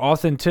 Thank you.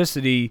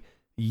 Authenticity.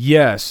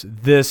 Yes,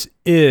 this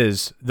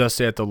is thus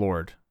saith the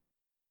Lord.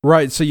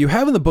 Right. So you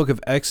have in the book of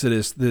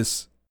Exodus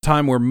this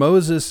time where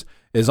Moses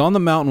is on the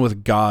mountain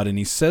with God, and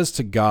he says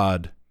to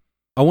God,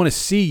 I want to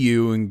see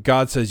you. And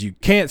God says, you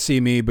can't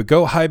see me, but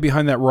go hide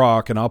behind that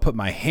rock and I'll put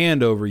my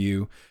hand over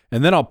you,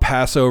 and then I'll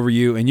pass over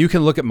you, and you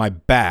can look at my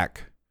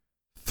back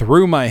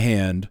through my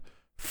hand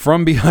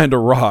from behind a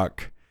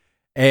rock.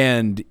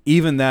 And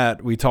even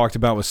that we talked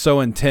about was so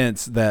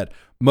intense that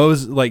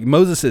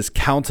Moses'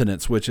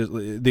 countenance, which is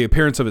the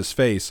appearance of his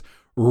face,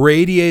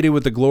 radiated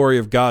with the glory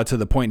of God to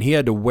the point he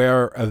had to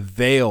wear a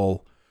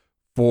veil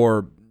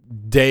for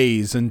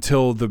days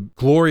until the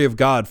glory of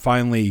God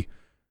finally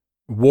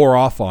wore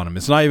off on him.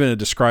 It's not even a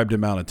described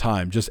amount of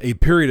time, just a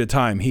period of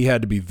time he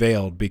had to be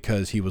veiled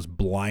because he was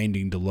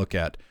blinding to look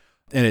at.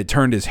 And it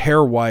turned his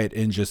hair white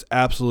and just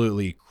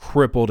absolutely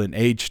crippled and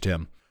aged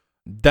him.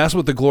 That's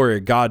what the glory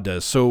of God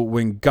does. So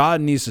when God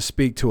needs to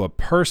speak to a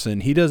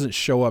person, he doesn't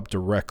show up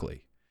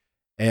directly.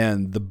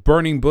 And the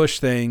burning bush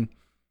thing,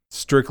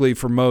 strictly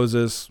for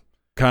Moses,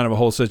 kind of a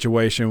whole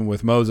situation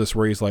with Moses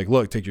where he's like,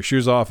 look, take your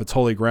shoes off. It's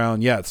holy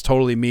ground. Yeah, it's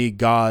totally me,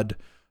 God.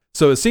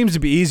 So it seems to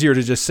be easier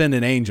to just send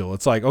an angel.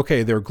 It's like,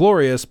 okay, they're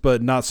glorious,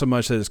 but not so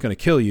much that it's going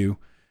to kill you.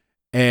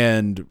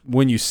 And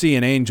when you see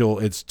an angel,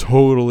 it's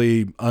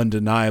totally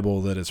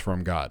undeniable that it's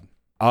from God.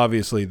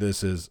 Obviously,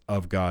 this is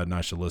of God, and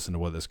I should listen to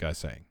what this guy's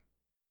saying.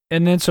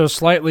 And then so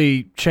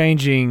slightly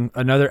changing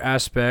another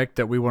aspect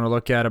that we want to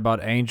look at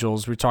about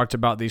angels, we talked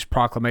about these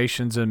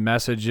proclamations and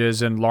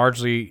messages and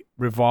largely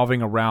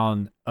revolving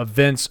around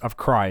events of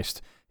Christ,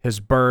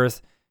 his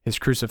birth, his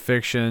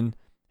crucifixion,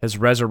 his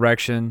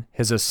resurrection,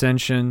 his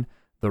ascension,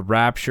 the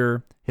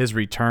rapture, his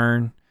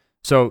return.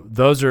 So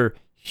those are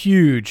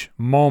huge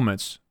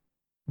moments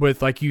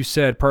with, like you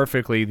said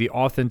perfectly, the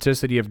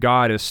authenticity of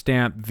God is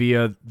stamped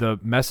via the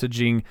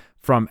messaging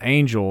from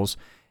angels.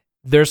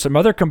 There's some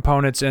other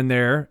components in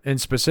there,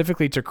 and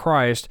specifically to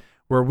Christ,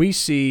 where we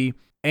see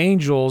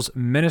angels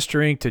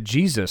ministering to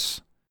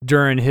Jesus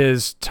during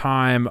his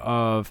time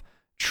of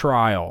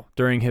trial,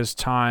 during his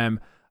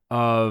time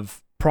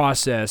of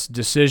process,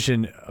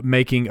 decision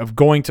making of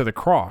going to the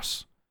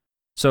cross.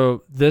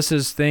 So this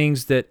is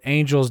things that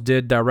angels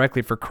did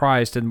directly for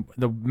Christ. And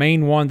the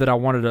main one that I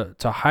wanted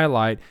to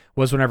highlight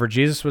was whenever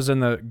Jesus was in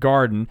the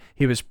garden,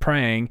 he was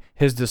praying.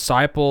 His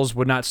disciples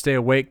would not stay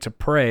awake to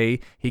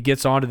pray. He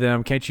gets onto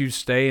them, can't you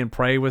stay and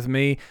pray with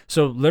me?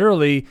 So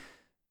literally,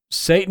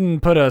 Satan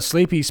put a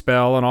sleepy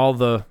spell on all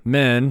the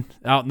men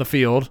out in the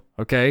field,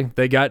 okay?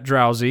 They got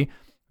drowsy.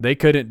 They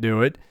couldn't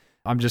do it.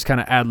 I'm just kind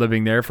of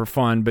ad-libbing there for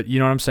fun, but you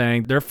know what I'm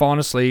saying? They're falling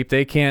asleep.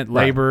 They can't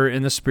labor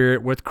in the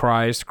spirit with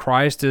Christ.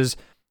 Christ is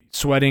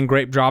sweating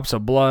great drops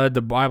of blood,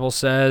 the Bible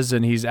says,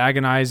 and he's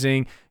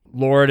agonizing.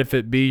 Lord, if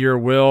it be your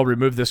will,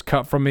 remove this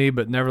cup from me,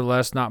 but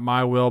nevertheless, not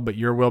my will, but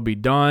your will be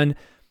done.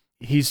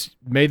 He's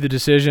made the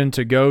decision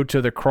to go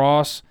to the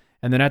cross,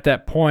 and then at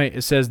that point,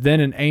 it says, then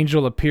an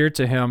angel appeared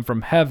to him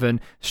from heaven,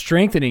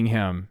 strengthening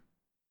him.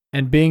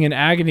 And being in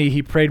agony,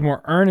 he prayed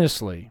more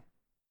earnestly.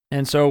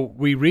 And so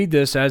we read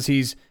this as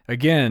he's,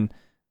 again,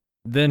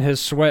 then his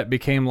sweat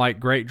became like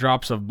great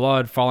drops of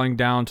blood falling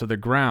down to the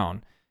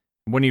ground.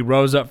 When he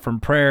rose up from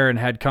prayer and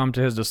had come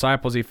to his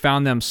disciples, he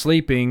found them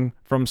sleeping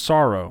from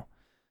sorrow.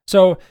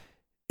 So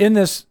in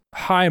this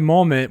high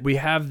moment, we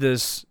have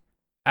this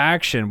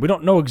action. We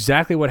don't know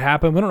exactly what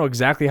happened. We don't know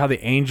exactly how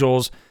the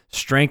angels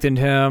strengthened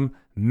him,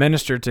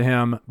 ministered to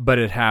him, but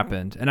it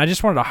happened. And I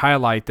just wanted to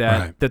highlight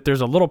that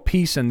there's a little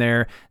piece in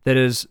there that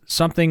is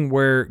something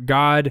where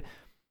God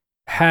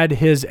had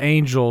his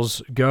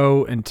angels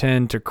go and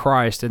tend to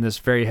Christ in this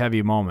very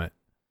heavy moment.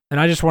 And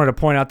I just wanted to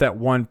point out that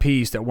one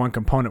piece, that one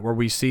component where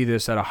we see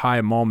this at a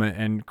high moment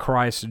in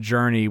Christ's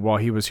journey while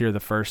he was here the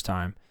first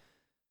time.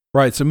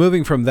 Right. So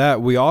moving from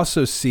that, we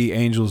also see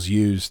angels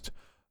used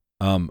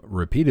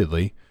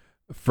repeatedly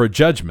for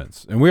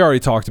judgments. And we already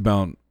talked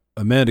about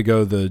a minute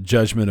ago the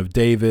judgment of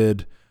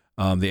David.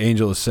 The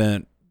angel is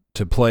sent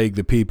to plague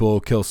the people,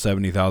 kill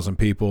 70,000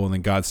 people, and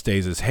then God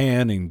stays his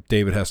hand, and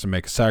David has to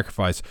make a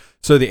sacrifice.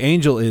 So the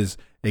angel is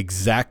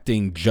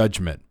exacting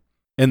judgment.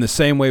 In the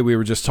same way we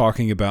were just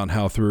talking about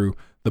how through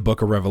the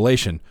book of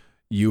Revelation,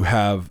 you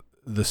have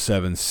the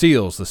 7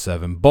 seals, the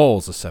 7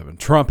 bowls, the 7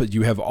 trumpets.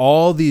 You have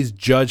all these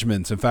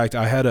judgments. In fact,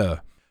 I had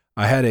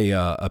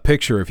a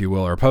picture, if you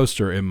will, or a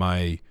poster in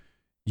my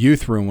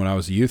youth room when I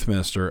was a youth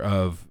minister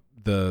of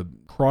the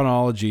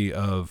chronology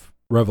of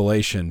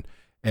Revelation,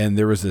 and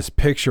there was this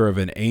picture of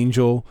an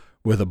angel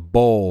with a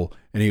bowl,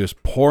 and he was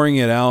pouring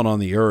it out on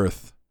the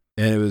earth,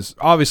 and it was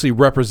obviously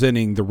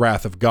representing the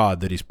wrath of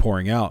God that he's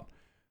pouring out.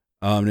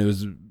 And it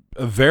was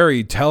a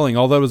very telling,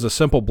 although it was a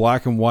simple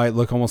black and white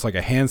look, almost like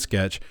a hand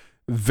sketch,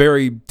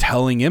 very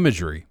telling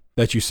imagery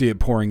that you see it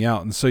pouring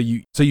out. And so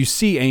you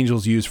see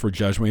angels used for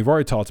judgment. We've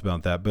already talked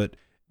about that, but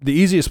the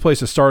easiest place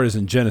to start is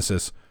in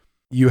Genesis.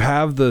 You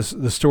have the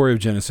story of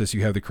Genesis.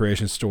 You have the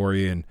creation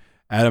story, and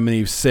Adam and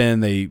Eve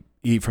sin. They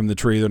eat from the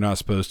tree they're not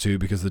supposed to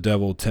because the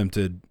devil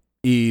tempted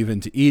Eve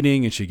into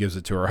eating, and she gives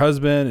it to her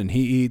husband, and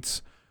he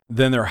eats.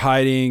 Then they're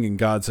hiding, and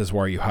God says,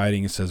 "Why are you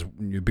hiding?" He says,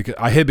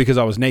 "I hid because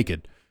I was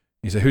naked."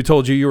 He said, "Who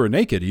told you you were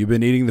naked? You've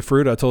been eating the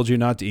fruit I told you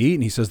not to eat."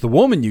 And he says, "The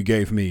woman you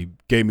gave me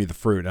the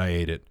fruit, and I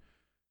ate it."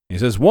 He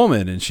says,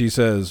 "Woman," and she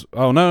says,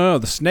 "Oh, no,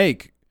 the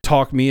snake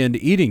talked me into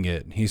eating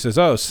it." He says,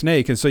 "Oh,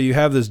 snake." And so you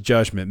have this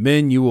judgment.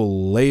 Men, you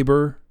will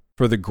labor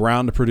for the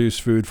ground to produce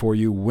food for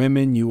you.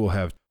 Women, you will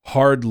have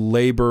hard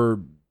labor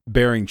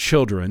bearing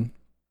children,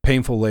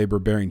 painful labor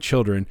bearing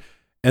children.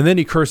 And then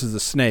he curses the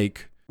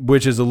snake,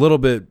 which is a little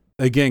bit,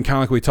 again, kind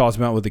of like we talked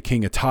about with the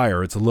king of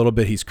Tyre. It's a little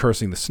bit he's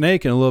cursing the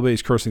snake, and a little bit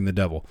he's cursing the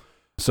devil.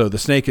 So the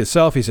snake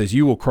itself, he says,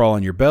 "You will crawl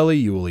on your belly,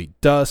 you will eat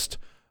dust."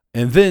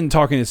 And then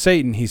talking to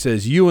Satan, he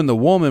says, "You and the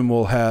woman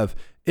will have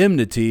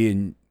enmity,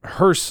 and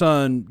her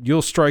son,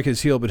 you'll strike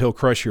his heel, but he'll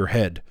crush your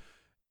head."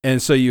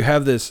 And so you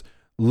have this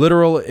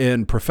literal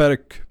and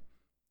prophetic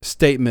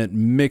statement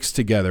mixed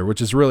together,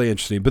 which is really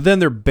interesting. But then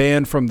they're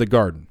banned from the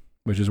garden,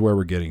 which is where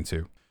we're getting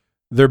to.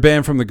 They're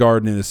banned from the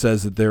garden, and it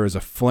says that there is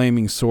a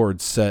flaming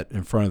sword set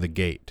in front of the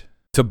gate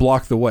to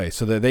block the way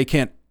so that they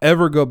can't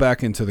ever go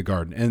back into the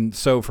garden. And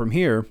so from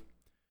here,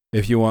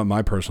 if you want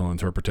my personal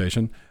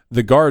interpretation,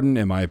 the garden,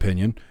 in my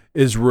opinion,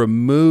 is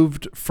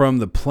removed from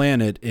the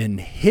planet and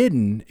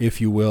hidden,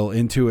 if you will,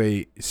 into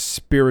a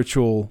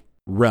spiritual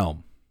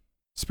realm,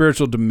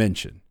 spiritual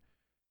dimension,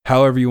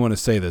 however you want to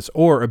say this.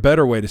 Or a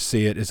better way to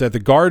see it is that the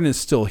garden is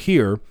still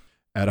here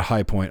at a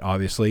high point,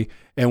 obviously.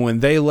 And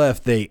when they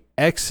left, they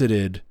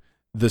exited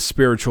the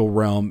spiritual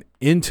realm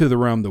into the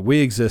realm that we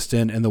exist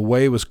in, and the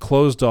way was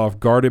closed off,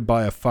 guarded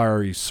by a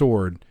fiery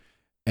sword,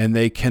 and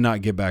they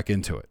cannot get back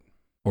into it,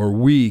 or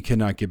we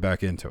cannot get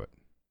back into it.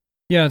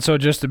 Yeah, and so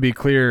just to be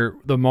clear,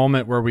 the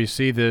moment where we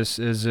see this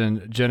is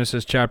in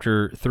Genesis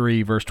chapter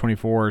 3, verse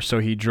 24. "So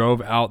he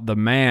drove out the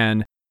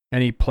man,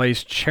 and he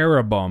placed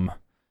cherubim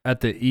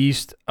at the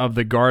east of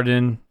the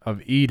Garden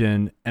of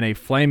Eden, and a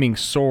flaming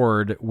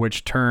sword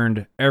which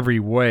turned every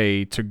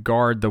way to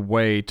guard the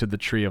way to the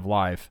tree of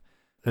life."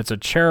 It's a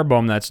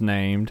cherubim that's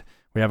named.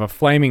 We have a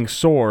flaming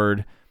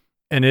sword,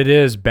 and it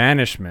is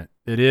banishment.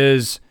 It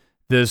is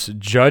this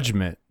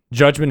judgment.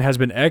 Judgment has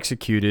been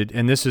executed,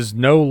 and this is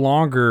no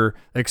longer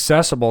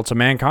accessible to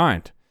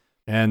mankind.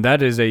 And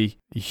that is a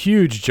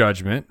huge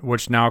judgment,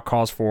 which now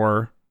calls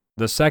for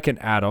the second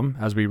Adam,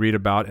 as we read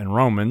about in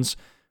Romans,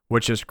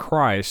 which is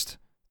Christ.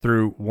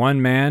 Through one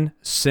man,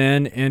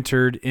 sin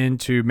entered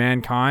into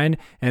mankind,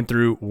 and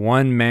through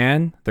one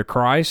man, the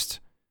Christ,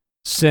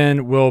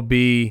 sin will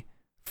be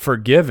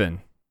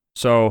forgiven.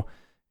 So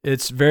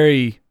it's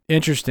very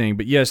interesting.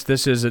 But yes,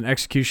 this is an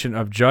execution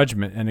of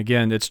judgment. And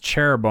again, it's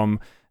cherubim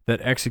that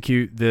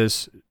execute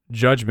this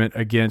judgment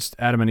against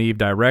Adam and Eve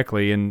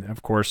directly, and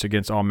of course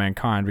against all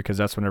mankind, because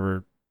that's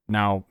whenever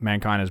now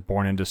mankind is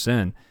born into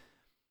sin.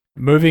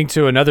 Moving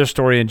to another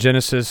story in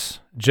Genesis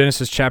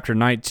chapter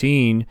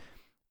 19,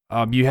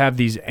 you have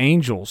these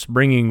angels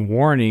bringing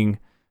warning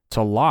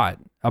to Lot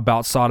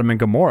about Sodom and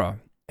Gomorrah.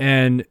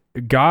 And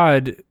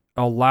God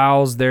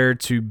allows there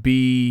to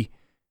be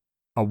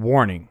a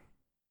warning.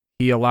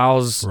 He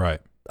allows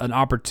an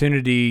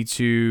opportunity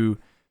to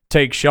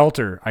take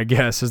shelter, I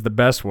guess, is the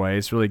best way.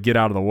 It's really get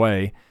out of the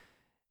way.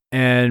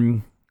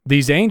 And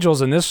these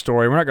angels in this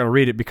story, we're not going to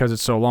read it because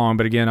it's so long,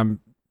 but again, I'm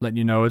letting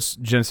you know it's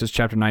Genesis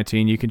chapter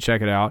 19. You can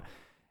check it out.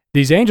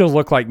 These angels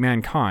look like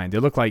mankind. They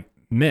look like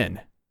men.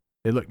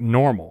 They look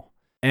normal.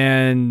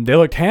 And they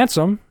looked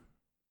handsome.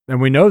 And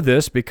we know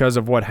this because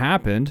of what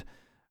happened.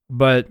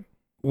 But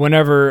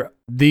whenever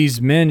these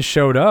men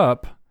showed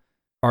up,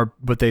 or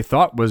what they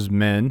thought was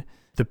men,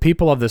 the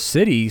people of the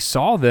city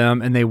saw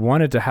them and they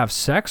wanted to have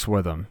sex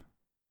with them.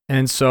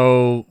 And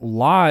so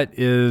Lot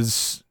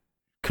is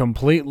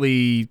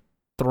completely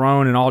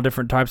thrown in all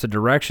different types of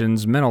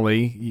directions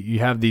mentally. You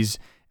have these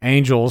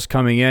angels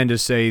coming in to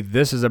say,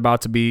 this is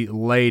about to be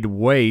laid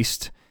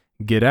waste,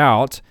 get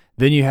out.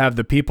 Then you have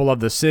the people of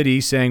the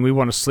city saying, we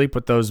want to sleep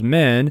with those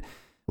men.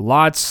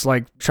 Lot's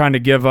like trying to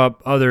give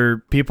up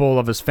other people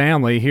of his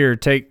family. Here,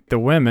 take the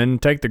women,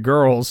 take the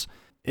girls.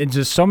 And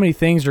just so many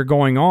things are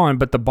going on.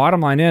 But the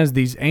bottom line is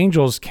these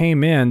angels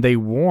came in, they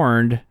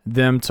warned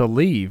them to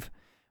leave.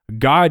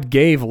 God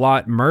gave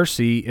Lot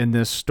mercy in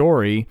this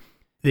story.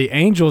 The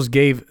angels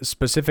gave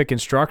specific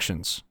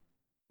instructions.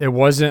 It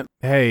wasn't,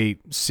 hey,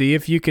 see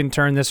if you can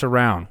turn this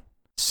around.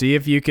 See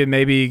if you can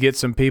maybe get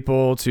some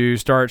people to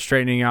start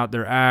straightening out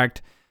their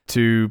act,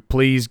 to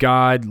please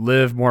God,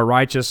 live more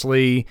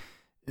righteously.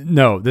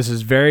 No, this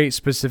is very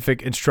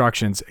specific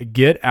instructions.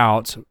 Get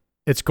out.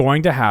 It's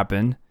going to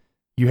happen.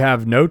 You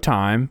have no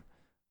time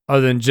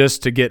other than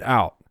just to get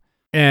out.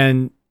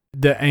 And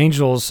the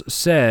angels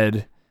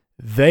said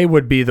they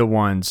would be the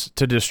ones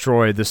to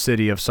destroy the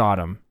city of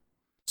Sodom.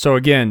 So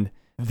again,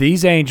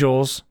 these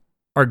angels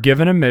are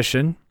given a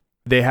mission.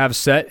 They have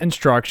set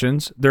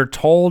instructions. They're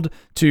told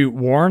to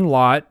warn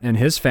Lot and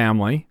his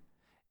family,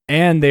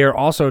 and they are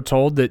also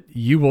told that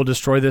you will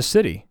destroy this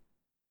city.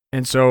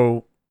 And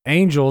so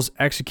angels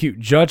execute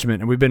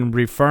judgment, and we've been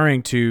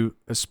referring to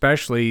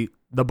especially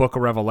the book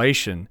of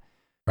Revelation,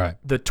 right?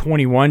 The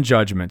 21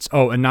 judgments.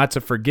 Oh, and not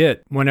to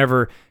forget,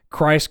 whenever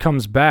Christ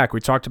comes back, we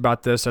talked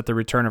about this at the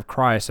return of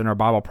Christ in our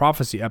Bible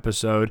prophecy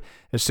episode.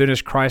 As soon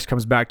as Christ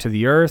comes back to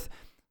the earth,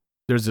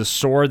 there's a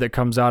sword that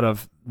comes out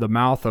of the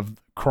mouth of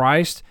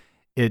Christ.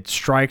 It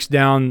strikes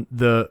down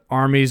the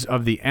armies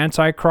of the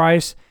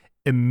Antichrist.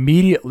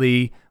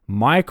 Immediately,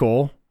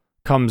 Michael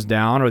comes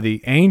down, or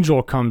the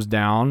angel comes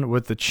down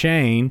with the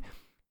chain.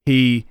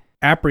 He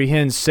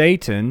apprehends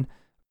Satan.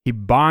 He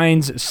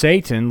binds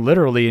Satan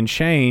literally in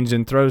chains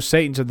and throws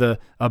Satan to the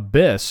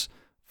abyss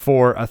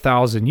for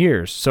 1,000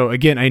 years. So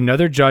again,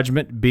 another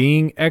judgment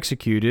being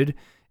executed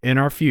in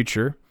our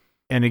future.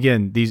 And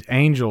again, these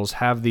angels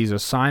have these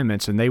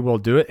assignments and they will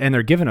do it, and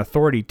they're given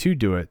authority to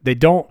do it. They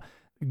don't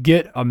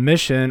get a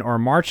mission or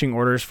marching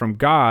orders from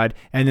God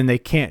and then they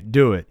can't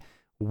do it.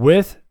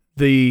 With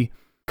the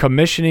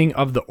commissioning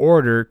of the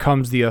order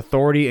comes the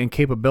authority and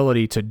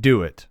capability to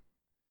do it.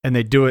 And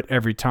they do it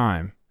every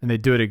time. And they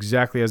do it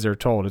exactly as they're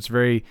told. It's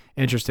very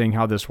interesting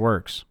how this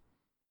works.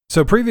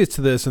 So previous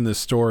to this in this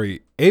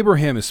story,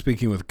 Abraham is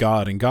speaking with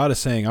God, and God is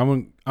saying,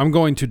 I'm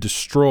going to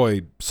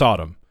destroy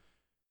Sodom.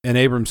 And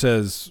Abram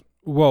says,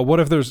 well, what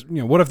if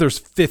there's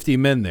 50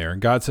 men there?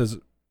 And God says,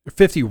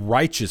 50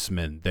 righteous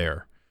men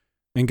there.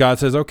 And God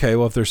says, okay,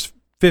 well, if there's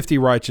 50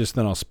 righteous,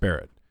 then I'll spare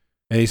it.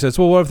 And he says,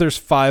 well, what if there's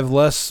 5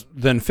 less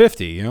than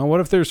 50? What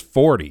if there's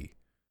 40?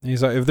 And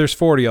he's like, if there's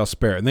 40, I'll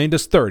spare it. And then he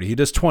does 30, he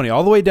does 20,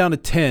 all the way down to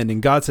 10.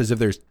 And God says, if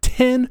there's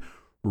 10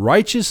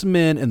 righteous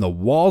men in the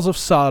walls of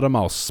Sodom,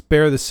 I'll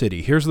spare the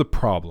city. Here's the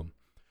problem.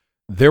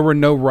 There were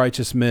no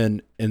righteous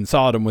men in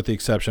Sodom with the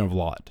exception of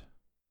Lot.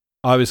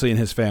 Obviously in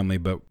his family,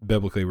 but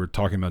biblically we're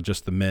talking about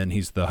just the men.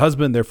 He's the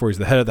husband, therefore he's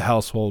the head of the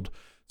household.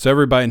 So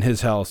everybody in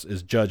his house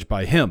is judged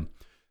by him.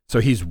 So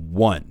he's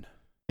one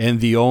and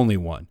the only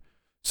one.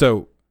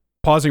 So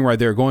pausing right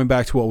there, going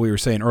back to what we were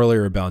saying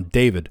earlier about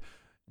David.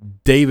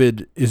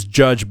 David is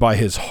judged by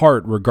his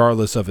heart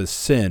regardless of his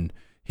sin.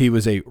 He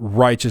was a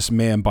righteous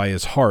man by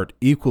his heart.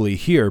 Equally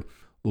here,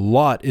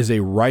 Lot is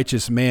a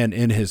righteous man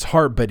in his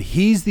heart, but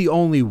he's the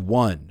only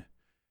one.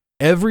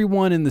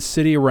 Everyone in the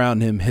city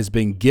around him has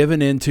been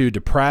given into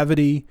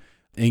depravity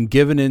and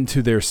given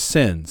into their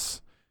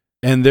sins.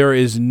 And there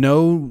is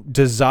no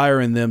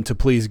desire in them to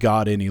please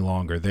God any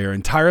longer. They're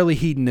entirely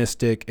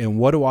hedonistic, and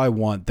what do I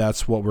want?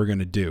 That's what we're going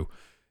to do.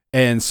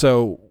 And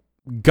so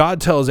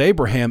God tells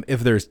Abraham,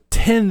 if there's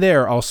 10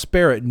 there, I'll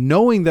spare it,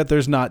 knowing that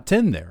there's not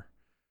 10 there.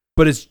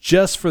 But it's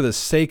just for the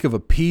sake of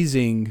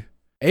appeasing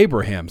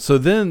Abraham. So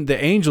then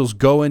the angels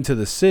go into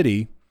the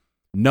city,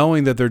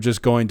 knowing that they're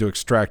just going to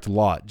extract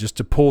Lot, just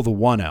to pull the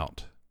one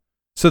out.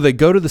 So they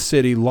go to the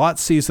city. Lot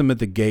sees them at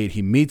the gate.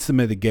 He meets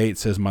them at the gate,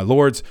 says, my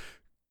lords,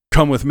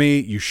 come with me.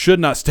 You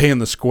should not stay in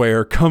the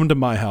square. Come to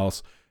my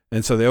house.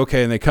 And so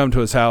they come to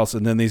his house,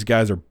 and then these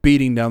guys are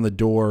beating down the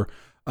door.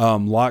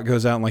 Lot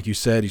goes out, and like you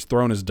said, he's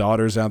throwing his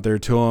daughters out there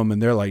to him,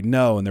 and they're like,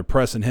 no, and they're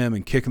pressing him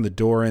and kicking the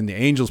door in. The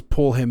angels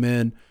pull him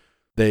in.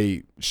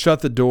 They shut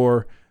the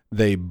door.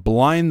 They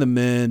blind the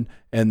men,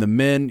 and the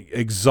men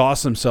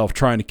exhaust themselves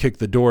trying to kick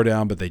the door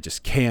down, but they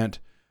just can't.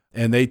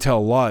 And they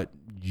tell Lot,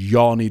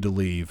 y'all need to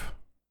leave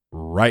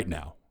right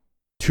now,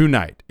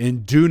 tonight,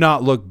 and do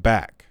not look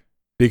back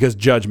because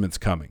judgment's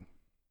coming.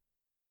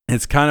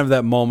 It's kind of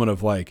that moment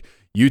of like,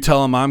 you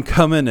tell him I'm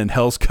coming and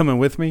hell's coming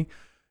with me.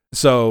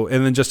 So,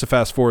 and then just to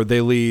fast forward,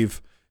 they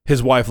leave.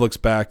 His wife looks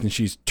back and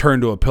she's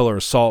turned to a pillar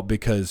of salt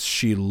because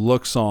she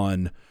looks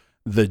on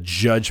the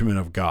judgment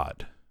of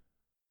God.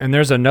 And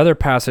there's another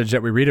passage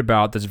that we read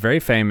about that's very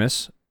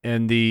famous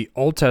in the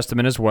Old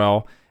Testament as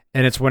well,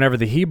 and it's whenever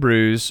the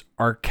Hebrews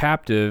are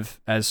captive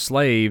as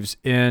slaves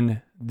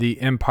in the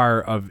empire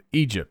of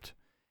Egypt.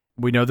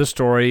 We know the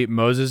story.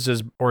 Moses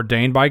is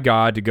ordained by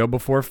God to go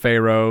before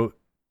Pharaoh,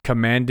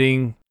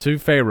 commanding to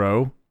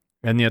Pharaoh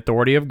and the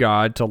authority of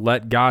God to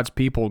let God's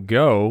people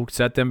go,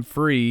 set them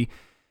free.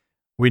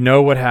 We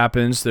know what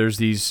happens. There's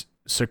these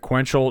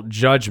sequential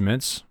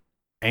judgments.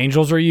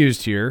 Angels are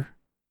used here,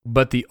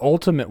 but the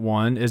ultimate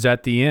one is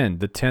at the end.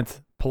 The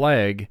 10th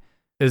plague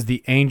is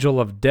the angel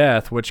of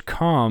death, which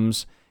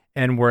comes,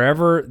 and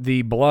wherever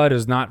the blood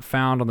is not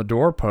found on the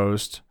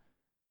doorpost,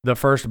 the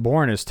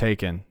firstborn is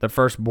taken. The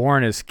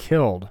firstborn is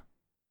killed.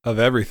 Of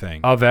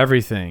everything. Of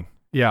everything.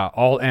 Yeah,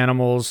 all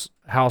animals,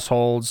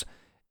 households.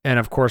 And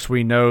of course,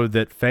 we know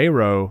that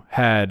Pharaoh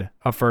had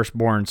a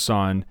firstborn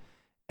son,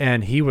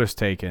 and he was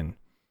taken.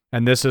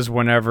 And this is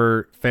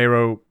whenever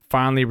Pharaoh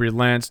finally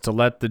relents to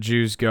let the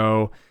Jews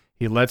go.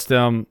 He lets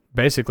them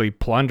basically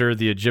plunder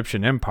the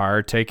Egyptian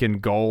empire, taking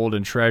gold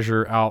and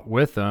treasure out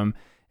with them.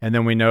 And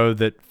then we know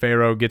that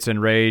Pharaoh gets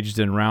enraged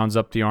and rounds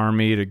up the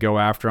army to go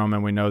after them.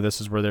 And we know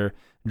this is where they're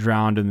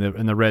drowned in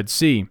the Red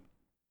Sea.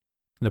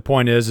 The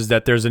point is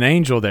that there's an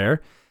angel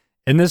there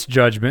in this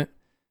judgment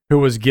who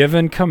was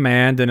given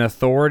command and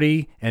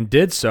authority and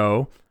did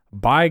so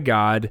by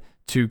God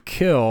to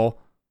kill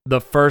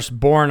the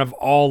firstborn of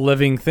all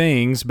living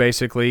things,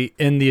 basically,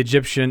 in the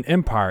Egyptian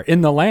empire,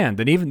 in the land.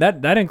 And even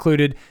that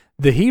included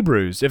the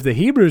Hebrews. If the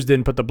Hebrews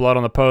didn't put the blood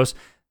on the post,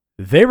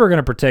 they were going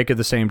to partake of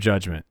the same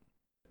judgment.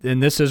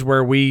 And this is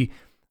where we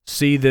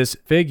see this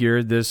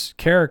figure, this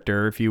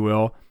character, if you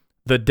will,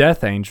 the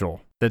death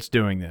angel that's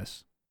doing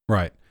this.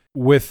 Right.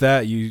 With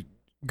that, you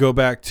go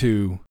back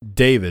to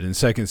David in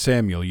 2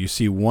 Samuel. You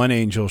see one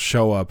angel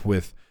show up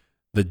with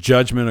the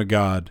judgment of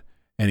God,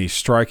 and he's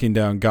striking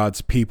down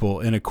God's people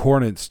in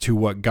accordance to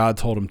what God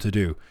told him to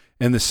do.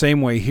 In the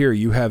same way here,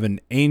 you have an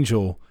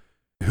angel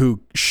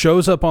who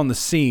shows up on the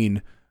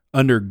scene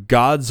under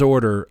God's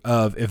order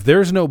of, if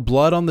there's no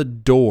blood on the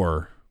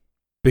door,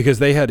 because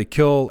they had to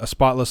kill a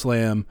spotless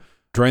lamb,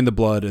 drain the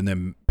blood, and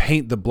then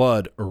paint the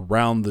blood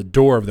around the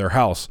door of their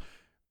house.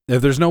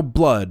 If there's no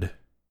blood,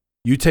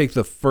 you take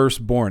the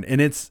firstborn. And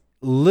it's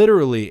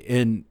literally,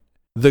 in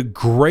the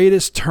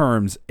greatest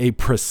terms, a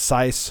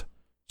precise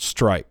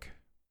strike.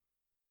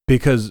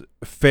 Because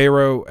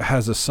Pharaoh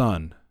has a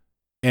son,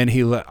 and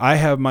I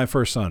have my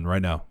first son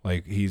right now.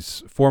 Like,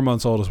 he's 4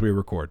 months old as we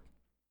record,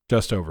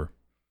 just over.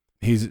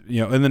 He's,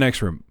 in the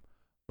next room.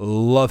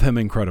 Love him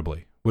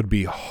incredibly. Would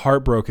be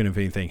heartbroken if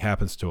anything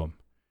happens to him.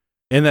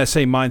 In that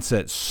same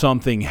mindset,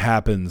 something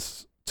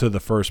happens to the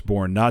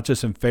firstborn, not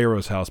just in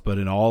Pharaoh's house, but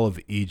in all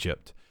of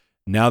Egypt.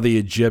 Now the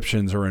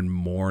Egyptians are in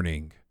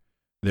mourning.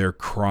 They're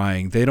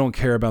crying. They don't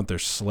care about their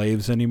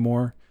slaves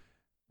anymore.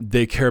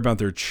 They care about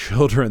their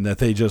children that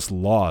they just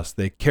lost.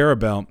 They care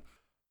about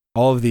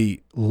all of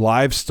the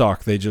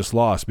livestock they just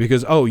lost.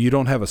 Because, you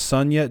don't have a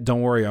son yet?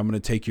 Don't worry, I'm going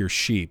to take your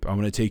sheep. I'm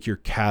going to take your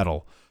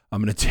cattle.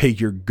 I'm going to take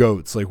your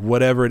goats. Like,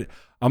 whatever.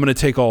 I'm going to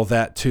take all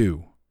that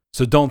too.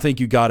 So don't think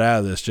you got out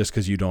of this just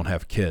because you don't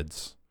have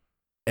kids.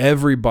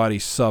 Everybody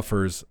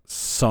suffers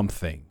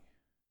something.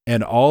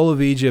 And all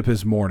of Egypt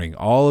is mourning.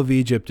 All of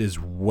Egypt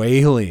is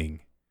wailing,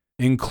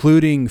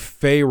 including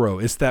Pharaoh.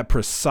 It's that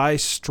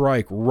precise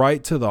strike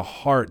right to the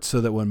heart,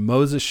 so that when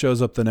Moses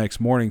shows up the next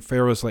morning,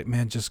 Pharaoh's like,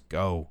 man, just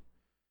go.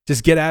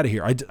 Just get out of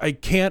here. I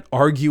can't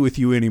argue with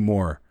you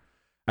anymore.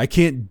 I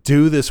can't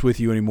do this with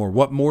you anymore.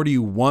 What more do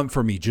you want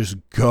from me? Just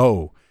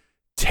go.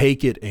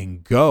 Take it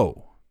and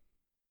go.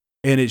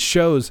 And it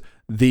shows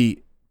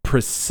the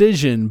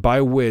precision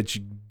by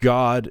which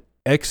God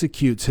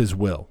executes his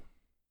will.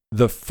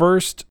 The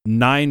first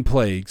 9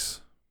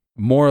 plagues,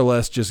 more or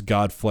less just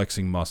God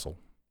flexing muscle.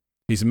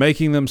 He's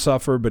making them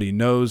suffer, but he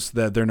knows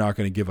that they're not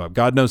going to give up.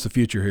 God knows the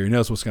future here. He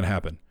knows what's going to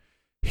happen.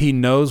 He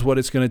knows what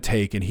it's going to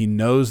take, and he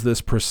knows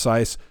this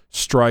precise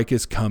strike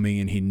is coming,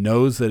 and he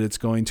knows that it's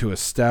going to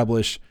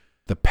establish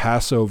the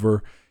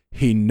Passover.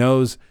 He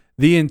knows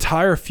the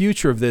entire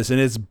future of this,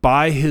 and it's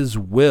by his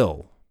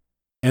will.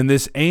 And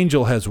this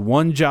angel has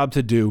one job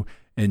to do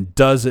and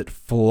does it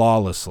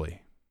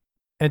flawlessly.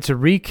 And to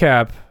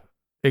recap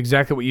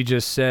exactly what you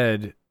just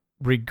said,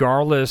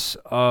 regardless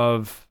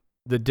of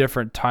the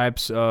different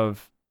types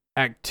of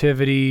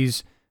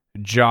activities,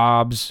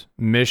 jobs,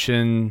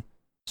 mission,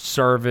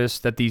 service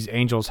that these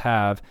angels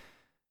have,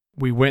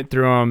 we went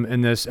through them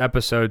in this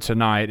episode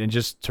tonight. And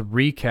just to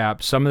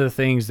recap some of the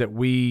things that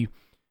we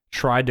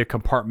tried to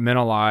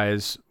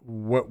compartmentalize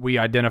what we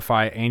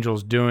identify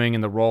angels doing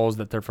and the roles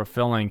that they're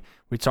fulfilling.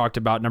 We talked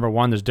about, number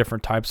 1, there's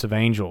different types of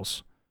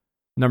angels.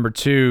 Number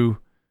 2,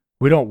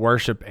 we don't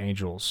worship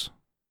angels.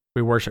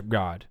 We worship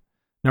God.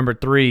 Number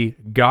 3,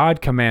 God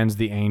commands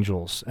the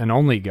angels, and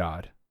only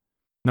God.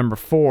 Number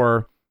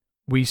 4,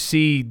 we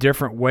see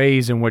different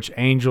ways in which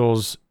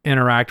angels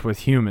interact with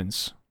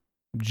humans,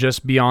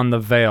 just beyond the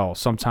veil.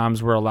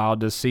 Sometimes we're allowed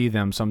to see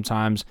them.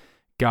 Sometimes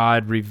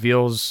God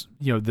reveals,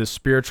 the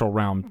spiritual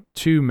realm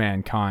to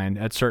mankind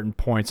at certain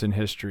points in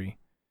history.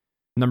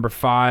 Number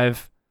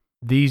 5,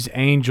 these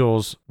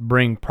angels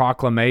bring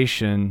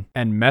proclamation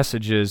and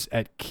messages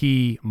at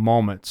key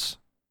moments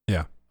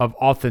of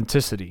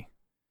authenticity.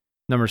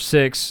 Number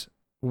 6,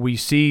 we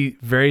see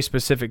very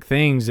specific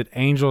things that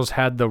angels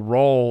had the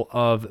role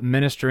of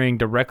ministering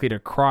directly to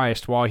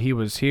Christ while he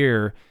was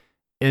here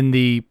in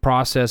the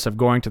process of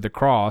going to the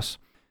cross.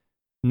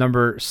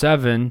 Number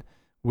 7,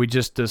 we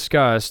just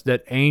discussed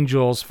that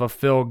angels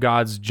fulfill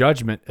God's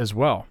judgment as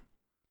well.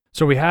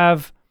 So we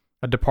have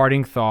a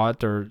departing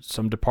thought or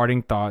some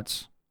departing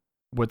thoughts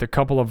with a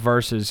couple of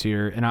verses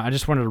here. And I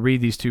just wanted to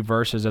read these 2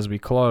 verses as we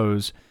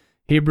close.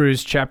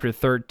 Hebrews chapter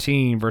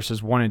 13,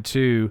 verses 1 and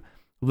 2.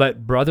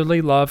 Let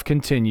brotherly love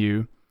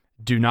continue.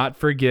 Do not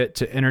forget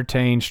to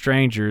entertain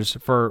strangers,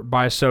 for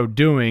by so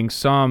doing,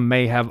 some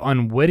may have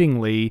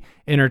unwittingly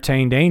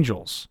entertained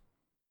angels.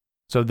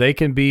 So they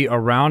can be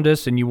around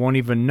us and you won't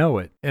even know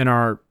it in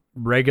our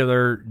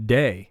regular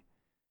day.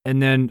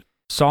 And then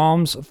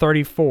Psalms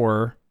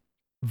 34,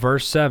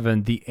 verse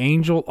 7, the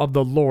angel of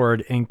the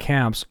Lord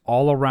encamps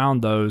all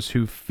around those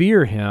who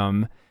fear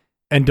him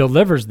and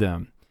delivers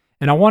them.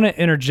 And I want to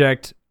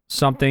interject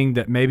something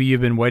that maybe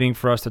you've been waiting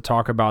for us to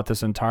talk about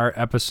this entire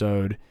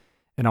episode,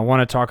 and I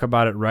want to talk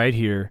about it right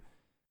here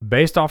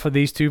based off of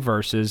these 2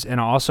 verses. And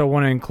I also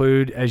want to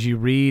include, as you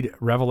read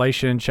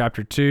Revelation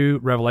chapter 2,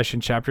 Revelation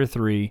chapter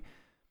 3,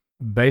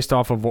 based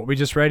off of what we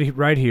just read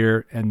right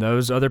here and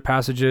those other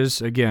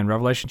passages, again,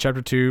 Revelation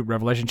chapter 2,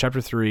 Revelation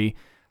chapter 3,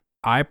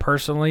 I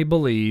personally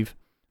believe,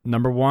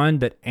 number 1,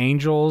 that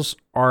angels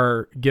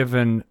are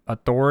given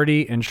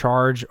authority and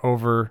charge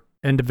over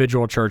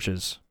individual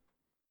churches.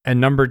 And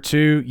number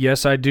 2,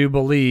 yes, I do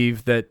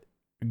believe that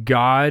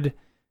God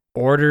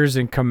orders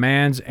and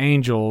commands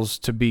angels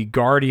to be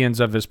guardians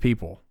of his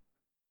people,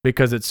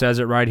 because it says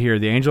it right here.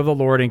 The angel of the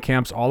Lord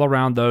encamps all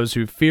around those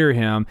who fear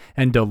him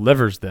and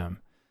delivers them.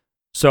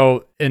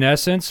 So in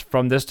essence,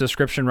 from this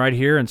description right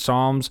here in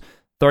Psalms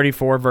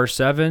 34, verse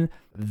 7,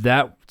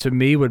 that to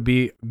me would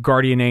be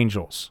guardian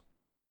angels.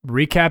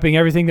 Recapping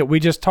everything that we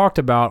just talked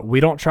about, we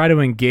don't try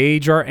to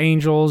engage our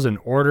angels and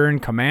order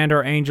and command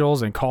our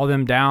angels and call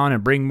them down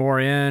and bring more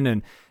in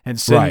and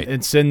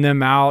send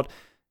them out.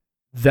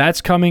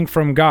 That's coming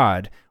from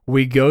God.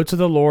 We go to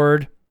the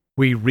Lord,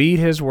 we read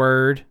his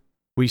word,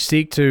 we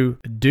seek to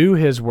do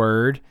his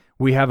word,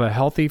 we have a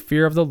healthy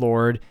fear of the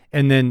Lord,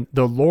 and then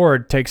the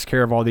Lord takes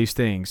care of all these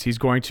things. He's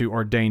going to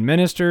ordain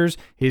ministers,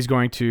 he's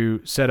going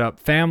to set up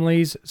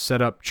families,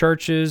 set up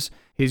churches,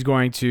 he's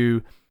going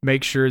to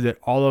make sure that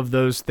all of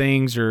those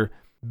things are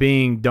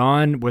being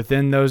done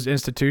within those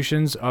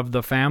institutions of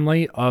the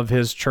family of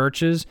his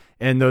churches,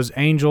 and those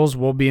angels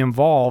will be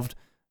involved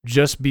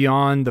just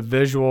beyond the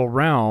visual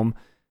realm,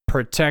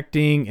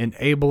 protecting,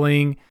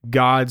 enabling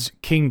God's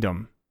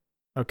kingdom.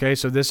 Okay,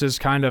 so this is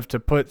kind of to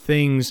put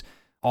things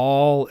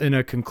all in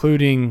a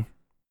concluding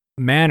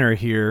manner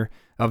here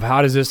of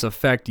how does this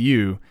affect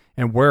you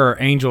and where are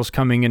angels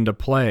coming into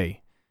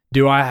play?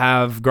 Do I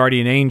have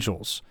guardian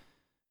angels?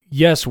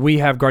 Yes, we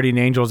have guardian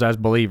angels as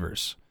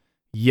believers.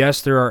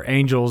 Yes, there are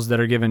angels that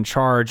are given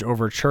charge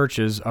over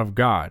churches of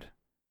God.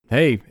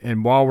 Hey,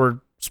 and while we're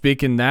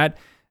speaking that,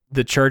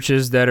 the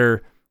churches that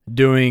are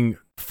doing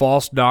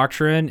false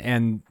doctrine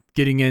and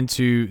getting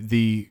into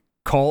the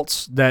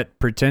cults that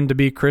pretend to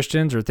be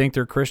Christians or think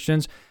they're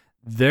Christians,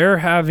 they're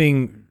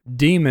having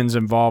demons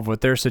involved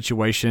with their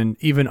situation,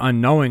 even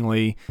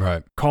unknowingly,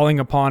 calling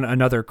upon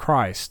another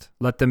Christ.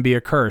 Let them be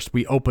accursed.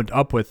 We opened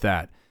up with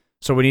that.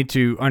 So we need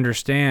to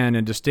understand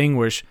and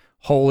distinguish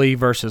holy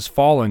versus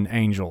fallen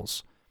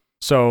angels.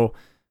 So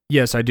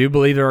yes, I do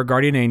believe there are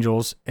guardian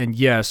angels, and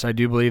yes, I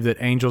do believe that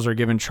angels are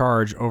given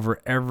charge over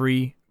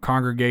every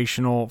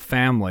congregational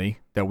family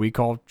that we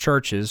call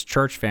churches,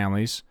 church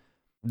families,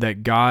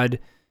 that God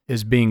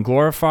is being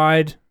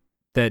glorified,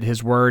 that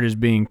his word is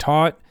being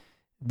taught,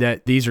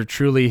 that these are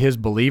truly his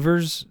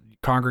believers,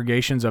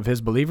 congregations of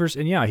his believers.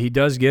 And yeah, he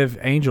does give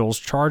angels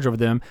charge over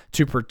them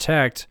to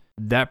protect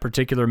that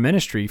particular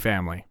ministry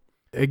family.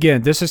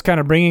 Again, this is kind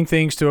of bringing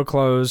things to a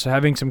close,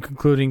 having some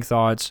concluding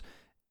thoughts.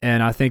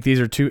 And I think these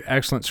are 2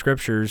 excellent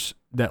scriptures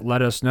that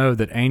let us know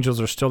that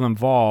angels are still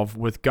involved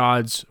with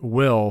God's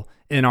will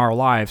in our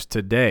lives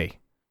today.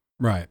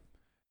 Right.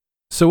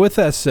 So with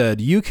that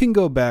said, you can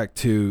go back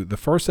to the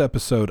first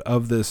episode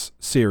of this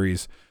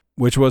series,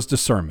 which was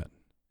discernment.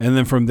 And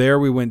then from there,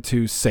 we went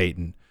to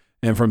Satan.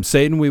 And from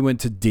Satan, we went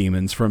to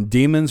demons. From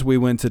demons, we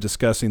went to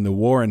discussing the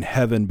war in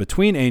heaven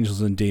between angels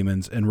and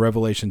demons in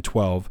Revelation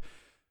 12.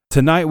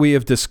 Tonight, we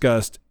have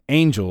discussed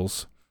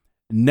angels.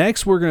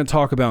 Next, we're going to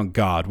talk about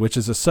God, which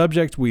is a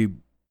subject we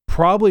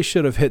probably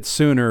should have hit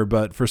sooner,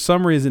 but for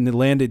some reason, it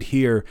landed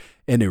here,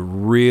 and it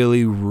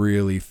really,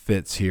 really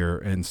fits here.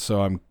 And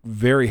so I'm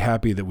very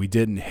happy that we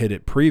didn't hit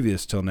it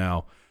previous till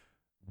now,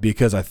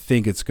 because I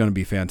think it's going to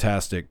be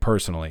fantastic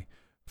personally.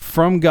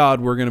 From God,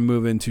 we're going to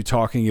move into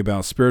talking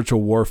about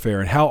spiritual warfare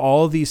and how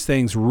all of these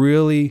things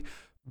really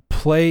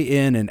play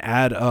in and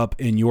add up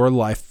in your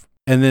life.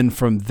 And then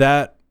from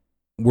that,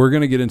 we're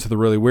going to get into the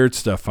really weird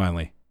stuff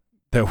finally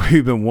that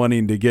we've been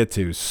wanting to get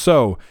to.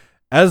 So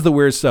as the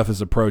weird stuff is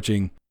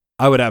approaching,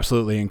 I would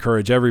absolutely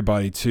encourage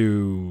everybody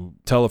to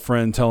tell a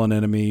friend, tell an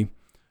enemy,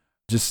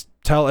 just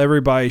tell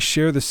everybody,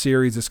 share the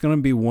series. It's going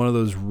to be one of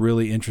those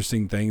really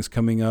interesting things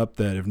coming up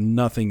that if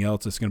nothing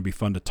else, it's going to be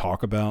fun to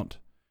talk about.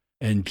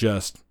 And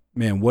just,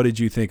 man, what did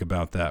you think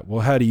about that?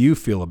 Well, how do you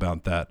feel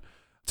about that?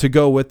 To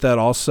go with that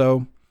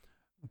also,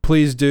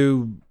 please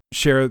do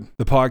share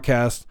the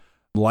podcast,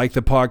 like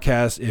the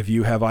podcast. If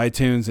you have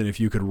iTunes and if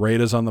you could rate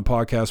us on the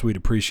podcast, we'd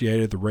appreciate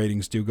it. The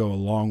ratings do go a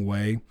long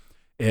way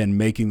in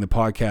making the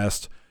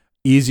podcast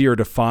easier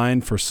to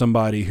find for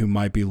somebody who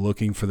might be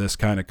looking for this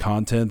kind of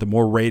content. The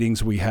more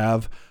ratings we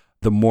have,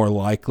 the more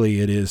likely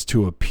it is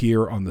to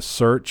appear on the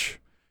search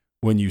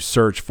when you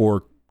search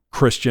for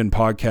Christian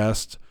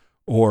podcast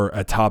or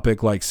a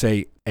topic like,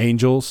 say,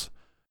 angels.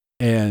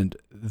 And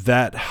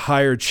that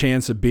higher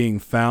chance of being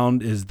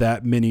found is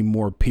that many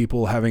more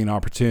people having an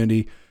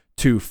opportunity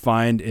to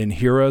find and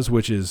hear us,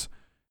 which is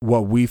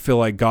what we feel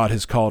like God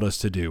has called us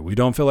to do. We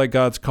don't feel like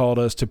God's called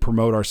us to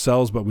promote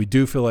ourselves, but we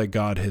do feel like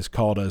God has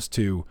called us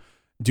to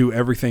do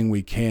everything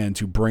we can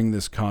to bring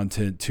this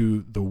content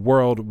to the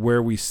world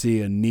where we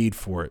see a need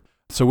for it.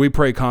 So we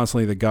pray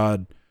constantly that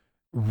God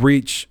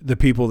reach the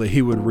people that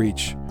he would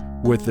reach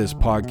with this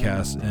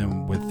podcast.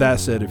 And with that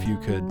said, if you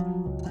could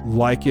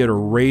like it or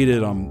rate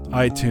it on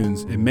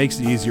iTunes, it makes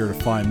it easier to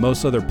find.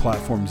 Most other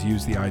platforms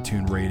use the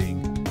iTunes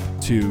rating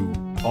to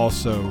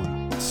also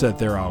set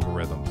their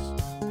algorithms.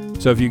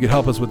 So if you could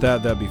help us with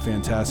that, that'd be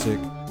fantastic.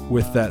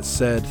 With that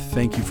said,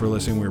 thank you for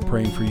listening. We're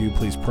praying for you.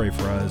 Please pray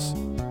for us.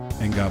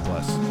 And God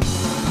bless.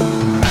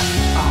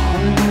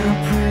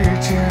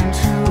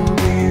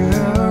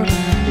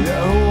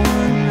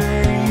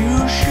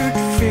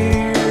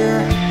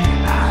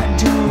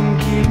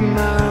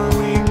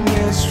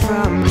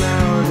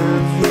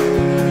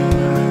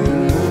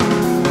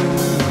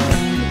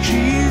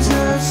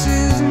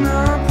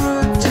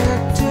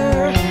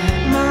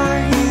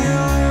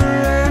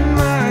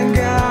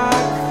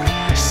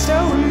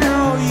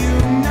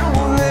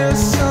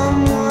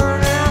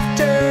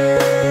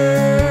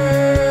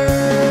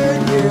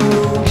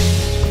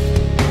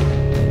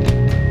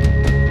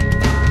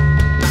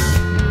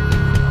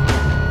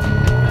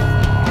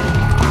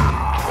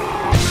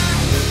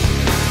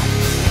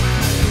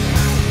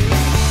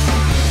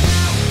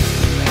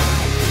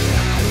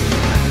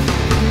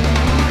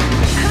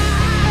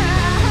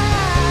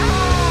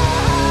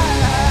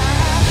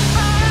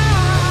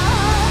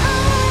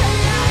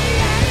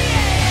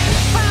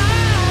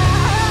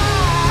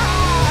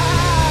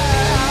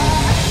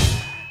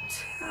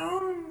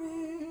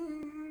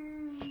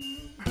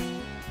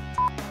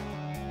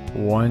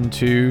 One,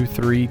 two,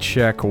 three,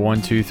 check.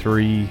 1, 2,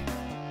 3,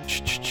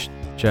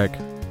 check.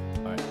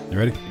 All right, you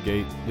ready? The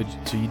gate.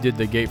 So you did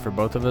the gate for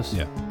both of us?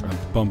 Yeah.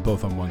 I'll bump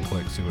both on one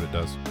click, see what it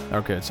does.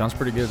 Okay, it sounds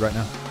pretty good right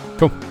now.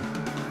 Cool.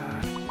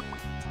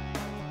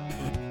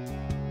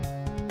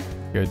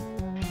 Good.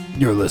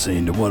 You're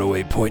listening to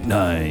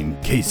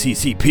 108.9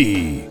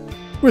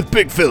 KCCP with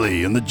Big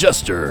Philly and the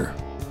Jester.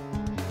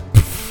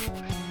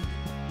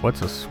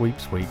 What's a sweep?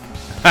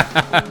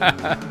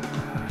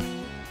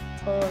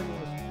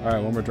 All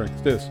right, one more drink.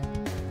 Let's do this.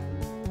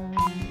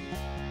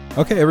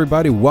 Okay,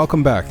 everybody,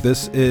 welcome back.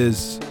 This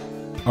is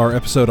our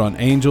episode on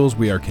angels.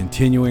 We are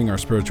continuing our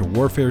spiritual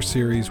warfare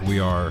series. We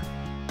are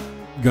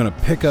going to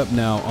pick up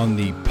now on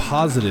the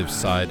positive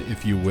side,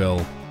 if you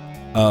will,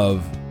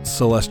 of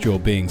celestial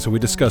beings. So we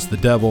discussed the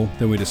devil,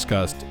 then we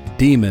discussed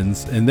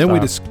demons, and then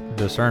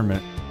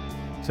discernment,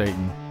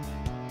 Satan,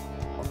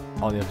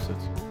 all the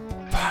episodes.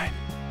 Fine.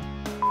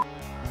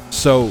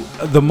 So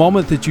the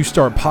moment that you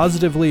start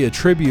positively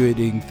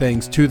attributing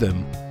things to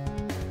them,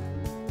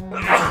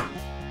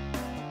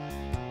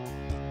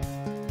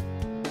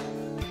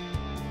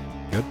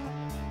 good,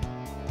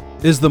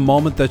 is the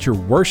moment that you're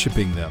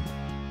worshiping them.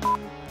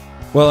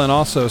 Well, and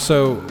also,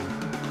 so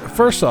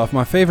first off,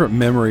 my favorite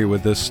memory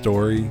with this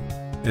story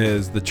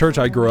is the church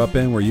I grew up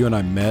in, where you and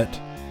I met,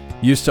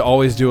 used to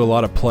always do a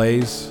lot of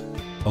plays,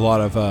 a lot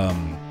of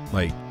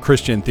like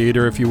Christian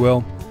theater, if you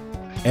will.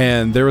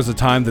 And there was a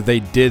time that they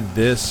did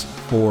this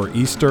for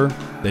Easter.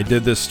 They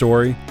did this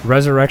story.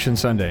 Resurrection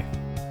Sunday.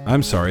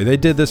 I'm sorry. They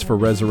did this for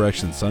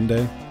Resurrection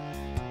Sunday.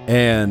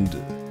 And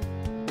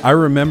I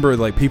remember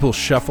like people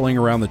shuffling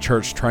around the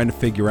church trying to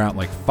figure out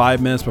like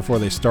 5 minutes before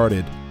they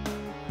started,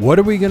 what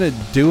are we going to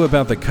do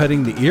about the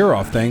cutting the ear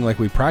off thing? Like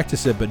we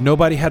practiced it, but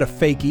nobody had a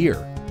fake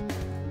ear.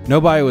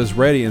 Nobody was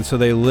ready. And so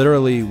they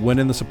literally went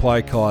in the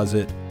supply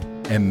closet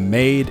and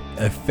made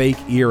a fake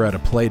ear out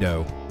of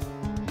Play-Doh.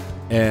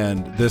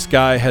 And this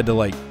guy had to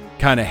like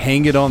kind of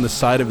hang it on the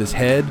side of his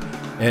head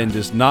and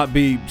just not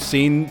be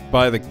seen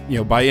by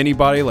by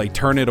anybody, like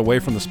turn it away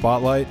from the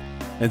spotlight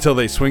until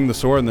they swing the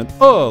sword and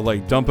then,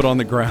 like dump it on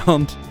the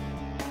ground.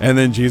 And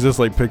then Jesus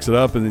like picks it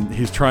up and then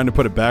he's trying to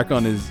put it back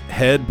on his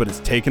head, but it's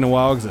taking a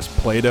while because it's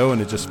Play-Doh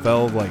and it just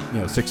fell like,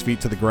 6 feet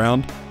to the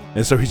ground.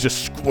 And so he's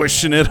just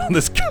squishing it on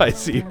this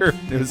guy's ear.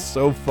 It was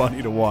so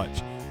funny to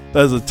watch.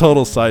 That is a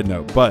total side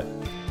note. But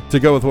to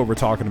go with what we're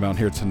talking about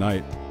here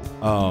tonight,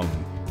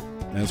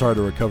 and it's hard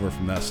to recover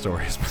from that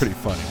story. It's pretty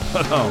funny.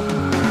 But